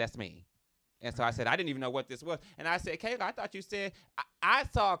 Right. That's me. And so I said, I didn't even know what this was. And I said, Kayla, I thought you said, I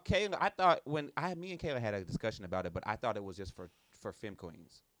saw Kayla, I thought me and Kayla had a discussion about it, but I thought it was just for femme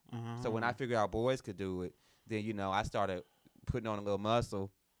queens. So when I figured out boys could do it, then, I started putting on a little muscle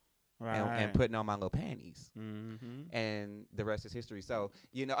and putting on my little panties. And the rest is history. So,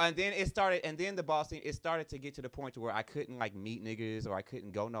 and then the ball scene, it started to get to the point to where I couldn't like meet niggas, or I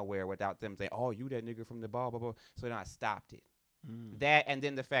couldn't go nowhere without them saying, oh, you that nigga from the ball, blah, blah. So then I stopped it. That, and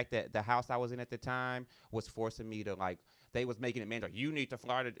then the fact that the house I was in at the time was forcing me to, like, they was making it mandatory. You need to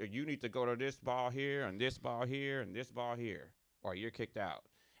fly to, or you need to go to this ball here and this ball here and this ball here, or you're kicked out.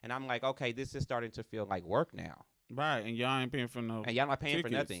 And I'm like, okay, this is starting to feel like work now. Right, and y'all ain't paying for no. And y'all not paying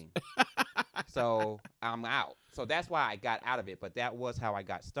tickets. for nothing. So I'm out. So that's why I got out of it. But that was how I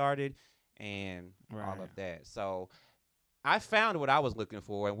got started, and all of that. So I found what I was looking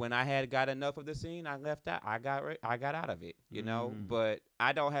for, and when I had got enough of the scene, I left out. I got out of it, But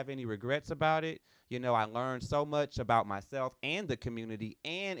I don't have any regrets about it. I learned so much about myself and the community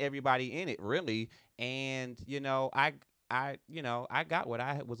and everybody in it, really. And I got what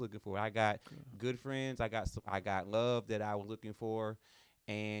I was looking for. I got good friends. I got love that I was looking for,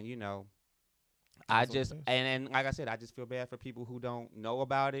 and I just and like I said, I just feel bad for people who don't know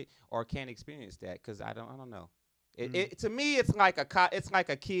about it or can't experience that because I don't know. It to me, it's like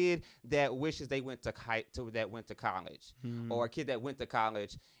a kid that wishes they went to college, or a kid that went to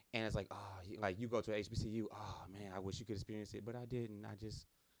college and it's like, oh, like you go to a HBCU. Oh man, I wish you could experience it, but I didn't. I just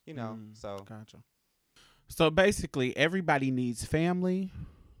so gotcha. So basically, everybody needs family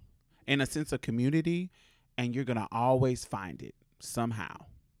and a sense of community, and you're gonna always find it somehow.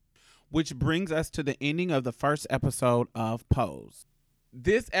 Which brings us to the ending of the first episode of Pose.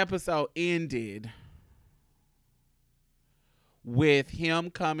 This episode ended with him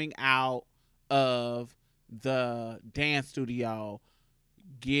coming out of the dance studio,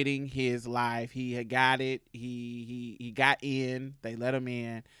 getting his life. He had got it. He got in. They let him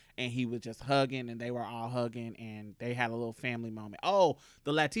in, and he was just hugging, and they were all hugging, and they had a little family moment. Oh,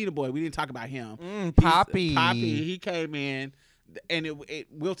 the Latino boy. We didn't talk about him. Poppy. He came in. And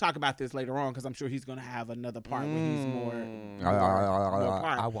we'll talk about this later on because I'm sure he's going to have another part where he's more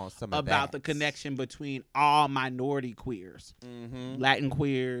part I want some of about that. the connection between all minority queers, Latin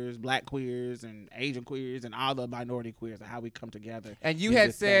queers, Black queers, and Asian queers, and all the minority queers, and how we come together. And you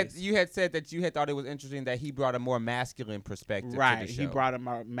had said that you had thought it was interesting that he brought a more masculine perspective. Right, to the show. he brought a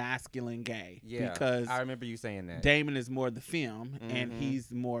more masculine gay. Yeah, because I remember you saying that. Damon is more the femme, and he's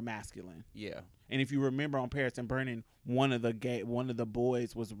more masculine. Yeah. And if you remember on Paris and Burning, one of the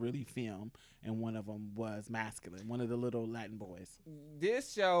boys was really femme, and one of them was masculine. One of the little Latin boys.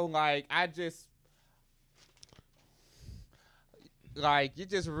 This show, it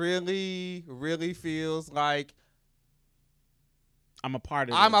just really, really feels like I'm a part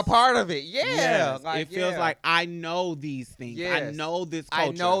of it. Yeah. Yes. It feels like I know these things. Yes. I know this culture.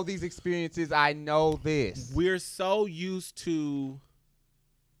 I know these experiences. I know this. We're so used to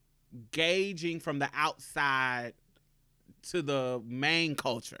gauging from the outside to the main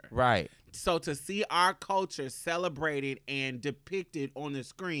culture. Right. So to see our culture celebrated and depicted on the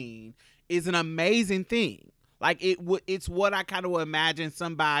screen is an amazing thing. Like it's what I kind of would imagine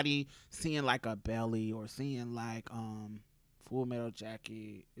somebody seeing like a Belly or seeing like Full Metal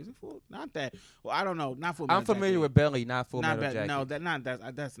Jacket. Is it full? Not that. Well, I don't know. Not Full Metal I'm familiar Jacket. with Belly, not Full Metal Jacket. No,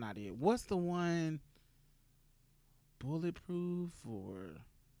 that's not it. What's the one? Bulletproof or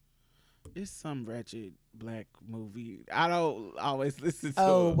it's some wretched black movie. I don't always listen to.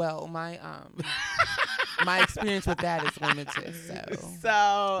 Oh well, my experience with that is limited.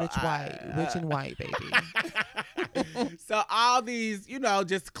 So rich and white, baby. So all these,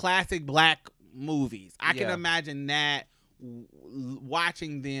 just classic black movies. I can Yeah. imagine that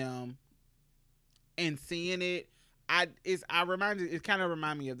watching them and seeing it. It kind of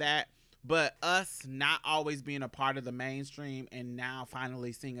remind me of that. But us not always being a part of the mainstream and now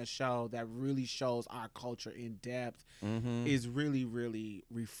finally seeing a show that really shows our culture in depth is really, really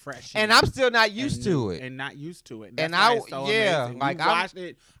refreshing. And I'm still not used to it. And not used to it. And That's why it's so amazing. like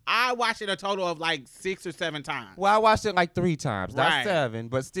I watched it a total of like 6 or 7 times. Well, I watched it like 3 times, not Right. 7,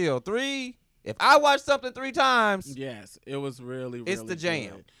 but still 3. If I watch something 3 times, Yes, it was really, really It's the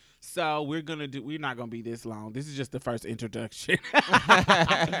jam. good. So we're not gonna be this long. This is just the first introduction.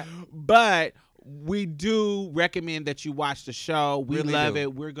 But we do recommend that you watch the show. We Really love do.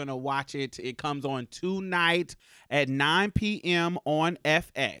 it. We're gonna watch it. It comes on tonight at 9 p.m. on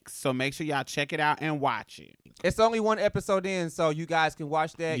FX. So make sure y'all check it out and watch it. it's only 1 episode in, so you guys can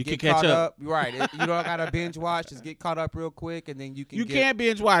watch that. You get can catch caught up. Right. You don't gotta binge watch. Just get caught up real quick, and then you can. You can't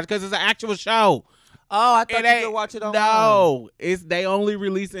binge watch because it's an actual show. Oh, I thought It you ain't- could watch it online. No, they only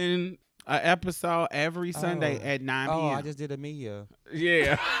releasing an episode every Sunday at 9 p.m. Oh, I just did a Mia.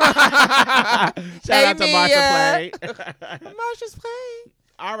 Yeah. Shout out to Mia. Marsha Play. Marsha's Play.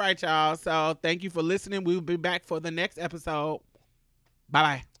 All right, y'all. So thank you for listening. We'll be back for the next episode.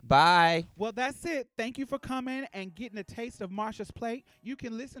 Bye-bye. Bye. Well, that's it. Thank you for coming and getting a taste of Marsha's Plate. You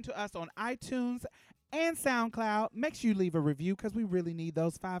can listen to us on iTunes and SoundCloud. Make sure you leave a review because we really need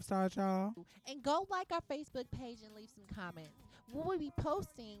those 5 stars, y'all. And go like our Facebook page and leave some comments. We will be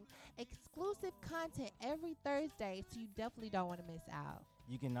posting exclusive content every Thursday, so you definitely don't want to miss out.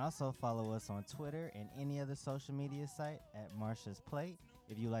 You can also follow us on Twitter and any other social media site at Marsha's Plate.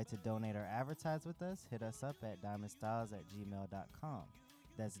 If you'd like to donate or advertise with us, hit us up at diamondstyles@gmail.com.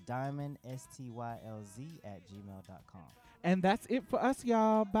 That's diamond, STYLZ@gmail.com. And that's it for us,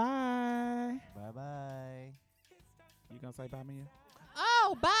 y'all. Bye. Bye-bye. You gonna say bye, Mia?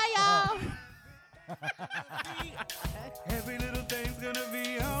 Oh, bye, y'all. Every little thing's gonna be